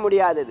அறிய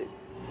முடியாதது.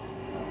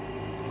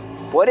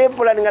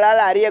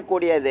 பொறிப்புலன்களால்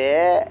அறியக்கூடியது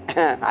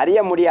அறிய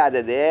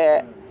முடியாதது,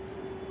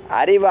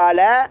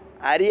 அறிவால்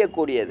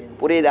அறியக்கூடியது.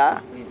 புரியுதா?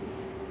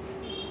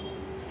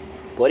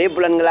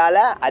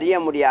 பொறிப்புலன்களால் அறிய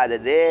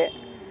முடியாதது,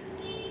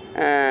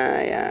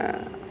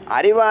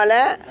 அறிவால்,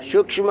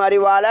 சூக்ஷ்ம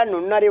அறிவால்,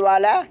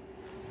 நுண்ணறிவால்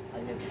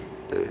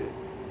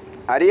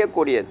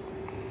அறியக்கூடியது.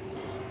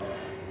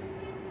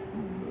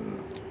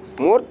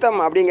 மூர்த்தம்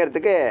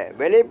அப்படிங்கிறதுக்கு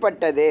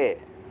வெளிப்பட்டது.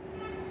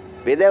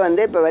 விதை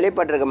இப்போ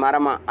வெளிப்பட்டிருக்கு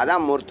மரமாக,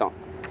 அதான் மூர்த்தம்.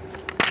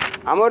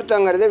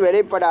 அமூர்த்தங்கிறது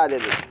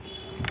வெளிப்படாதது.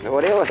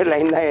 ஒரே ஒரு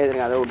லைன் தான்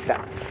எழுதுங்க, அதை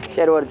விட்டேன்.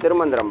 சரி, ஒரு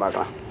திருமந்திரம்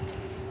பார்க்கலாம்.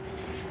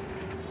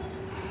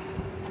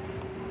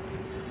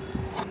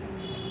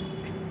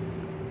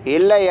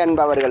 இல்லை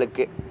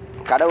என்பவர்களுக்கு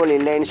கடவுள்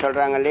இல்லைன்னு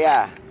சொல்கிறாங்க இல்லையா,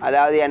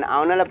 அதாவது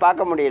அவனால்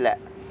பார்க்க முடியல,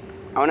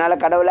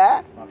 அவனால் கடவுளை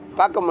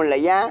பார்க்க முடியல.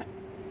 ஏன்?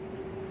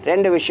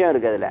 ரெண்டு விஷயம்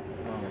இருக்குது அதில்.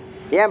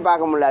 ஏன்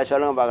பார்க்க முடியல அது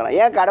சொல்லுங்கள் பார்க்கலாம்.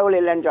 ஏன் கடவுள்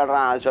இல்லைன்னு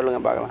சொல்கிறான் அது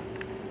சொல்லுங்கள் பார்க்கலாம்.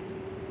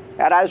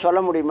 யாராவது சொல்ல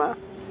முடியுமா?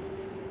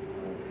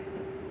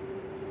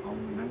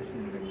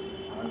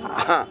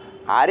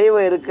 அறிவு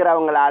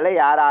இருக்கிறவங்களால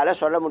யாரால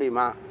சொல்ல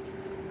முடியுமா?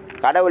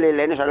 கடவுள்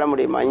இல்லைன்னு சொல்ல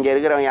முடியுமா? இங்கே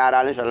இருக்கிறவங்க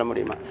யாராலும் சொல்ல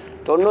முடியுமா?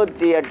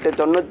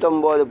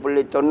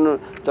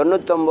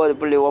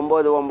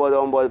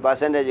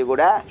 99.99.99%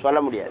 கூட சொல்ல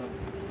முடியாது.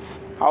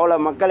 அவ்வளோ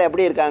மக்கள்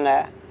எப்படி இருக்காங்க?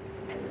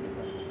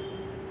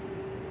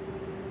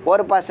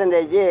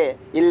 1%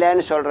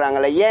 இல்லைன்னு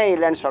சொல்கிறாங்களே. ஏன்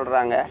இல்லைன்னு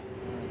சொல்கிறாங்க?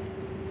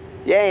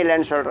 ஏன்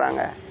இல்லைன்னு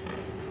சொல்கிறாங்க?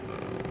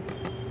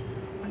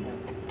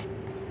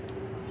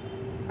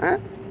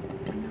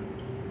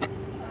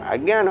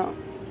 அஜ்ஞானம்.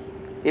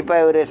 இப்போ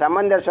இவர்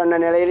சம்பந்தர் சொன்ன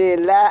நிலையிலையும்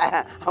இல்லை,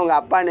 அவங்க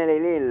அப்பா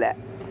நிலையிலையும் இல்லை,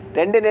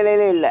 ரெண்டு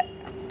நிலையிலையும் இல்லை.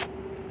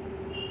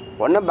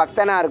 ஒன்று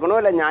பக்தனாக இருக்கணும்,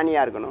 இல்லை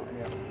ஞானியாக இருக்கணும்.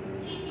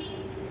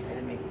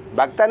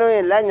 பக்தனும்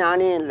இல்லை,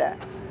 ஞானியும் இல்லை.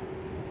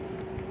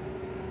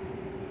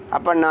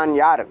 அப்போ நான்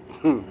யார்?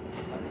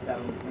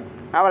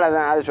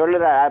 அவ்வளோதான். அது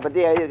சொல்லுறாரு, அதை பற்றி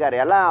எழுதியிருக்காரு.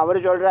 எல்லாம்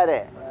அவர் சொல்கிறாரு,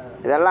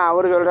 இதெல்லாம்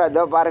அவர் சொல்கிறார்.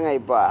 இதோ பாருங்கள்,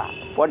 இப்போ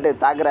போட்டு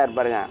தாக்குறாரு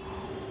பாருங்கள்.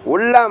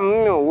 உள்ளம்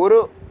உரு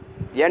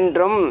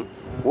என்றும்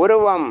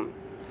உருவம்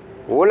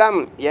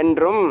உளம்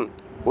என்றும்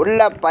உள்ள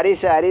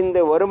பரிசு அறிந்து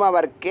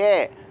ஒருமவர்க்கே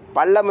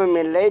பள்ளமும்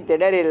இல்லை,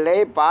 திடரில்லை,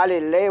 பால்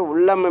இல்லை,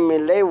 உள்ளமும்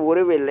இல்லை,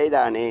 உருவில்லை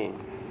தானே.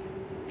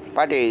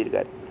 பாட்டு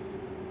எழுதியிருக்காரு.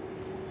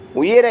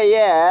 உயிரைய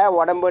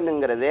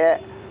உடம்புங்கிறது,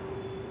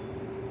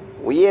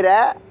 உயிரை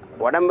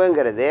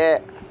உடம்புங்கிறது,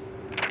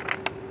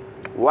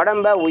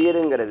 உடம்ப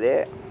உயிருங்கிறது,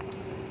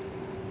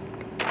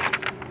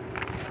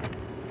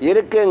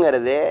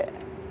 இருக்குங்கிறது,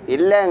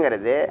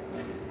 இல்லைங்கிறது.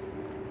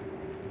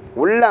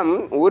 உள்ளம்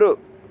உரு,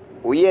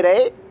 உயிரை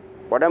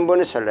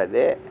உடம்புன்னு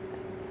சொல்கிறது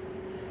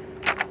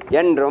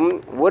என்றும்,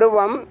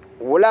 உருவம்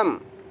உளம்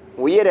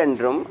உயிர்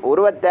என்றும்,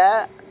 உருவத்தை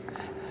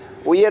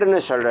உயிர்னு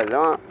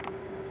சொல்கிறதும்.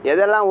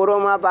 எதெல்லாம்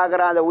உருவமாக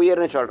பார்க்குறான் அதை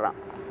உயிர்னு சொல்கிறான்.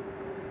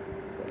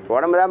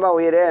 உடம்பு தான்ப்பா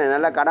உயிர்,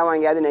 நல்லா கடன்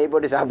வாங்கியாவது நெய்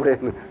போட்டு சாப்பிடு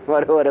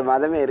ஒரு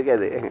மதமே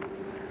இருக்குது,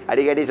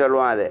 அடிக்கடி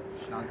சொல்லுவான் அது.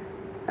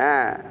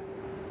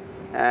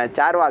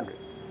 சார்வாக்கு.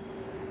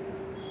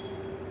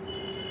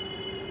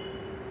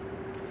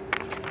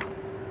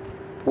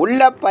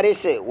 உள்ள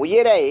பரிசு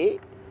உயிரை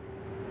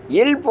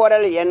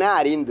இல்பொருள் என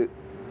அறிந்து.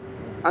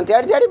 அவன்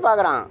தேடி தேடி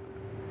பார்க்குறான்.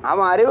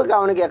 அவன் அறிவுக்கு,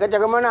 அவனுக்கு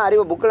எக்கச்சக்கமான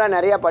அறிவு, புக்கெலாம்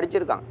நிறையா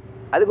படிச்சிருக்கான்.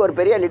 அதுக்கு ஒரு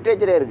பெரிய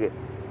லிட்ரேச்சரே இருக்குது.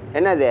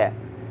 என்னது?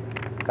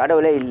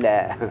 கடவுளே இல்லை.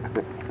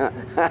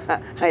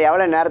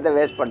 எவ்வளோ நேரத்தை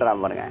வேஸ்ட்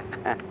பண்ணுறான் பாருங்க.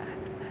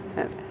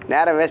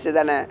 நேரம் வேஸ்ட்டு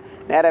தானே.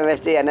 நேரம்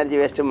வேஸ்ட்டு, எனர்ஜி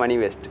வேஸ்ட்டு, மணி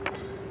வேஸ்ட்டு.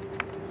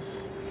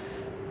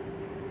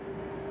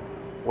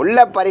 உள்ள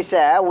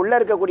பரிசை, உள்ளே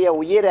இருக்கக்கூடிய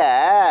உயிரை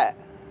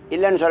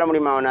இல்லைன்னு சொல்ல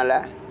முடியுமா அவனால்?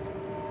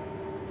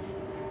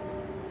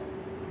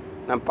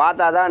 நான்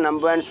பார்த்தா தான்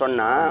நம்புவேன்னு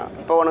சொன்னான்.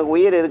 இப்போ உனக்கு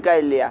உயிர் இருக்கா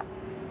இல்லையா?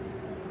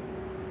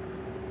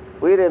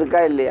 உயிர் இருக்கா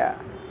இல்லையா?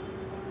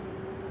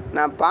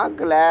 நான்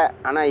பார்க்கல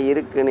ஆனால்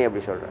இருக்குன்னு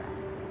எப்படி சொல்கிறேன்?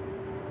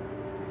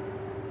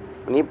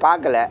 நீ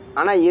பார்க்கல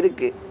ஆனால்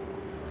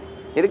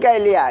இருக்கா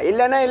இல்லையா?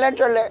 இல்லைன்னா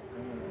இல்லைன்னு சொல்லு.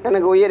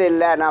 எனக்கு உயிர்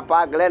இல்லை, நான்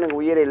பார்க்கல, எனக்கு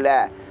உயிர் இல்லை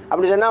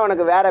அப்படி சொன்னால்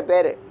உனக்கு வேறு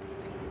பேர்.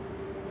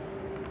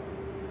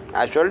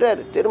 அது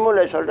சொல்கிறார்,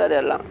 திருமூலர் சொல்கிறார்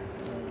எல்லாம்.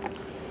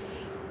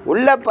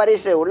 உள்ள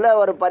பரிசு, உள்ள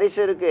ஒரு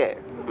பரிசு இருக்குது,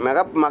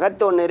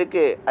 மகத்து ஒன்று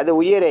இருக்குது, அது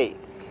உயிரை.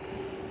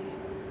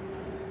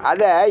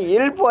 அதை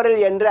இல்பொருள்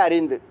என்று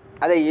அறிந்து,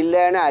 அதை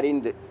இல்லைன்னு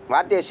அறிந்து,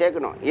 வார்த்தையை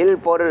சேர்க்கணும்.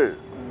 இல்பொருள்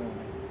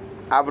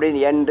அப்படின்னு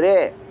என்று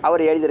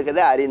அவர்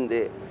எழுதியிருக்கதை அறிந்து,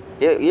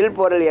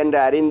 இல்பொருள் என்று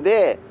அறிந்து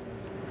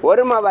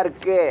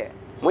ஒருமவர்க்கு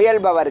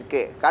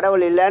முயல்பவர்க்கு.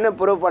 கடவுள் இல்லைன்னு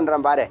ப்ரூவ்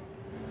பண்ணுறேன் பாரு.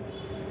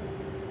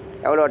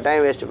 எவ்வளோ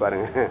டைம் வேஸ்ட்டு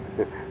பாருங்கள்.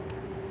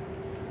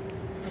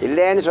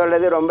 இல்லைன்னு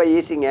சொல்கிறது ரொம்ப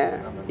ஈஸிங்க,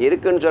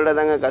 இருக்குன்னு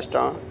சொல்கிறதாங்க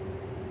கஷ்டம்.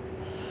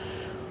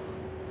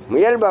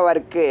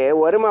 முயல்பவர்க்கு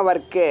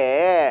ஒருமவர்க்கு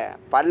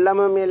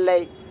பள்ளமும் இல்லை,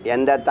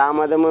 எந்த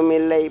தாமதமும்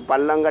இல்லை.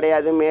 பள்ளம்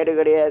கிடையாது, மேடு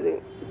கிடையாது,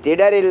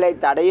 திடர் இல்லை,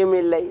 தடையும்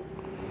இல்லை,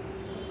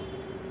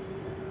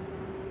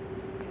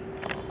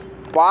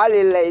 பால்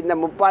இல்லை. இந்த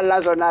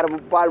முப்பால்லாம் சொன்னார்,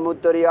 முப்பால்,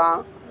 முத்துரியம்,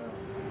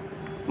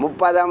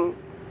 முப்பதம்,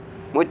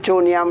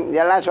 முச்சூன்யம்,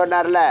 இதெல்லாம்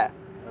சொன்னார்ல.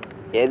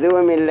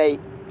 எதுவும் இல்லை,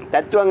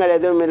 தத்துவங்கள்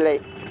எதுவும் இல்லை,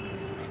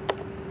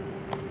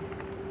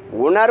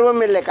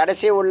 உணர்வும் இல்லை.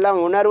 கடைசி உள்ள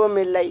உணர்வும்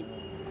இல்லை,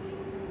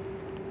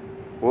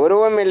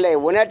 உருவம் இல்லை,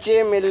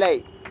 உணர்ச்சியும் இல்லை,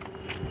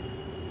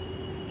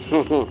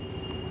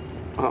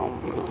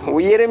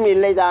 உயிரும்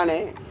இல்லை தானே.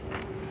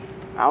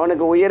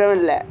 அவனுக்கு உயிரும்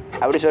இல்லை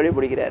அப்படி சொல்லி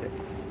பிடிக்கிறாரு.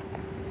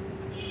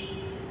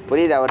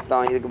 புரியுதா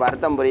அர்த்தம்? இதுக்கு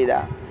அர்த்தம் புரியுதா?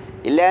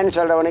 இல்லைன்னு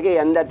சொல்கிறவனுக்கு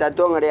எந்த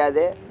தத்துவம்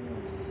கிடையாது.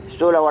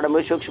 ஸ்தூல உடம்பு,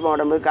 சூக்ஷ்ம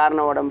உடம்பு,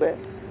 காரண உடம்பு,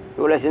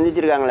 இவ்வளோ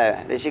சிந்திச்சிருக்காங்களே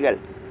ரிஷிகள்,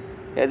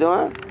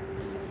 எதுவும்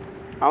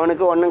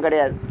அவனுக்கு ஒன்றும்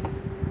கிடையாது.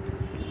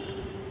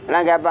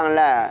 எல்லாம்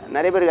கேட்பாங்கள்ல,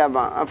 நிறைய பேர்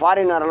கேட்பான்,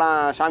 ஃபாரினர்லாம்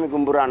சாமி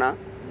கும்பிட்றானா,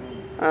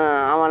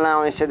 அவன்லாம்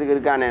அவன் இஷ்டத்துக்கு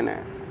இருக்கானேன்னு.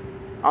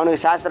 அவனுக்கு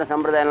சாஸ்திர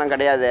சம்பிரதாயம்லாம்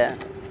கிடையாது.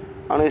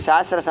 அவனுக்கு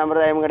சாஸ்திர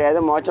சம்பிரதாயமும் கிடையாது,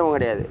 மோட்சமும்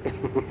கிடையாது.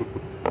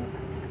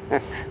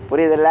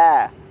 புரியுதில்ல?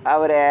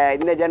 அவர்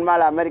இந்த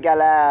ஜென்மாவில்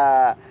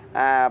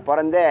அமெரிக்காவில்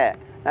பிறந்து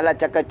நல்லா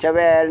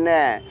செவேல்னு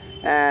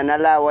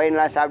நல்லா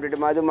ஒயின்லாம்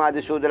சாப்பிட்டுட்டு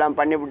மது சூதெல்லாம்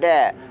பண்ணிவிட்டு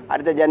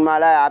அடுத்த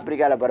ஜென்மாவில்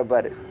ஆப்பிரிக்காவில்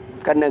பிறப்பார்,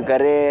 கண்ணு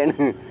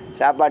கருன்னு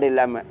சாப்பாடு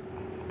இல்லாமல்.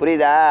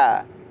 புரியுதா?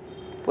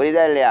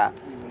 புரியுதா இல்லையா?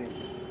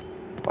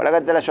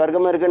 உலகத்தில்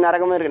சொர்க்கமும் இருக்குது,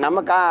 நரகமும் இருக்குது.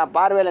 நம்ம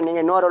பார்வையில்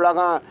நீங்கள் இன்னொரு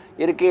உலகம்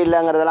இருக்குது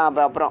இல்லைங்கிறதெல்லாம்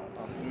அப்புறம்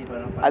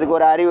அதுக்கு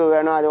ஒரு அறிவு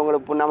வேணும். அது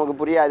உங்களுக்கு நமக்கு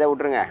புரியாது,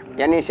 விட்ருங்க.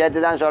 என்னையும்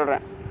சேர்த்து தான்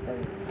சொல்கிறேன்,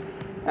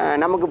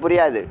 நமக்கு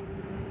புரியாது.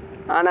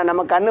 ஆனால்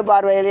நம்ம கண்ணு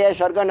பார்வையிலேயே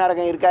சொர்க்கம்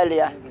நரகம் இருக்கா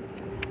இல்லையா?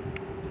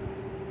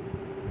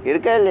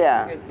 இருக்கா இல்லையா?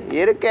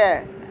 இருக்க.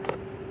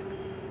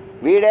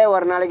 வீடே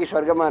ஒரு நாளைக்கு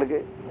சொர்க்கமாக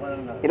இருக்குது,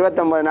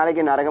 29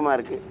 நாளைக்கு நரகமாக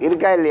இருக்குது.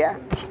 இருக்கா இல்லையா?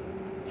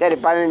 சரி,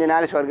 15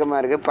 நாள் சொர்க்கமாக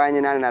இருக்குது,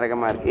 15 நாள்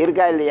நரகமாக இருக்குது.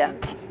 இருக்கா இல்லையா?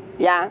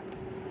 ஏன்?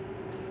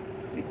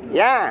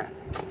 ஏன்?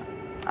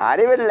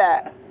 அறிவு இல்லை,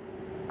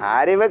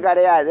 அறிவு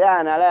கிடையாது.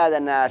 அதனால் அதை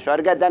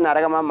சொர்க்கத்தை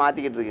நரகமாக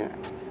மாற்றிக்கிட்டு இருக்குங்க.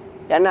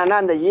 என்னன்னா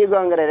அந்த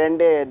ஈகோங்கிற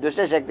 2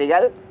 துஷ்ட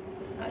சக்திகள்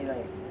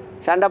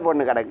சண்டை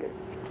போட்டு கிடக்கு,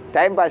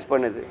 டைம் பாஸ்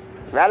பண்ணுது,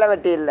 வேலை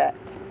வெட்டி இல்லை.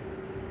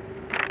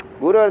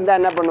 குரு இருந்தால்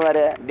என்ன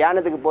பண்ணுவார்?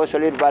 தியானத்துக்கு போக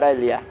சொல்லியிருப்பாரா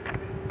இல்லையா?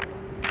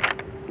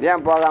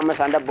 ஏன் போகாமல்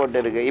சண்டை போட்டு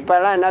இருக்கு?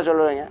 இப்போல்லாம் என்ன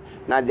சொல்லுவாங்க,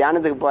 நான்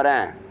தியானத்துக்கு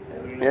போகிறேன்,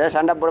 ஏதோ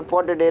சண்டை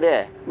போட்டுட்டு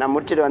நான்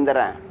முடிச்சுட்டு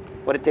வந்துடுறேன்,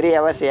 ஒரு 3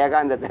 hours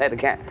ஏகாந்தத்தில்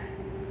இருக்கேன்.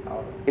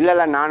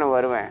 இல்லை நானும்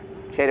வருவேன்.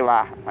 சரி வா,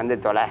 வந்து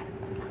தொலை,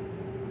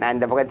 நான்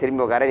இந்த பக்கம்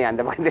திரும்பி உட்காரேன், நீ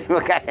அந்த பக்கம் திரும்பி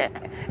உட்கார.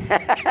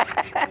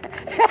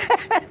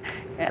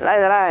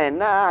 இதெல்லாம்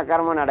என்ன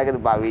அக்கிரமம்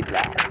நடக்குதுப்பா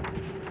வீட்டில்.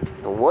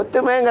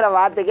 ஒத்துமைங்கிற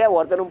வார்த்தைக்கே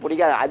ஒருத்தரும்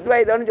பிடிக்காது.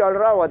 அத்வைதம்னு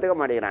சொல்கிறோம், ஒத்துக்க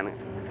மாட்டேங்கிறானு.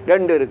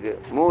 2 இருக்குது,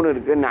 3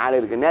 இருக்குது, 4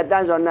 இருக்குது. நேற்று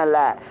தான் சொன்னேன்ல,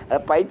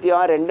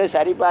 பைத்தியம் 2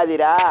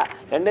 சரிபாதிரா,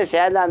 2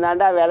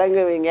 சேர்ந்தாந்தாண்டா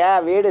விளங்குவீங்க,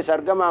 வீடு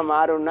சொர்க்கமாக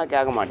மாறும்னா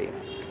கேட்க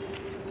மாட்டேங்கிறேன்.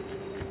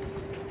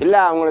 இல்லை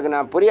அவங்களுக்கு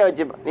நான் புரிய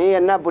வச்சுப்பேன். நீ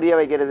என்ன புரிய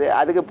வைக்கிறது?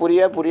 அதுக்கு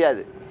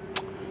புரியாது.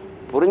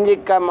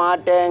 புரிஞ்சிக்க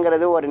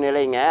மாட்டேங்கிறது ஒரு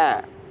நிலைங்க,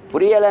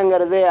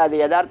 புரியலைங்கிறது அது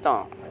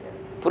யதார்த்தம்.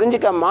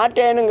 புரிஞ்சிக்க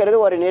மாட்டேனுங்கிறது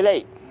ஒரு நிலை.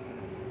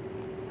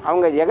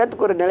 அவங்க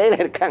ஜெகத்துக்கு ஒரு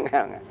நிலையில் இருக்காங்க.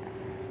 அவங்க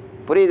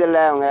புரியுதில்ல?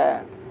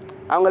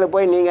 அவங்களுக்கு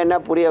போய் நீங்கள் என்ன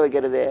புரிய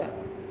வைக்கிறது?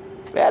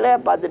 வேலையை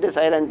பார்த்துட்டு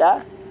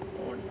சைலண்ட்டாக.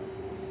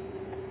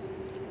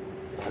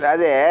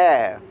 அதாவது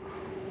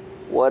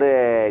ஒரு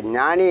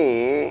ஞானி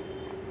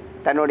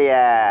தன்னுடைய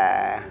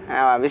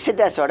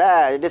விசிட்டர்ஸோட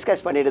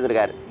டிஸ்கஸ் பண்ணிட்டு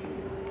இருக்காரு.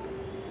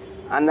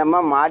 அந்த அம்மா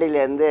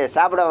மாடியிலேருந்து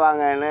சாப்பிட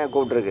வாங்கன்னு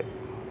கூப்பிட்ருக்கு.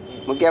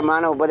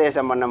 முக்கியமான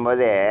உபதேசம்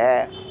பண்ணும்போது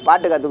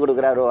பாட்டு கற்றுக்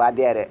கொடுக்குறாரு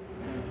வாத்தியார்.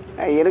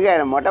 இருக்க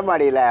மொட்டை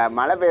மாடியில்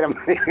மழை பெய்கிற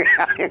மாதிரி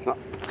இருக்கு.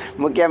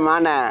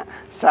 முக்கியமான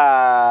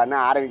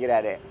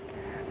ஆரம்பிக்கிறாரு.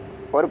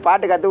 ஒரு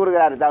பாட்டு கற்றுக்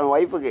கொடுக்குறாரு தன்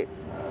ஒய்ஃபுக்கு.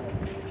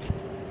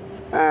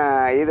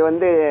 இது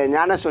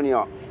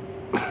ஞானசூன்யம்.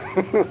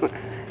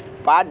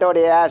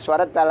 பாட்டோடைய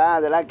ஸ்வரத்தெல்லாம்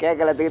அதெல்லாம்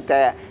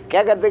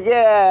கேட்கறதுக்கு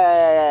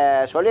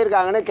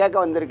சொல்லியிருக்காங்கன்னு கேட்க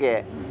வந்திருக்கு.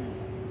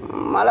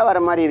 மழை வர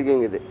மாதிரி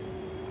இருக்குங்குது.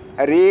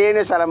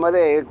 ரீன்னு சொல்லும்போது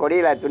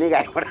கொடியில் துணி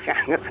காய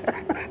போட்டிருக்காங்க.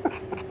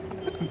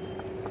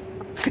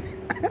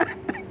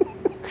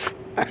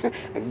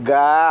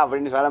 கா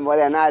அப்படின்னு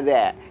சொல்லும்போது என்ன அது,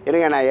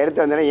 இருங்க நான்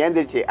எடுத்து வந்துடுறேன்,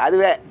 ஏந்திரிச்சு.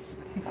 அதுவே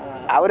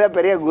அவரே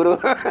பெரிய குரு.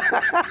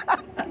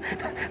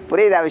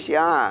 புரியுதா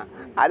விஷயம்?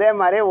 அதே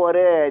மாதிரி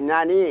ஒரு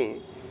ஞானி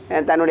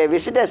தன்னுடைய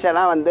விசிட்டர்ஸ்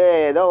எல்லாம்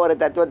ஏதோ ஒரு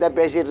தத்துவத்தை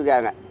பேசிகிட்டு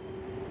இருக்காங்க.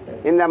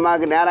 இந்த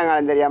அம்மாவுக்கு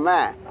நேரங்காலம்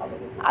தெரியாமல்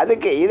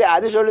அதுக்கு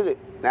அது சொல்லுது,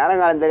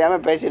 நேரங்காலம்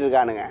தெரியாமல் பேசிகிட்டு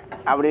இருக்கானுங்க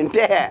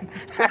அப்படின்ட்டு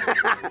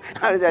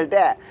அப்படின்னு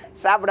சொல்லிட்டு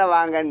சாப்பிட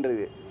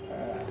வாங்கன்றது.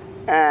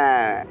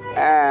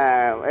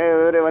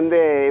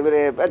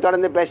 இவர்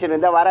தொடர்ந்து பேசிட்டு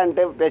இருந்தால்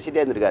வரேன்ட்டு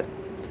பேசிகிட்டே இருந்திருக்காரு.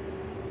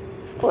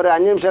 ஒரு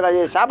 5 நிமிஷம்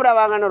கழிச்சு சாப்பிட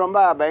வாங்கன்னு ரொம்ப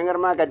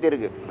பயங்கரமாக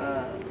கத்திருக்கு.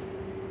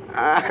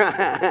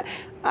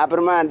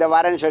 அப்புறமா அந்த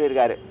வரேன்னு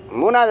சொல்லியிருக்காரு.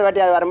 3வது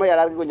வாட்டி அது வரும்போது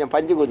எல்லாருக்கும் கொஞ்சம்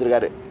பஞ்சு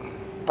கொடுத்துருக்காரு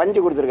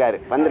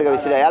வந்திருக்க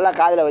விஷயம் எல்லாம்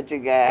காதில்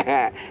வச்சுக்க.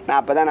 நான்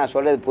அப்போ தான் நான்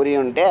சொல்கிறது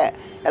புரியும்ன்ட்டு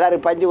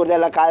எல்லோருக்கும் பஞ்சு கொடுத்து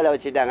எல்லாம் காதில்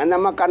வச்சுட்டாங்க. அந்த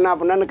அம்மா கண்ணா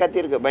புண்ணான்னு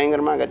கத்திருக்கு,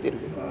 பயங்கரமாக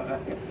கத்திருக்கு.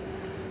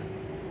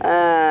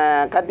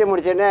 கத்தி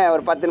முடிச்சோடனே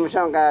ஒரு 10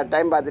 நிமிஷம்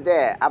டைம் பார்த்துட்டு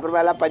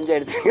அப்புறமா எல்லாம் பஞ்சை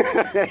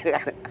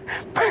எடுத்துருக்காரு.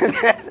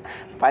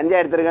 பஞ்சை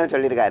எடுத்துருக்கேன்னு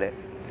சொல்லியிருக்காரு.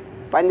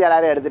 பஞ்சை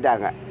எல்லோரும்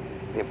எடுத்துட்டாங்க.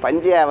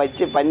 பஞ்சையை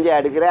வச்சு பஞ்சை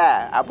எடுக்கிற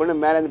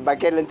அப்படின்னு மேலேருந்து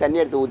பக்கெட்லேருந்து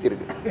தண்ணி எடுத்து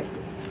ஊற்றிருக்கு.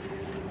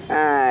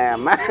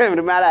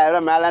 மேலே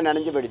எவ்வளோ மேலே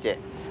நனைஞ்சு போயிடுச்சு.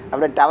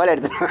 அப்புறம் டவல்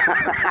எடுத்துட்டேன்.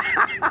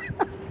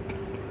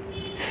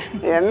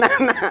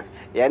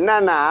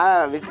 என்னன்னா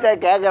விசிட்டா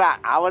கேட்குறான்.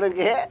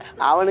 அவனுக்கு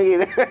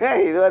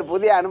இது ஒரு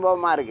புதிய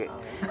அனுபவமாக இருக்குது.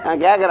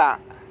 கேட்குறான்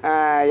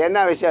என்ன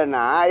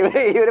விஷயம்னா,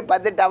 இவர்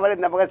 10 டவல்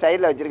இந்த பக்கம்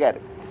சைடில் வச்சுருக்காரு.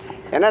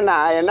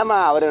 என்னம்மா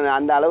அவர்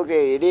அந்த அளவுக்கு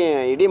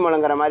இடி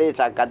முழங்குற மாதிரி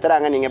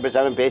கத்துறாங்க, நீங்கள்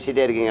பேசாமல்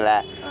பேசிகிட்டே இருக்கீங்களே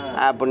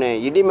அப்படின்னு.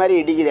 இடி மாதிரி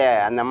இடிக்குதே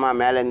அந்த அம்மா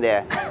மேலேருந்து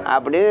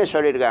அப்படின்னு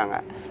சொல்லியிருக்காங்க.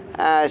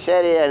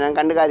 சரி நான்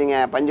கண்டுக்காதீங்க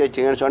பஞ்சு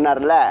வச்சுங்கன்னு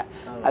சொன்னார்ல.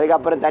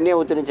 அதுக்கப்புறம் தண்ணியை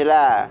ஊற்றுனுச்சுல,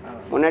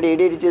 முன்னாடி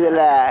இடி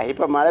இடிச்சதில்ல,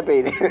 இப்போ மழை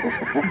பெய்யுது.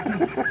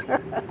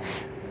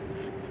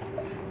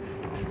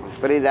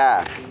 புரியுதா?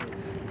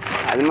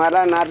 அது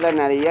மாதிரிலாம் நாட்டில்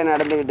நிறைய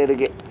நடந்துக்கிட்டு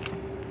இருக்குது.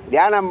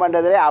 தியானம்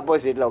பண்ணுறதுலே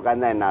ஆப்போசிட்டில்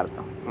உட்காந்தா என்ன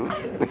அர்த்தம்?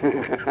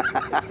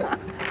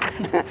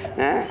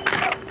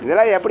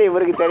 இதெல்லாம் எப்படி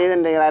இவருக்கு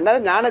தெரியுதுன்றீங்களா? அதனால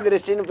ஞான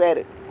திருஷ்டின்னு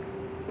பேர்.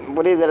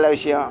 புரியுதில்ல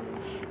விஷயம்?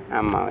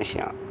 ஆமாம்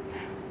விஷயம்.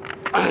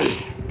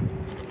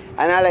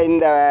 அதனால்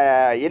இந்த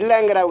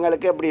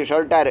இல்லைங்கிறவங்களுக்கு இப்படி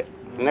சொல்லிட்டாரு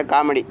இந்த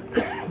காமெடி.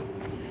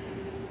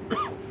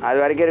 அது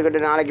வரைக்கும்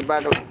இருக்கட்டும், நாளைக்கு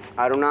பார்க்கலாம்.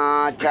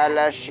 அருணாச்சல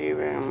சிவ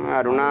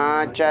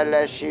அருணாச்சல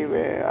சிவ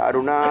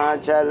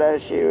அருணாச்சல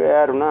சிவ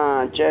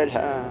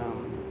அருணாச்சல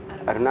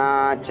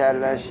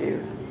அருணாச்சல சிவ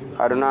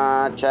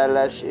அருணாச்சல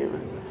சிவ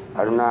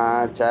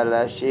அருணாச்சல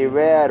சிவ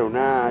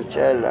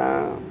அருணாச்சல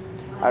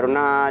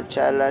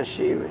அருணாச்சல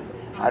சிவ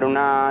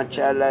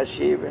அருணாச்சல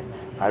சிவ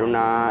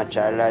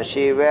அருணாச்சல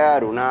சிவ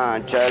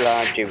அருணாச்சல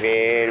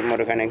சிவேல்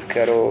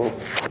முருகனுக்கரோ.